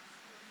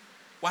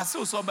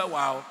 Was so bad,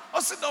 wow. Oh,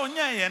 sit down,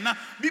 yeah, na,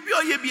 Bibi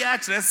or ye be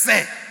actually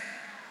say.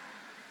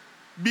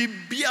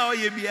 Bibia o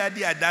ye bia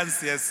dia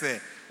dance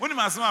say when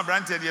my son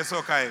branch dey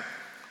so kai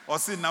o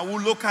say na wo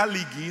local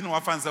league no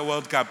afan say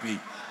World Cup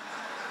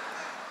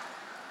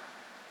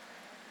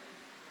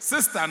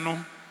sister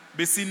no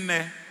be sin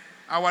ne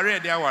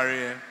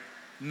aware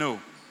no,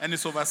 and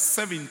it's over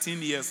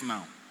 17 years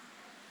now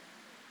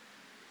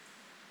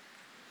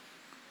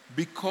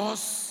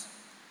because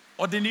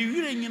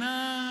ordinary wire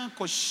nyina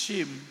ko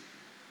shame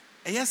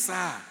yes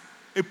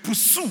e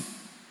pursue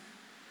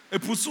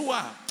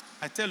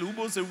I tell you,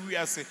 we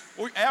are say,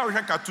 oh, I have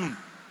a cartoon.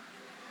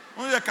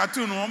 Only a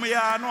cartoon, no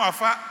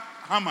afa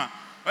hammer.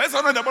 I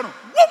saw the bottom.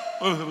 Whoop!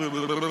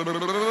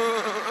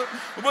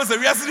 Was a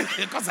reason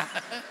because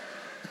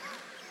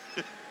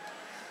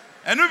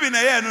and we been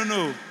here,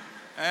 no.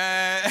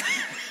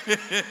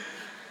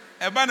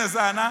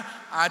 Ebanazana,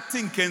 I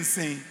think can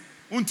say,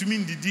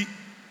 Untumin didi,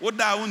 what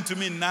thou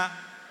untumin na,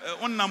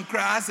 unnam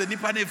crass, a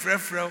nipane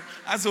frefro,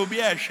 as will be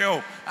a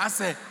show. I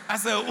say,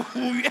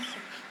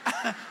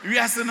 we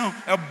no,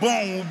 a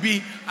bone will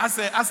be, as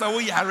a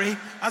way,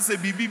 as a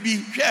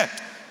BB, share.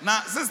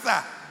 Now,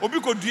 sister,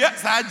 Obiko dear,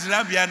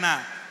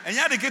 Sajrabiana, and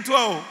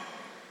Yadikito,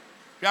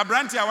 you are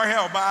branching our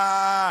hair,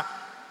 but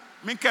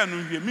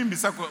Minkanu,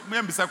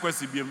 Mimbisa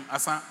Quesibium,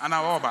 Asa, and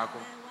our Bako.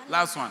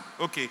 Last one.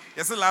 Okay.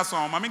 Yes, the last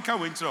one. Maminka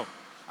Wintro.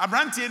 A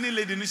branch any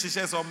lady she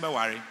shares on the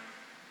worry.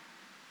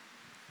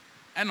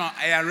 And no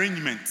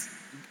arrangement.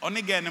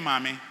 Only girl,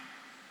 mammy.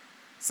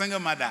 Single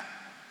mother.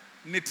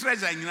 Ni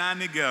treasure in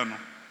any girl.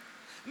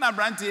 Now,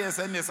 branch yes,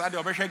 and yes, I do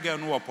a girl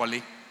no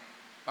poly.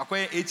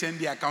 Acquire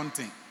HND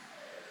accounting.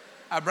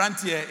 A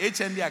branch here,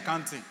 HND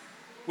accounting.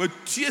 With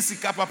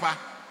TSC papa.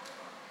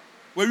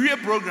 We a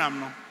program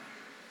no.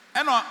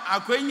 And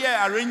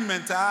acquire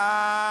arrangement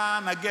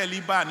na girl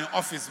liba in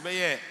office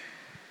by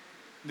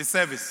the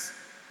service.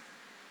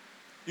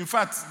 In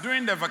fact,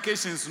 during the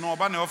vacations, no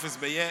about the office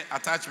by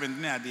attachment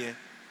near there.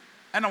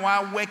 And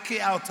I work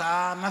out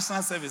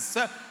national service.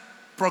 So,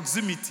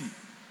 proximity.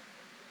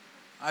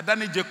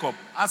 Danny Jacob,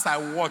 as I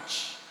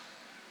watch,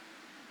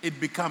 it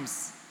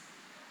becomes.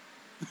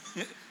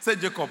 Say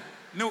Jacob,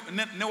 no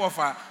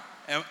offer.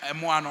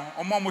 Moano,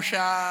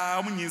 Omamusha,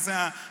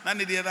 Omunisa,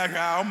 none of the other,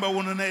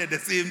 Omba the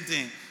same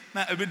thing.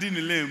 Na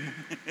ebedini lem.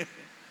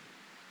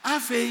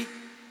 Afe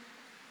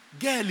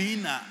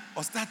girlina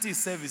or starting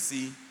service.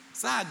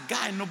 Sa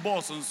guy no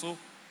boss and so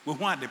we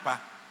want the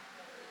pa.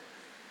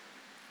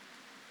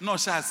 No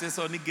shall say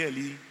so ni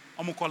girlie.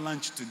 Omo call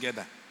lunch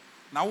together.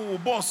 Now we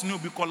boss no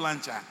be call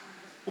lunch.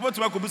 We want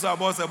to work with our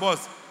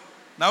boss.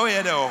 Now we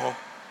hear the oh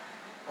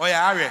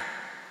yeah are.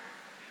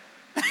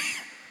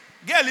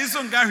 Girl is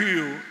on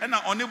gahiu and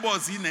na only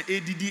boss in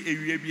ADD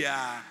area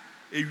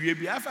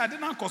bia. Afa dey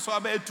na koso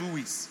about 2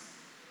 weeks.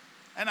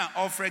 And I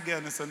offer girl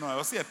and say, no, I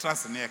will see a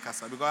trust in the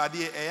casa because I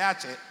did a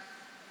yache.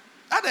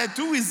 Are there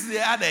 2 weeks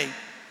the other?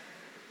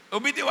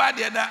 Obiti wa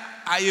de da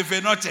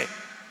ayefe noche.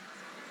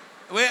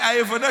 We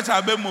ayefe noche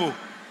abemo.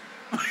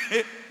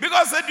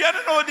 Because said you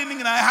don't know the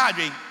thing I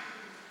had.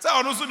 So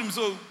I also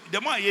so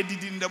the more you did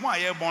the more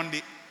you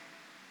bonded.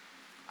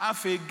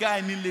 Afe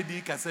guy ni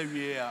lady kasa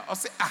we I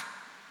say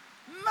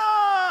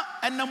no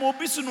and na mo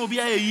bisu no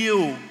bia ye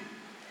o.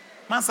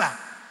 Masa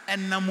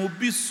and na mo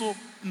bisu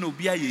no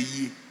bia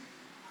ye.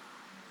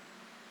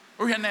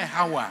 Oya na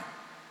hawa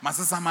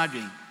masasa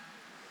madwen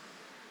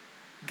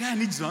guy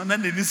ni jino na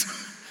neniso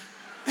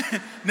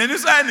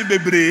ani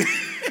bebre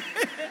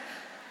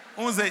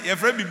on say your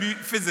friend bibi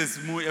physics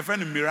mu your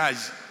friend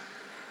mirage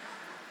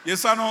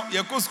yeso no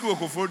ye ko school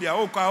Okofodia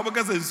o kwa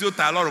obeka se nsuo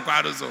ta loro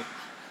kwa do so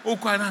o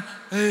kwa na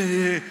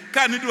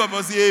ka ni do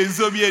about say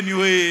nsuo bi ani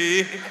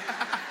we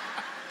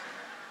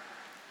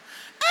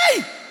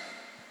hey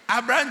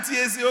abranti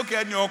esi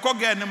okay ni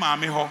okoga ni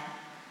maame ho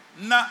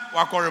na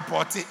wako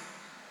report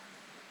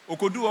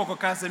Okodu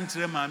okoka sem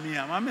kire maami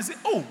a maami say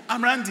oh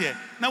I'm around here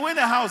now when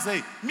the house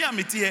say me am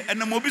here and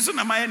mo bi so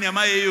na maye na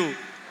maye yo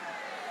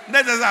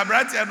that is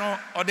abrant here no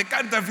or the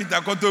counterfeit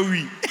akoto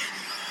wi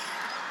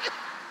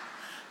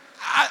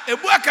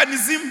ebu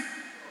akanism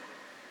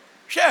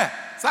share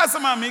sa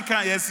sama me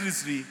kan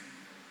yesiri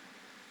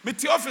me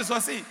ti office o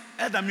say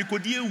elder me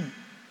kodi ewu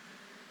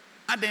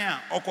adan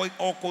a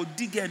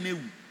okodiga na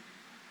ewu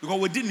because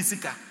we didn't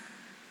sika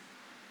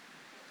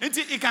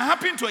it can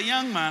happen to a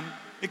young man.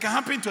 It can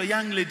happen to a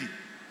young lady.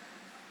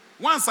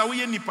 Once a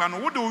way nipa no,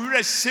 what do we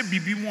reshe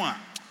bibi mu a?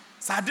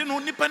 Sa de no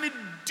nipa ni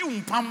di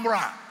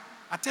umpambra.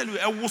 I tell you,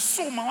 I was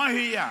so ma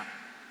here.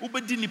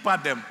 Ubedi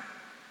nipa dem.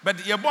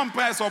 But ye bon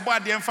pa so obo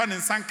ade emfa ne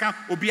nsanka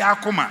obi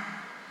akoma.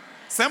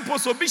 Sempo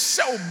so bi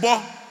hye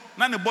obo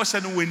na ne bo hye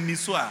no wani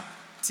so a.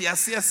 Ti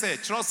ase say,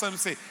 trust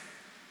say,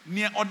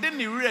 ne ode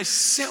ne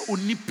reshe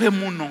onipa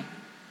mu no.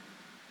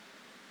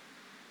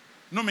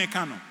 No me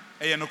ka no.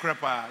 Eye no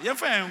krepa. Ye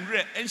fa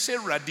enre enhye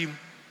radim.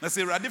 Na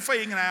say radifa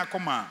yin na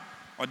yakoma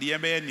or the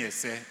ebe ne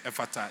se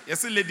efata.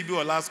 Yes lady be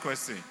our last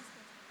question.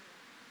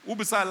 Who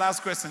be say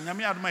last question?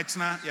 Nyame adoma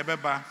china ye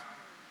beba.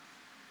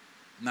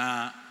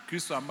 Na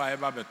Kristo amba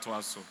eba beto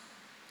aso.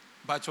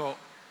 Bacho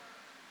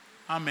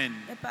amen.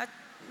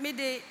 Me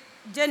de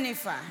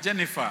Jennifer.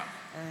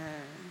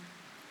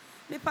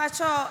 Me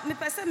pacho me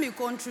pese me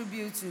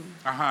contribute to.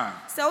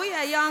 So we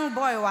a young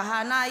boy wa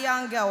ha na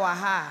young girl wa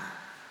ha.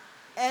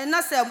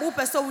 Na say wo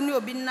pese wo ni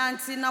obi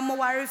nanti na mo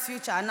worry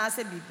future na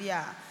say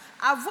bibia.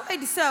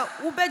 Avoid say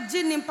wo be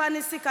gi nimpa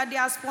ne sika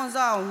dia sponsor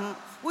ho.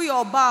 Wo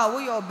your ba, wo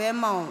your be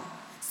ma.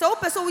 So wo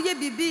pese wo ye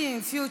bibi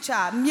in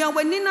future. Mia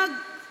wani na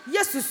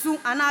yesusu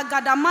ana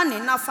gada money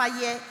na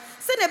faye.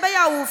 Se ne be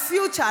ya wo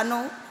future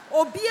no.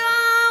 Obia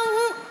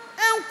hu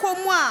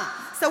enkomu a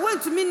se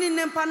wentumi ni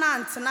nimpa na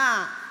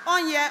antena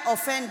onye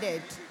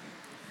offended.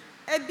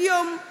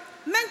 Ebiom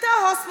mental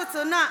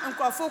hospital na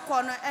nkrofo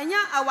ko no enya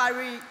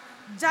awari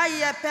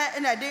Jaye pe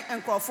na de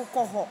enkrofo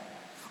kɔ hɔ.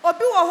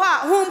 Obi wɔ hɔ a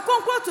hom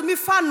konkro to mi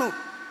fa no.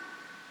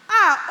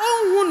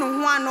 Onhu no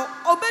ho ano,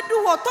 obedu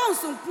hɔ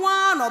tonso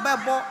nkoa na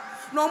obɛbɔ.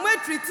 Na omo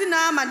treat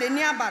na ma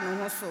n'ani aba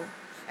no ho so.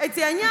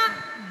 Eti anya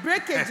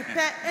breakage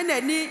pe na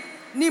ni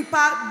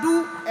nimpa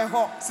du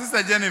ɛhɔ.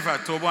 Sister Jennifer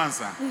Tobo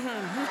answer.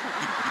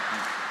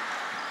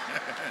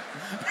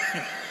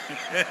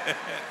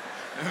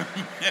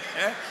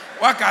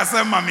 What can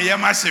say, Mammy?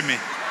 Yamashimi.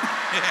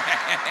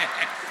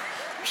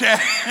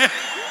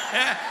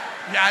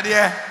 Yeah,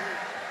 dear.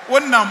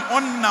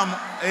 Onam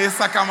a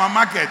Sakama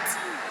market.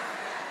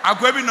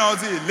 Akwebi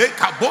knows it. Lake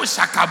Kabo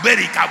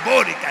Shakaberi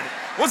Kabori.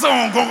 What's a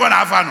Hong Kong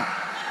Afano?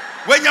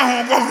 When you're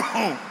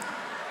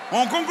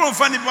Hong Kong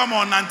funny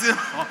Pamon until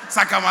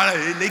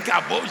Sakamara, Lake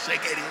Kabo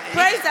Shakeri.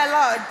 Praise the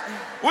Lord.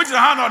 Which the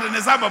hand of the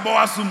Nezaba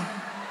Boasum?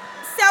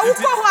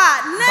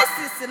 Sawukowa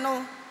nurses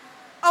no.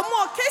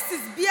 Omo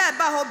cases bia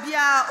ba ho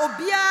bia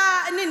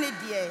obia ne ne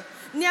de.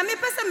 Nia me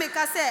pese me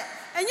ka se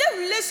enye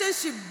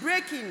relationship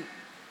breaking.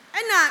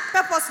 Ena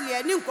purposely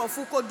ani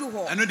nkrofo kodu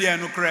ho. Eno de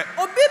no kre.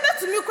 Obi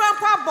betumi kra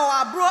kwa abo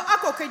abro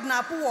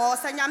akokidnap wo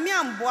sanyame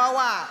amboa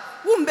wa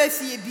wo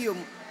mbefie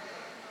biom.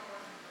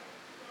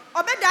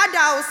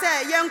 Obedada wo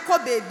se yenko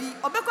baby,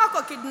 obekọ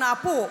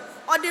akokidnap wo,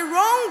 or the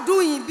wrong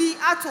doing bi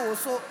ato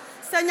so.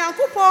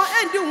 Sanyankopon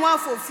endi ho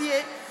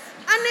afofie.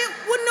 Ani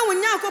wonu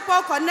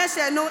wonyankopon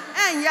connection no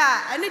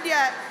enya ani de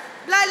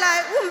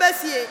lai wo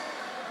mbefie.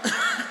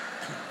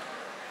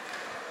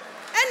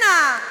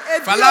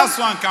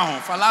 Falaso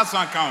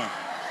anka ho.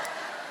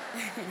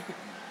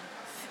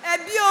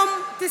 Ebiom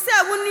ti se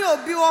woni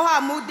obi wo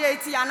ha mu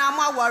date ana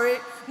mo awore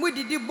mu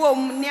didi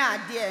bom ni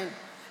ade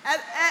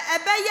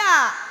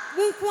ebeya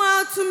wunku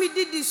atumi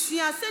didi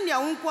sua se ne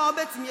wunku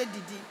obetimi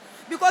didi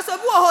because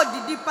obi wo ho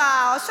didi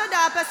pa o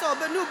shoda person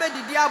obe nu be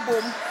didi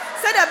abom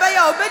se de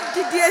beya obe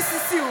didi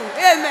esisiu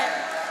amen.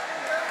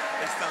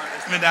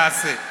 Me that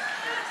say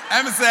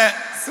I'm say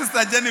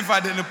Sister Jennifer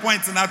the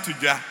point na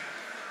tudwa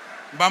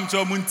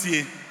bamcho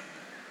muntie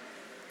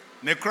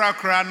ne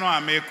kra no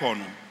ameko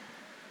no.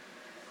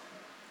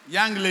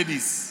 Young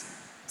ladies,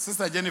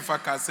 Sister Jennifer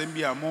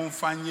Kasembia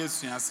Monfanye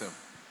Sunyasem.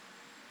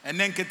 And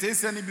then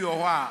Ketesiani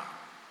Biowa,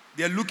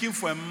 they're looking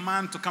for a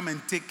man to come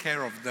and take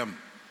care of them.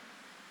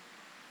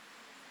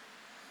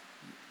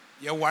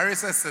 Your worry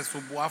says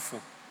Subuafo.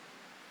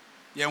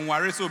 Your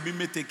worry so be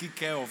me taking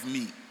care of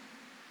me.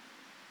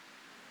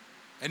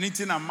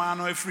 Anything a man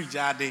or a free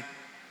jade,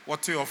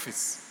 what's your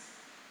office?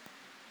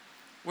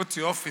 What's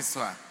your office,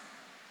 sir?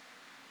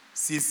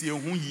 See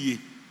who ye.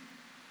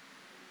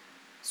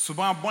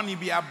 Suban boni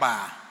bi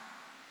aba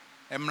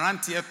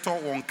emrante eto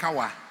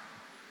wonkawa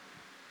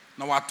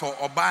na wato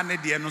oba ne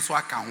de no so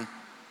aka ho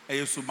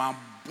eye suban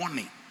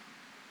boni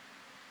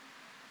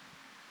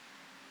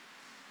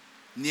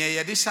ne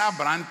ye de sha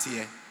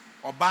brante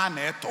oba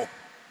na eto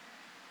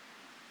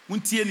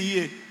muntie ne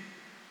ye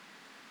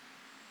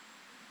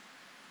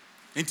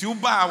enti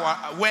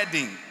uba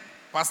wedding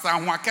pastor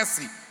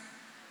Ahwakesi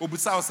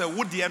obusa wo se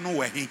wo de no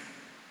wahi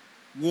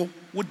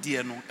wo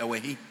de no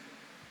ewahi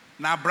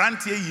na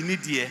brantie yi ni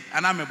de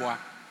anameboa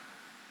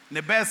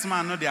ne best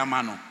man no de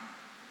amano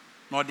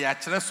no de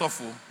akere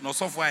sofo no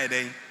sofo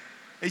ayeden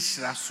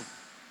ehira so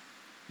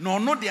no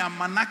no de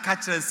amana ka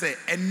kire se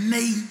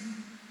enei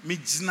me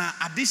gina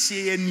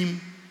adehye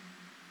anim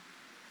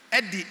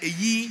e de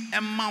eyi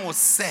emma wo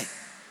se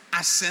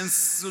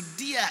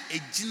ahyensode a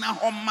egina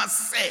ho ma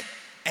se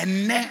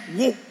enne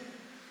wo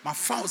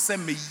mafa wo se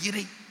me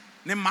yire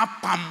ne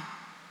mapam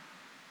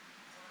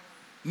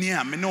ni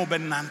a me no be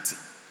nante.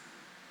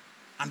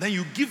 And then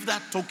you give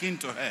that token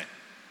to her.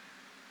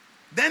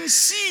 Then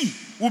she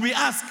will be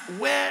asked,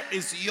 where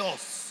is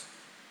yours?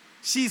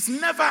 She's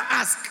never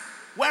asked,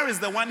 where is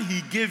the one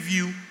he gave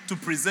you to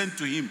present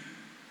to him?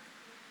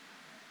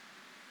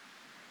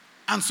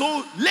 And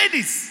so,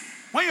 ladies,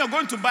 when you're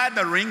going to buy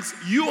the rings,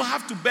 you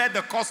have to bear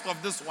the cost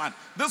of this one.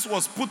 This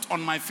was put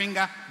on my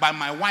finger by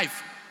my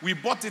wife. We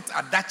bought it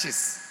at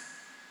Duchess.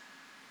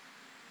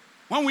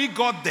 When we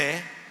got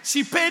there,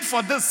 she paid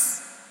for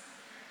this.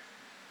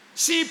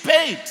 She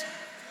paid.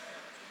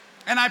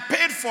 And I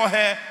paid for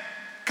her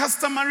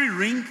customary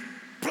ring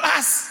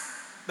plus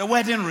the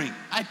wedding ring.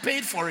 I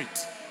paid for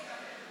it.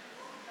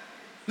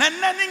 Na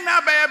naning na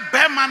be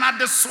man at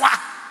the swa.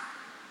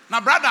 Na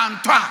brother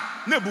Antoine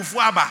ne bufu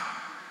aba.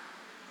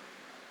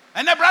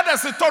 And the brother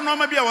said to no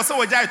maybe I was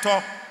so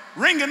to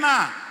ring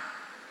na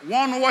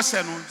one wash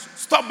no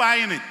stop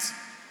buying it.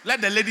 Let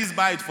the ladies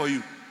buy it for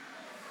you.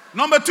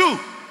 Number 2,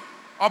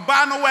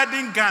 oba no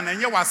wedding gown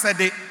and you was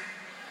said it.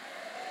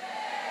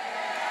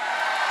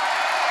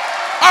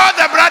 All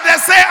the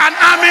brothers say an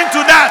amen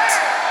to that.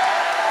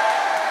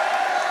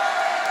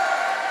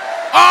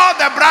 All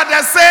the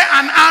brothers say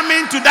an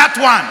amen to that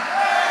one.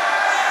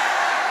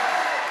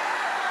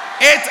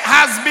 It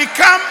has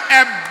become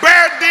a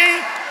burden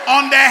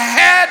on the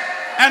head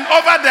and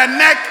over the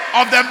neck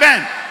of the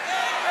men.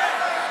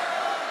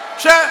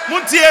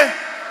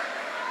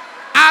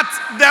 At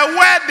the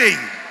wedding,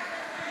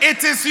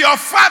 it is your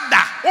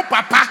father, oh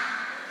papa,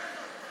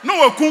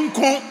 no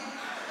kunku,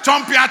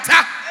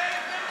 chompiata.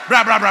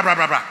 Bra, bra, bra, bra,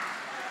 bra, bra.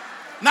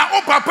 Now,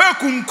 oh, papa,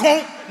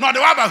 kunkon. No, the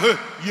waba,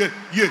 yeah.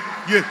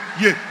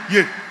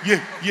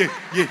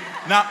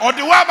 Now, or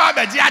the waba,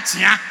 beji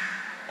achia.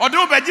 Or the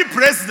beji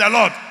praise the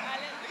Lord.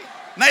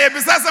 Now, you be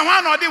saying,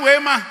 one or the way,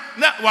 ma,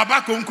 na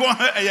waba kunkon,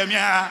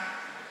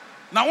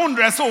 now, one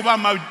dress over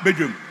my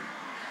bedroom.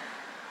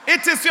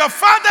 It is your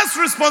father's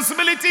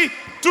responsibility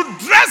to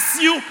dress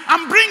you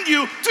and bring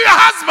you to your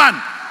husband.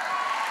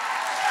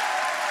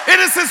 It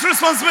is his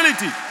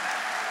responsibility.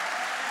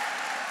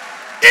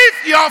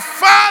 If your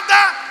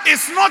father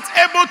is not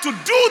able to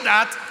do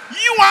that,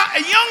 you are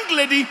a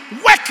young lady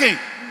working.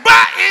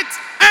 Buy it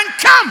and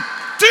come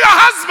to your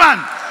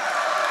husband.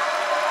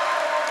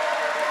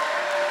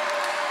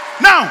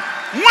 Now,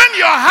 when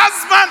your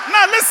husband,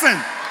 now listen.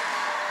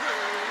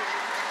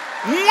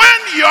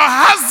 When your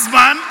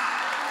husband,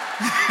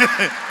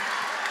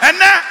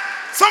 and then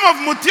some of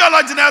my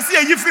theology now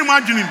say you free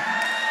margin.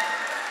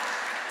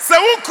 Se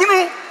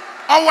ukunu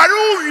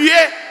owaru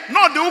wie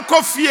no de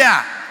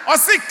ukofia o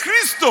se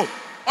Kristo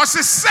o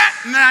se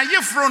na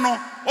yefro no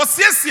o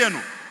siesie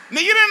no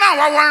ne yire na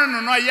waware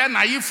no no ye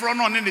na yefro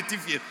no ne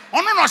tifie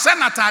ono no hye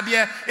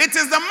natade. It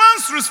is the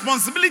man's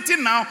responsibility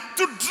now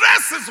to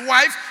dress his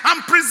wife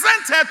and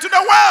present her to the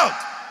world.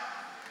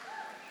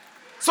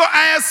 So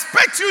I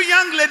expect you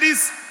young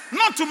ladies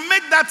not to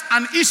make that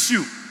an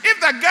issue. If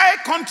the guy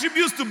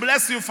contributes to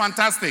bless you,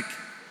 fantastic.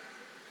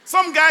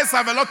 Some guys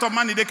have a lot of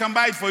money, they can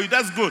buy it for you,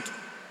 that's good.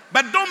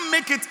 But don't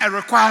make it a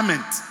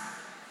requirement.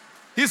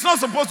 He's not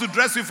supposed to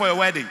dress you for your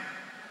wedding.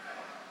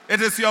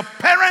 It is your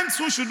parents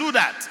who should do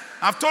that.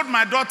 I've told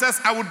my daughters,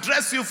 I will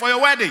dress you for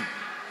your wedding.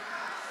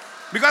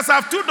 Because I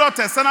have 2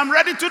 daughters and I'm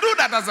ready to do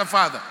that as a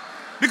father.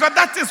 Because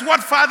that is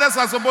what fathers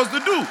are supposed to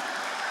do.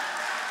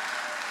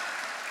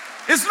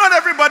 It's not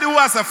everybody who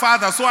has a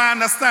father, so I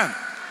understand.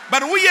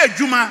 But we are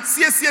Juma,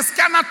 CSS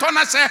cannot turn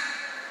a share.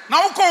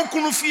 Now,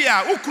 Ukunu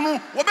Fia, Ukunu,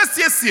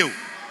 Wobesiesio.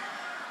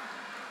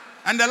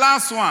 And the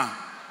last one,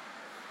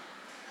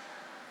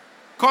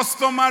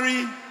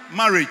 customary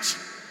marriage.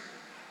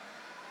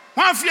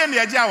 One fear in the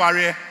Aja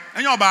warrior,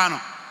 and your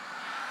banner.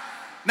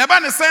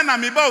 Never the same,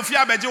 I'm about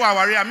Fia Bejawa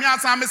warrior, me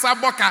as I'm Mr.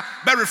 Boka,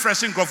 very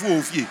refreshing coffee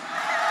of you.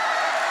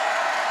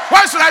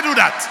 Why should I do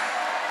that?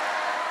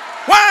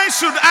 Why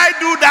should I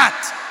do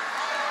that?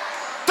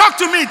 Talk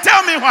to me,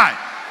 tell me why.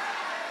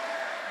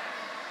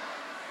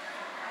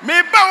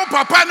 Me ba o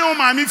papa ne o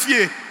mami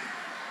fie.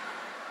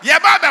 Ye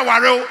ba be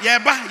ware o, ye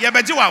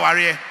beji wa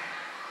ware.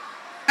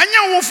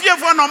 Anya wo fie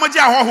fo na omoji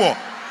ahoho.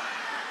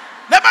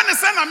 Never ne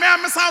say na me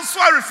amesa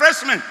so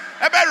refreshment.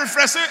 E be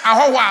refresh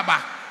ahoho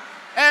aba.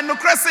 No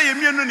krese ye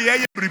mienu ne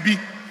ye bribi.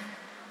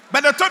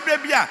 But the top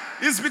bia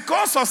is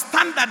because of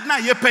standard na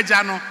ye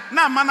peja no,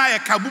 na mana ye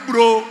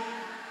kabubro.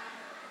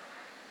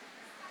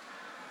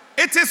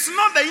 It is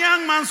not the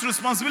young man's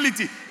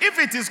responsibility. If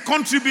it is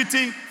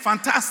contributing,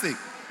 fantastic.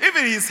 If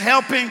it is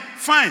helping,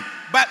 fine.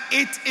 But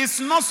it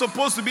is not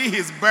supposed to be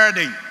his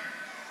burden.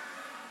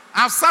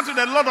 I've sat with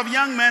a lot of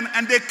young men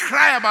and they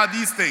cry about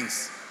these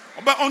things.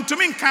 But unto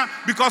me,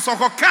 because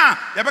of Oka,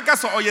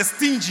 you're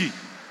stingy.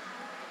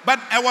 But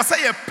I was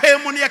say a pay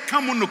money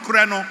come on the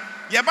crano.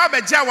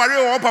 Yababa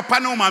Jawari or Papa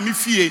no Mami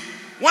Fie.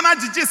 One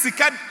of the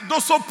Jessica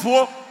doso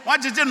poor,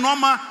 one Jiji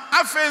Norma,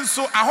 I feel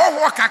so a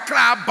whole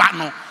kakra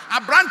bano. A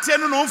brand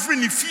ten no free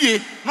ni fie,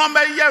 no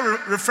year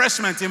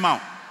refreshment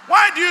amount.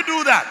 Why do you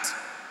do that?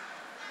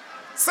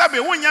 Sabe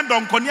when you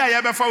don't konya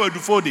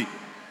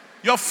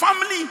your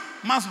family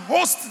must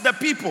host the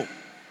people.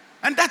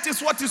 And that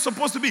is what it's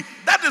supposed to be.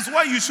 That is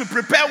why you should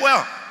prepare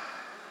well.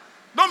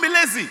 Don't be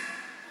lazy.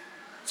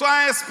 So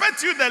I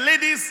expect you, the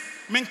ladies,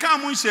 I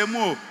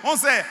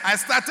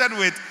started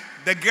with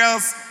the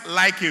girls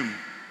like him.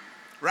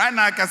 Right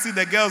now I can see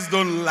the girls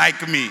don't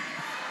like me.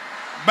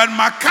 But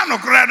Makano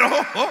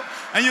Credo,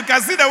 and you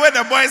can see the way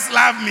the boys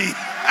love me.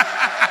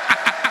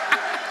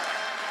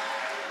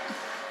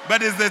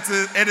 But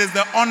it is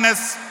the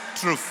honest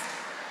truth.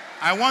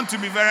 I want to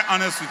be very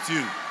honest with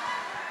you.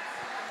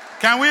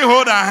 Can we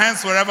hold our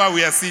hands wherever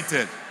we are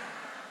seated?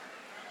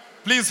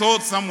 Please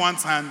hold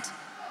someone's hand.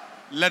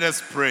 Let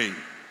us pray.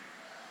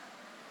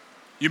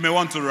 You may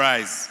want to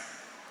rise.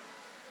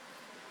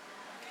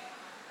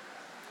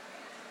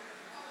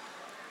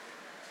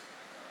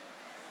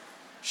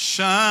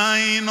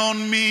 Shine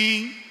on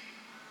me,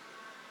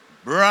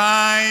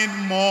 bright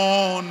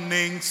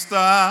morning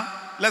star.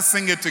 Let's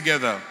sing it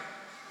together.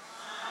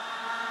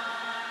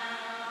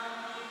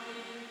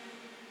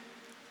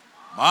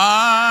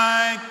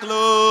 My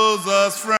closest friend.